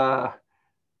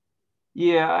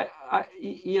 Yeah,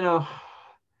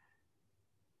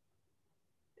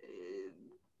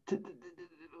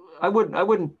 I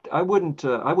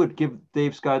would give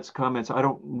Dave Scott's comments. I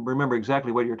don't remember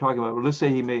exactly what you're talking about, but let's say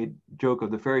he made joke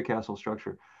of the fairy castle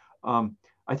structure.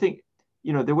 I think,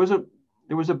 there was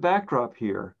a backdrop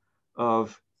here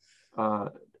of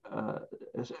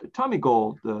Tommy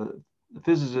Gold, the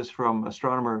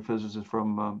astronomer and physicist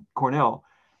from Cornell,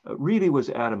 really was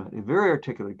adamant, a very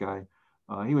articulate guy.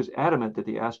 He was adamant that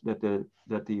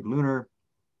the lunar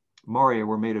maria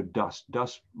were made of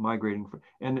dust migrating,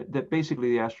 and that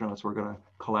basically the astronauts were going to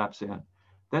collapse in.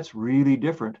 That's really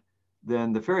different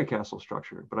than the fairy castle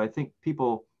structure. But I think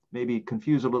people maybe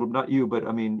confuse a little, not you, but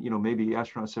I mean, maybe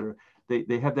astronauts that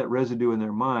they have that residue in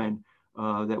their mind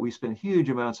that we spend huge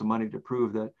amounts of money to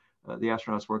prove that the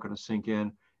astronauts weren't going to sink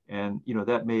in. And,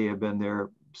 that may have been their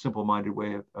simple-minded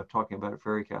way of talking about a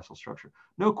fairy castle structure.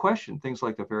 No question, things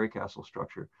like the fairy castle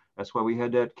structure. That's why we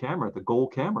had that camera, the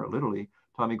gold camera, literally,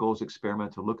 Tommy Gold's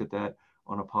experiment to look at that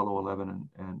on Apollo 11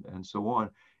 and so on.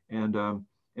 And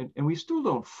we still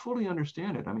don't fully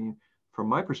understand it. I mean, from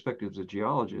my perspective as a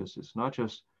geologist, it's not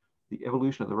just the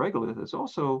evolution of the regolith, it's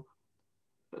also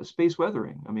space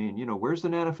weathering. I mean, you know, where's the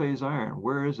nanophase iron?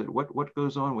 Where is it? What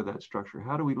goes on with that structure?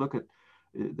 How do we look at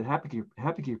the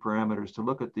Happy parameters to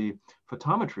look at the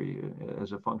photometry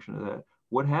as a function of that?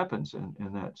 What happens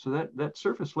in that? So that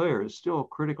surface layer is still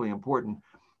critically important.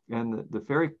 And the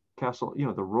fairy castle, you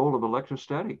know, the role of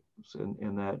electrostatics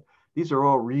in that, these are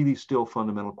all really still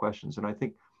fundamental questions. And I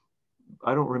think,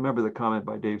 I don't remember the comment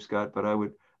by Dave Scott, but I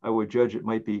would judge it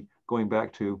might be going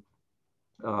back to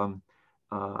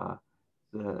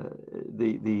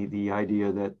the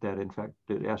idea that in fact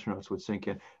that astronauts would sink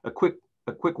in. A quick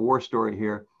war story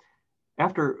here.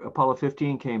 After Apollo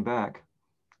 15 came back,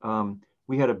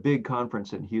 we had a big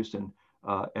conference in Houston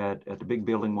at the big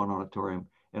Building 1 auditorium,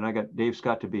 and I got Dave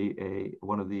Scott to be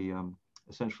one of the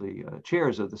essentially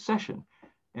chairs of the session.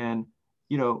 And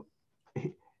you know,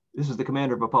 this is the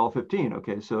commander of Apollo 15.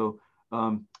 Okay, so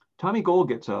Tommy Gold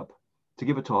gets up to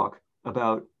give a talk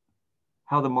about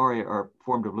how the Maria are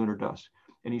formed of lunar dust.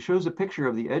 And he shows a picture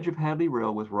of the edge of Hadley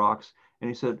Rail with rocks. And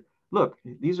he said, look,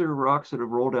 these are rocks that have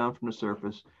rolled down from the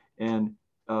surface, and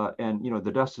you know,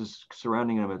 the dust is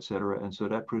surrounding them, et cetera. And so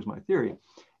that proves my theory.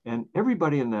 And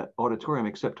everybody in that auditorium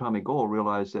except Tommy Gold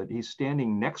realized that he's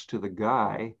standing next to the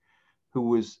guy who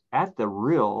was at the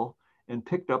rill and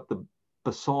picked up the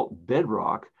basalt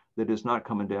bedrock that is not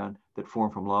coming down, that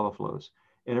formed from lava flows.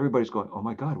 And everybody's going, oh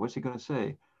my God, what's he going to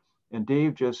say? And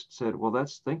Dave just said, well,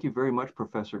 thank you very much,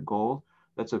 Professor Gold.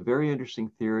 That's a very interesting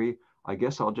theory. I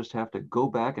guess I'll just have to go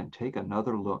back and take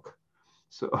another look.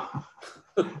 So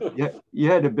yeah, you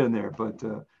had to have been there, but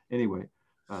anyway,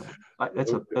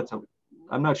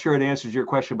 I'm not sure it answers your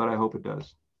question, but I hope it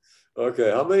does.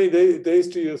 Okay, how many days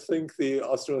do you think the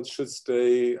astronauts should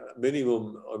stay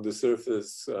minimum on the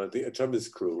surface? The Artemis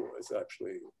crew is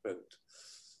actually meant.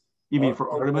 You mean for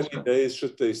Artemis? How many days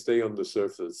should they stay on the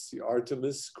surface? The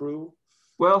Artemis crew?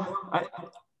 Well,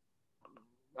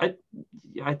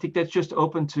 I think that's just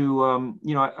open to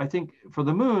you know, I think for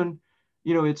the moon,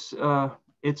 you know, it's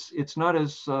not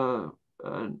as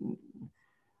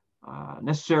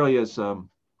necessarily as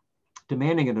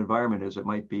demanding an environment as it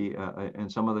might be in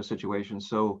some other situations.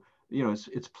 So you know,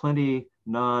 it's plenty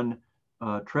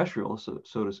non-terrestrial,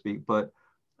 so to speak. But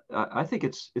I think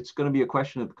it's going to be a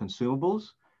question of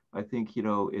consumables. I think, you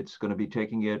know, it's going to be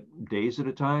taking it days at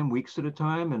a time, weeks at a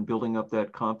time, and building up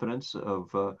that confidence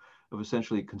of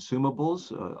essentially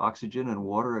consumables, oxygen and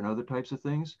water and other types of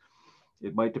things.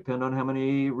 It might depend on how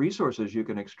many resources you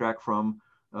can extract from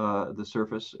the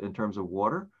surface in terms of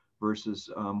water versus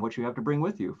what you have to bring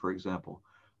with you, for example.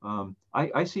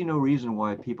 I see no reason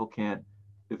why people can't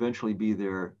eventually be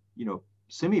there, you know,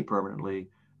 semi-permanently,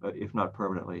 if not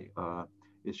permanently.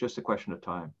 It's just a question of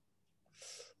time.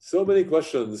 So many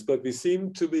questions, but we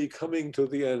seem to be coming to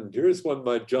the end. Here's one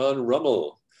by John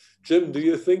Rummel. Jim, do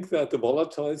you think that the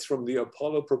volatiles from the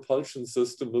Apollo propulsion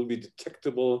system will be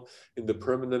detectable in the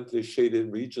permanently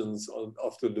shaded regions of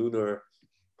the lunar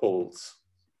poles?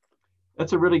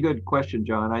 That's a really good question,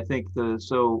 John. I think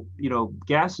so, you know,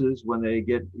 gases, when they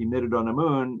get emitted on the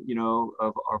moon, you know,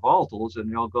 are volatiles,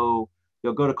 and they'll go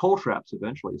to coal traps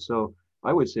eventually. So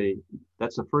I would say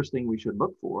that's the first thing we should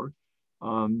look for.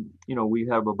 You know, we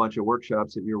have a bunch of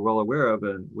workshops that you're well aware of,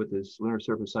 and with this Lunar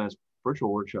Surface Science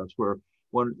virtual workshops, where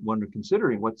one are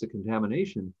considering what's the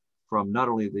contamination from not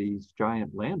only these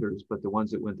giant landers, but the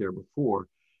ones that went there before.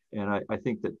 And I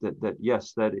think that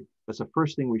yes, that's the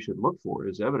first thing we should look for,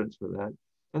 is evidence for that.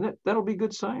 And that'll be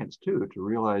good science too, to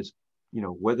realize, you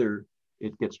know, whether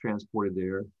it gets transported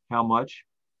there, how much,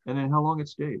 and then how long it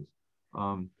stays.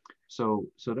 So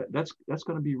that's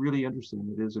going to be really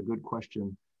interesting. It is a good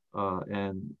question.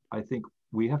 And I think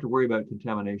we have to worry about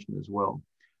contamination as well.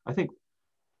 I think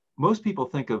most people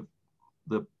think of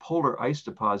the polar ice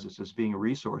deposits as being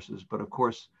resources, but of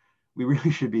course, we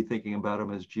really should be thinking about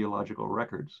them as geological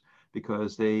records,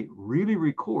 because they really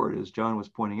record, as John was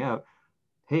pointing out,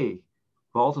 hey,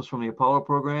 volatiles from the Apollo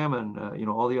program and you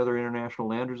know, all the other international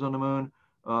landers on the moon,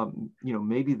 you know,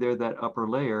 maybe they're that upper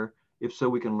layer. If so,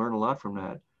 we can learn a lot from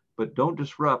that. But don't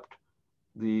disrupt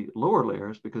the lower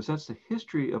layers, because that's the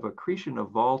history of accretion of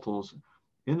volatiles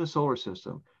in the solar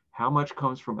system. How much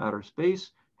comes from outer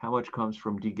space, how much comes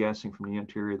from degassing from the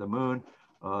interior of the moon,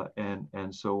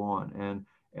 and so on.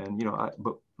 And you know,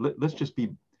 but let's just be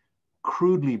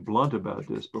crudely blunt about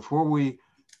this. Before we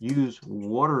use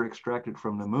water extracted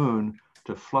from the moon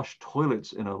to flush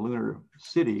toilets in a lunar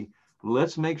city,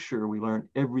 let's make sure we learn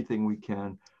everything we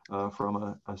can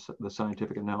from the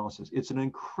scientific analysis. It's an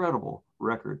incredible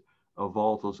record of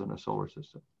volatiles in the solar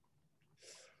system.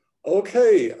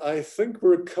 Okay, I think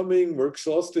we're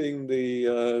exhausting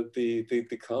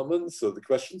the comments or the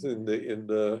questions in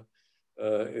the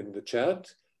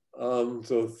chat.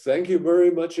 So thank you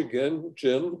very much again,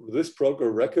 Jim. This broke a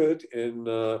record in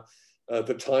the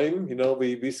time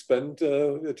we spent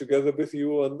together with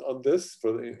you on this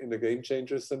in the Game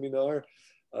Changer seminar.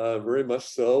 Very much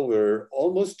so. We're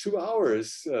almost 2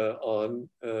 hours on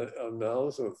now.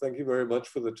 So thank you very much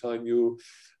for the time you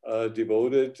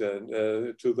devoted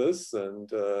to this, and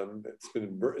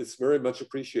it's very much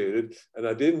appreciated. And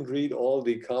I didn't read all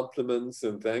the compliments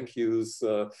and thank yous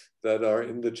that are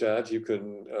in the chat. You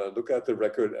can look at the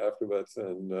record afterwards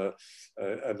and look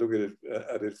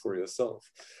at it for yourself.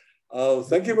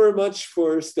 Thank you very much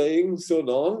for staying so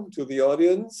long. To the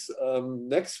audience,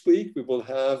 next week we will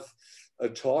have a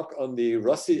talk on the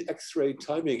Rossi X-ray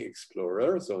Timing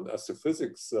Explorer, so an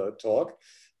astrophysics talk,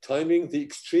 Timing the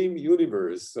Extreme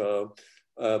Universe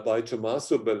by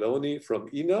Tommaso Belloni from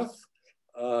ENAF.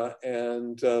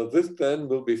 This then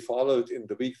will be followed in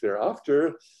the week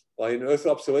thereafter by an Earth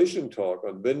observation talk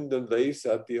on wind and waves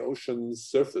at the ocean's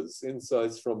surface,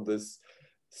 insights from this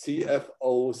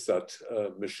CFO-SAT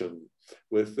mission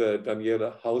with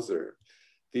Daniela Hauser.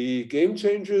 The Game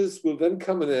Changers will then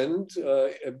come an end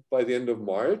by the end of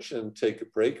March and take a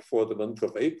break for the month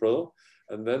of April.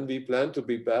 And then we plan to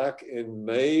be back in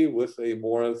May with a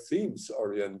more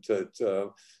themes-oriented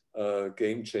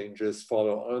Game Changers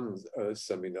follow-on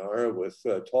seminar with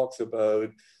talks about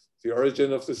the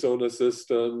origin of the solar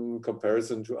system,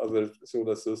 comparison to other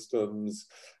solar systems,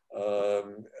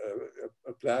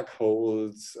 black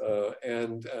holes,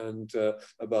 and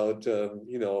about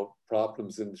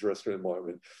problems in the terrestrial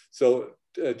environment. So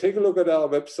take a look at our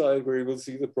website where you will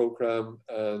see the program,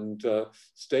 and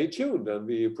stay tuned. And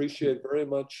we appreciate very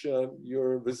much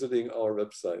your visiting our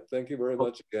website. Thank you very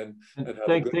much again, and have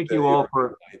a good day. Thank you all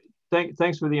for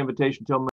thanks for the invitation, Tillman.